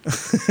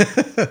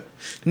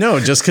 No,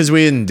 just because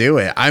we didn't do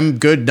it. I'm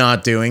good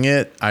not doing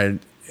it.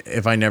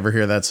 If I never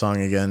hear that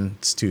song again,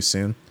 it's too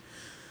soon.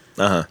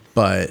 Uh-huh.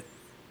 But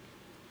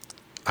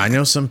I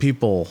know some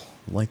people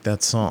like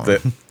that song.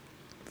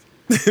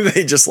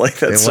 They just like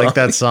that song. They like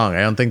that song.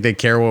 I don't think they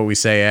care what we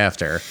say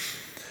after.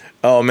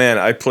 Oh man,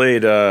 I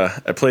played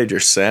your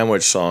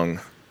sandwich song.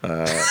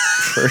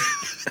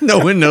 No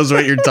one knows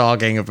what you're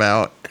talking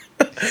about.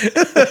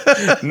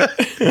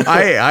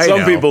 I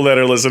Some know. people that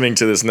are listening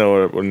to this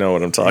know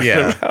what I'm talking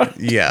about.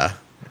 Yeah.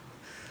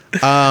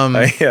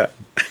 Yeah.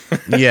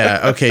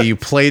 Yeah. Okay. You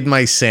played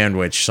my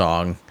sandwich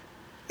song.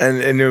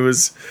 And it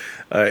was,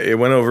 it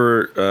went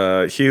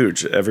over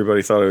huge.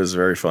 Everybody thought it was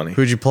very funny.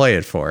 Who'd you play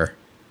it for?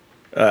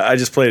 I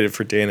just played it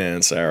for Dana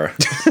and Sarah.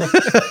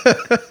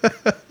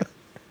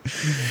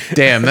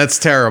 Damn, that's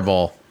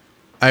terrible.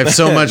 I have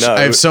so much. No,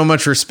 I have so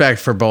much respect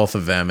for both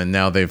of them, and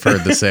now they've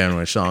heard the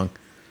sandwich song.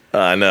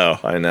 I know.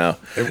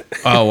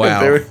 Oh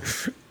wow.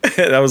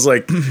 And I was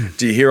like,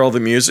 do you hear all the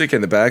music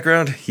in the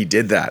background? He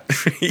did that.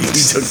 He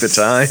took the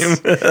time.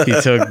 He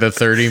took the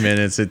 30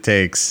 minutes it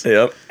takes.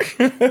 Yep.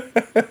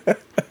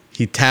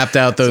 He tapped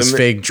out those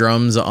fake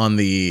drums on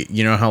the,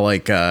 you know how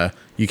like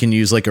you can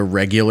use like a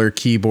regular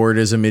keyboard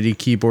as a MIDI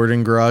keyboard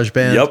in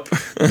GarageBand? Yep.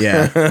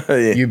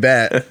 Yeah. You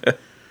bet.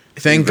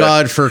 Thank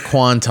God for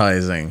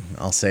quantizing.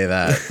 I'll say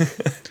that.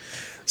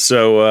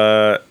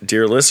 So,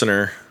 dear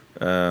listener,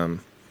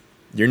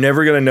 you're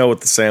never going to know what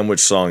the sandwich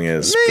song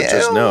is, but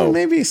just know.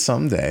 Maybe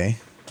someday.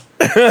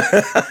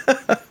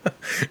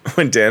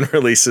 When Dan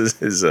releases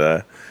his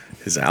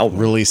album.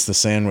 Release the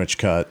sandwich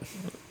cut.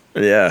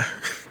 Yeah.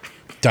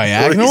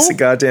 Diagonal? Release the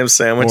goddamn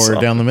sandwich or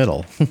song. down the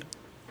middle.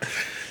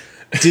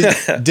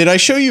 Did I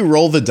show you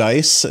Roll the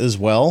Dice as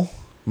well?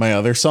 My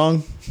other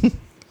song?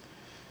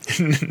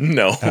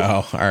 No.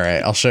 Oh, all right.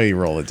 I'll show you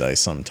Roll the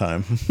Dice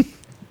sometime.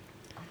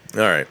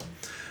 All right.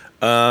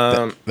 That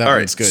all right.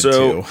 one's good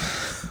so, too.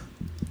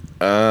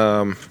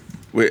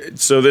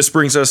 So this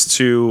brings us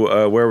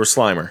to Where Was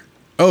Slimer?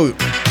 Oh.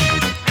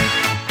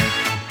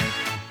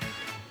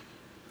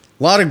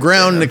 A lot of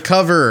ground to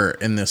cover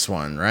in this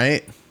one,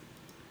 right?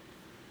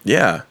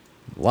 Yeah.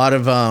 A lot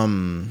of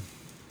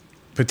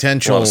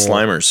potential. A lot of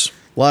Slimers.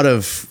 A lot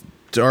of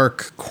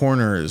dark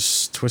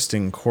corners,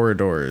 twisting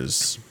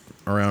corridors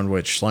around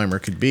which Slimer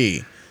could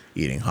be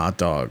eating hot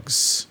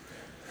dogs.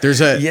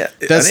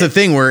 That's the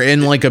thing. We're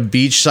in like a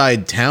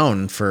beachside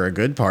town for a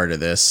good part of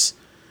this.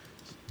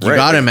 You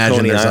gotta imagine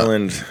Coney there's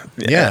Island.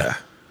 Yeah.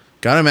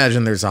 Gotta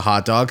imagine there's a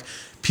hot dog.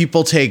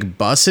 People take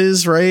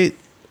buses, right?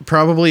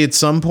 Probably at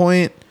some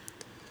point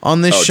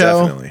on this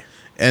show. Definitely.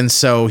 And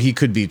so he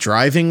could be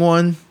driving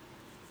one.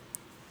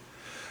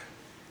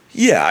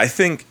 Yeah, I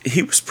think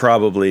he was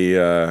probably.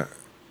 I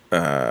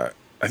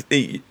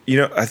think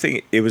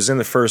it was in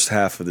the first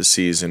half of the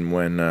season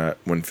when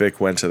Vic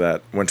went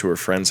to her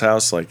friend's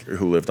house, like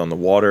who lived on the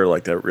water,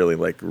 like that really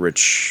like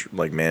rich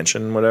like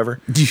mansion, whatever.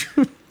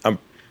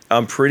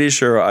 I'm pretty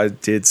sure I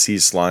did see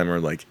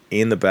Slimer like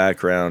in the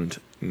background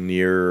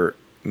near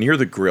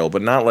the grill,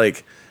 but not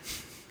like,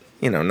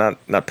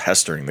 not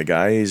pestering the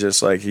guy. He's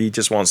just like he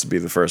just wants to be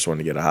the first one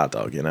to get a hot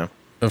dog,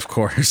 Of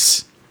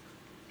course.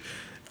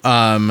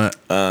 That's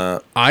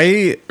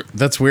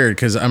weird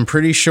because I'm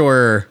pretty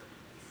sure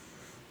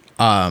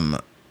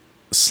Slimer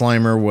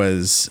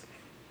was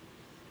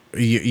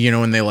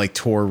when they like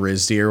tore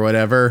RISD or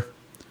whatever.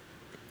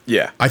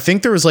 Yeah. I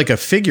think there was like a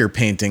figure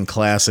painting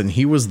class and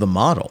he was the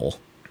model.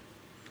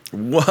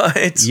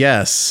 What?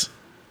 Yes.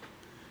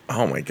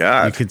 Oh my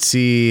God. You could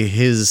see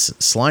his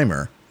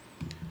Slimer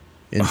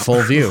in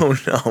full view. Oh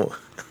no.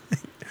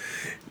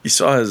 You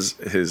saw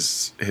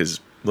his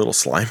little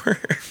Slimer?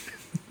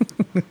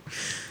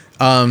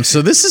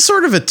 So this is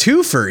sort of a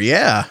twofer,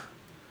 yeah.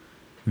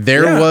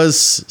 There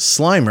was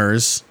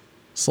Slimer's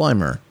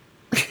Slimer.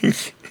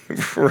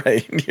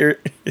 Right.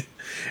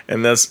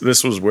 And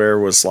this was Where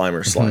Was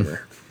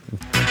Slimer?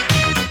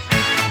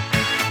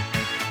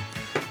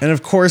 And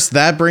of course,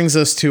 that brings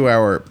us to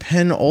our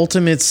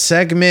penultimate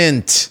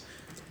segment.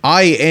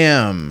 I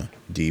am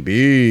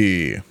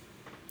DB.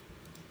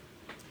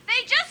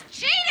 They just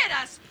cheated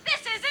us.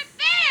 This isn't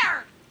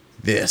fair.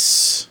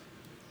 This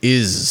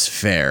is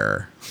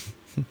fair.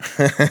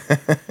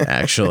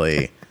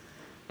 Actually,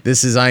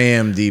 this is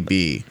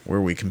IMDb,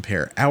 where we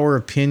compare our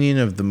opinion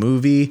of the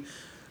movie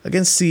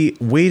against the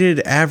weighted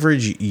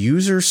average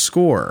user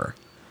score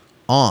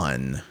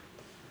on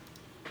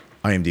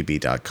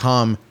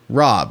IMDb.com.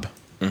 Rob.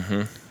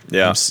 Mm-hmm.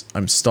 Yeah.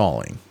 I'm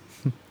stalling.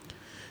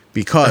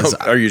 Because...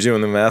 are you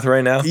doing the math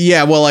right now?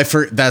 Yeah, well,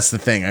 that's the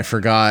thing. I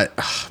forgot.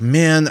 Oh,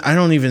 man, I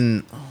don't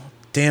even... Oh,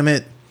 damn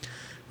it.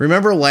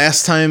 Remember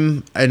last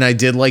time, and I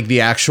did like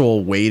the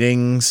actual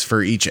weightings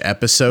for each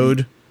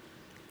episode?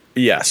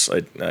 Yes, I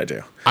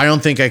do. I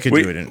don't think I could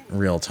do it in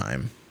real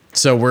time.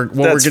 So what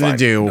we're going to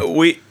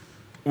do...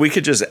 We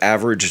could just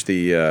average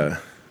the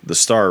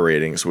star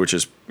ratings, which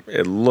is...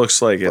 It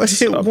looks like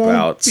it's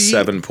about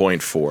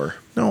 7.4.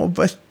 No,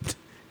 but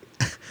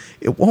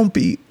it won't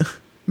be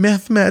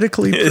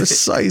mathematically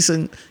precise,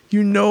 and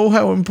you know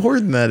how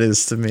important that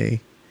is to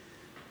me.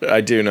 I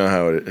do know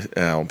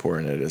how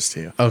important it is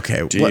to you.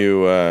 Okay. Do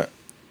you...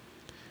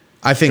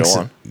 I think go so.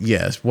 on?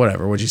 Yes,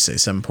 whatever. What'd you say,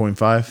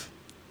 7.5?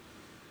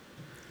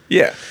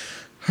 Yeah.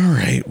 All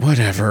right,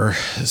 whatever.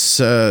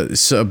 So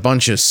a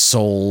bunch of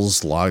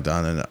souls logged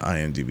on to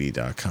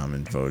IMDb.com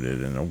and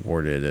voted and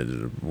awarded it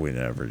a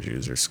weighted average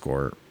user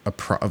score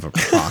of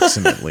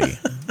approximately.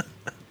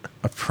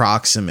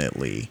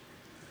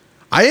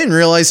 I didn't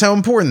realize how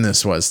important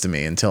this was to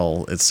me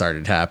until it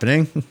started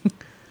happening.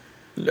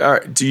 All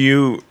right, do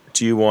you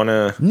want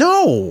to?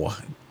 No,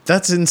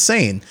 that's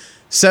insane.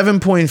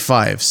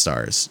 7.5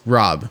 stars.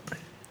 Rob,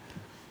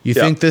 you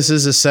think this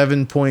is a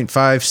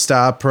 7.5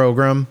 star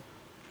program?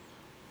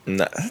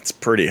 Nah, that's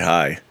pretty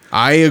high.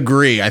 I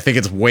agree. I think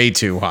it's way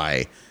too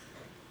high.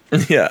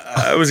 Yeah,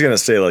 I was gonna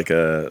say like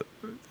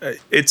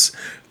it's.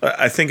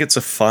 I think it's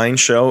a fine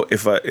show.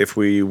 If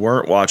we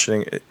weren't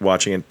watching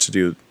it to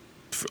do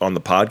on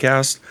the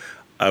podcast,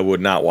 I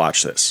would not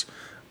watch this.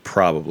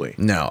 Probably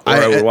no. Or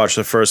I would watch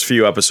the first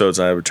few episodes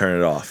and I would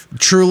turn it off.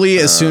 Truly,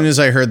 as soon as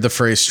I heard the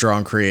phrase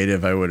 "strong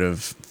creative," I would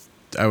have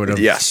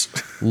yes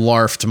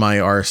larfed my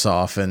arse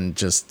off and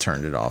just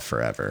turned it off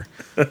forever.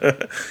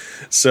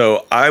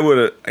 So I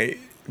would,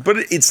 but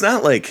it's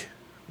not like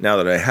now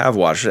that I have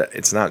watched it,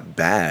 it's not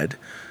bad.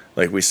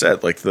 Like we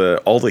said, like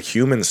all the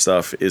human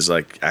stuff is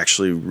like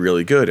actually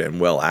really good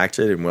and well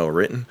acted and well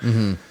written.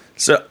 Mm-hmm.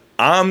 So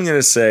I'm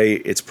gonna say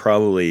it's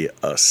probably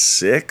a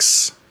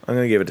 6. I'm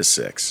gonna give it a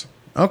 6.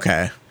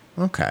 Okay.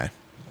 I'm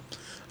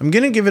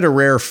gonna give it a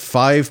rare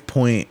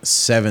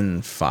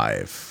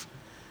 5.75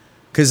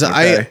 because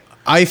I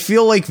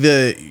feel like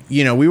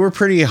we were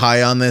pretty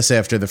high on this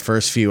after the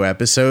first few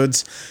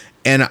episodes,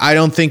 and I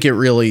don't think it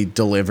really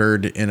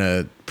delivered in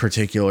a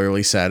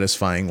particularly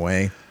satisfying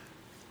way.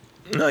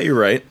 No, you're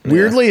right.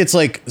 Weirdly, it's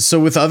like, so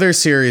with other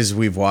series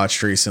we've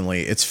watched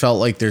recently, it's felt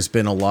like there's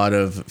been a lot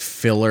of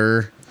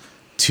filler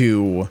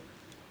to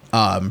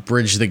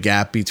bridge the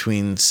gap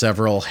between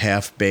several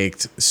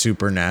half-baked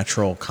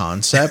supernatural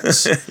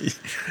concepts.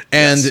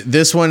 And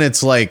this one,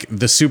 it's like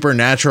the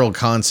supernatural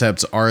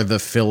concepts are the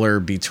filler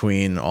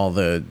between all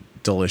the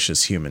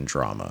delicious human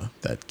drama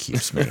that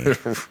keeps me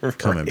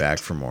coming back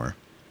for more.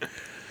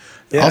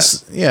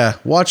 Yeah.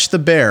 Watch The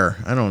Bear.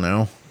 I don't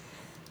know.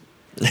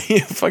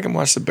 Fucking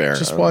watch The Bear.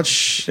 Just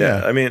watch.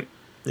 Yeah. I mean,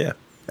 yeah.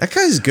 That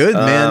guy's good,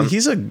 man. He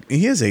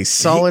is a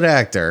solid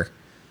actor.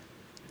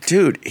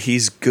 Dude,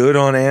 he's good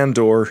on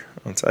Andor.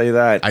 I'll tell you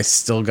that. I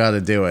still got to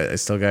do it. I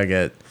still got to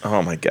get.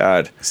 Oh my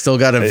god. Still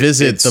got to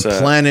visit the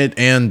planet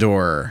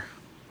Andor.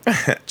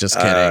 Just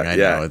kidding. I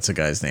know it's a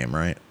guy's name,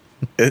 right?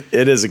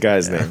 It is a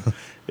guy's name.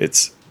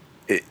 It's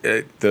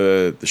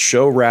the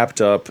show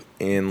wrapped up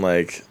in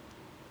like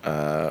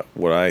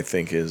what I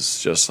think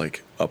is just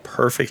like a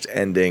perfect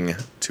ending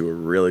to a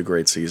really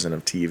great season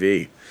of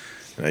TV.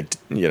 And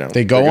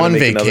they go on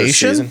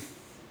vacation.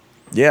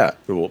 Yeah,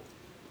 well,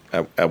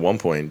 at one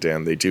point,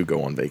 Dan, they do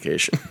go on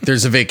vacation.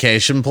 There's a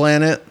vacation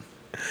planet.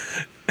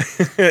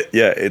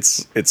 Yeah,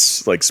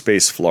 it's like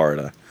Space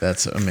Florida.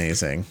 That's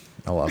amazing.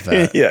 I love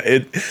that. Yeah,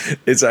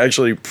 it's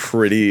actually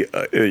pretty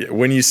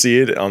when you see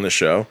it on the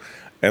show,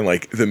 and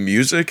like the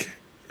music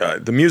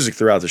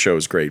throughout the show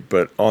is great,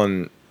 but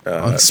on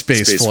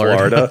Space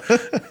Florida,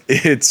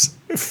 it's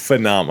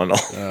phenomenal.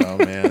 Oh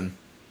man.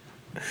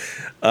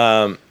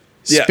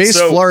 Space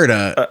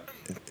Florida.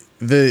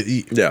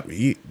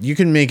 You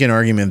can make an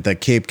argument that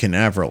Cape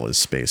Canaveral is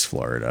Space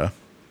Florida.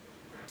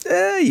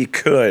 You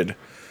could,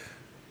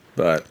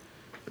 but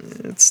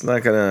it's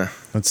not gonna.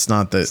 It's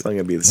not be the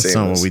same. That's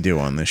not what we do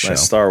on this show.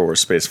 Star Wars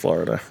Space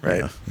Florida,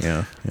 right?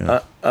 Yeah.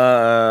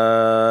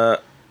 All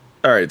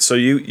right, so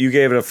you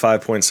gave it a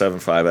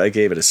 5.75. I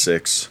gave it a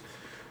 6.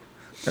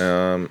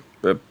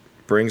 That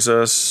brings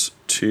us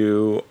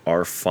to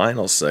our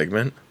final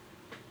segment.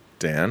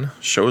 Dan,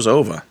 show's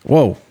over.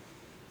 Whoa.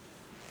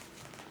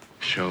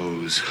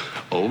 Show's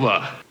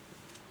over.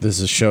 This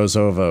is Show's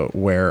Over,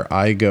 where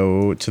I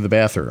go to the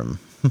bathroom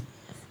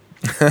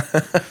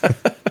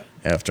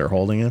after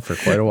holding it for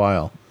quite a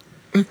while.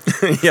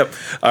 Yep.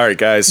 All right,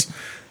 guys.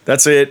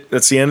 That's it.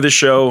 That's the end of the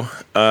show.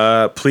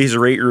 Please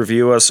rate and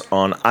review us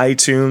on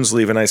iTunes.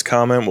 Leave a nice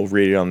comment. We'll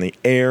read it on the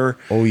air.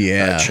 Oh,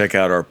 yeah. Check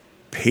out our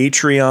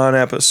Patreon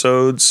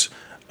episodes.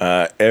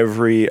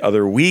 Every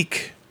other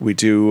week, we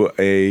do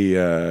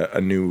a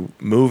new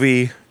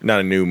movie. Not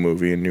a new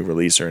movie, a new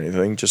release or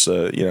anything. Just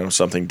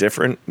something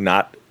different,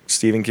 not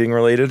Stephen King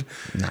related.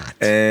 Not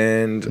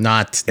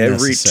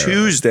Every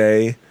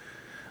Tuesday,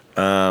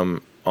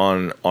 on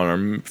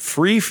our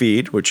free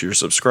feed, which you're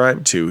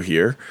subscribed to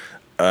here,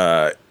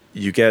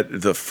 you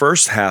get the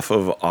first half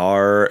of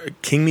our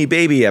King Me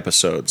Baby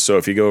episode. So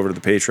if you go over to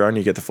the Patreon,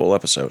 you get the full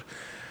episode.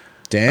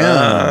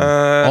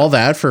 Damn. All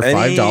that for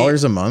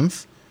 $5 a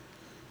month?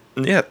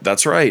 Yeah,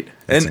 that's right.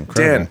 That's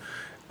incredible.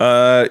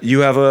 Dan, you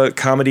have a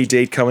comedy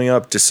date coming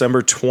up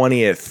December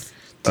 20th.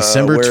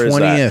 December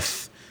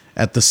 20th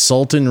at the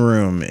Sultan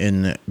Room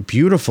in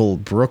beautiful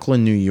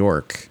Brooklyn, New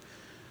York.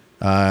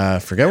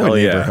 Forget what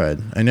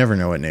neighborhood. I never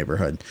know what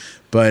neighborhood.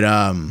 But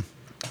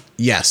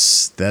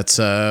yes, that's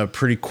a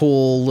pretty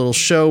cool little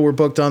show we're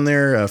booked on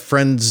there.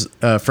 Friend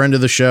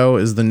of the show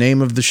is the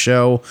name of the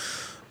show.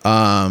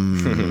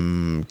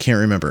 Can't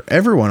remember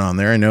everyone on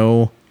there. I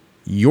know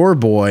your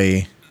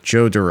boy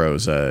Joe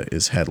DeRosa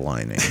is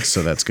headlining,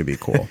 so that's gonna be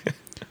cool.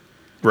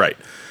 Right.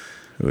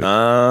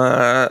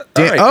 Oh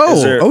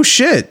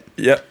shit.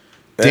 Yep.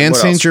 Dan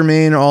St.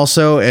 Germain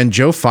also, and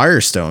Joe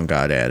Firestone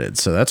got added,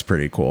 so that's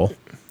pretty cool.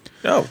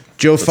 Oh,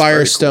 Joe that's very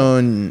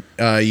Firestone,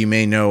 you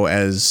may know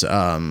as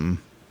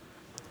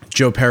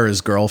Joe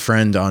Pera's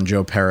girlfriend on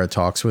Joe Pera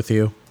Talks With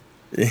You.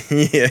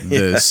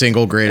 The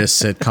single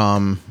greatest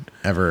sitcom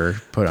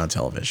ever put on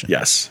television.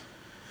 Yes.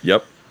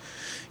 Yep.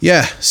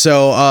 Yeah.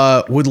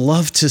 So would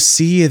love to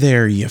see you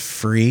there, you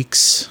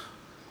freaks.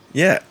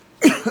 Yeah.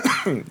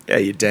 Yeah,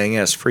 you dang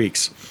ass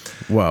freaks.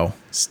 Whoa.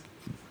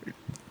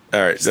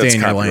 All right, Stay that's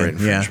in your copyright lane.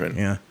 infringement.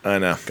 Yeah. I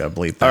know. Gotta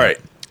bleep that. All right.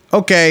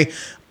 Okay.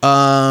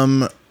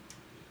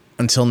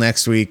 Until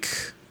next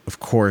week, of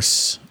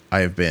course, I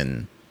have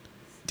been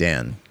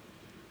Dan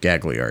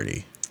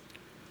Gagliardi.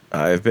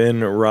 I've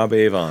been Rob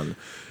Avon.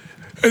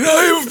 And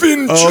I have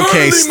been Charlie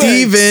Okay,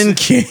 Stephen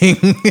Manx.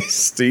 King.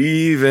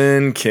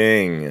 Stephen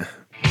King.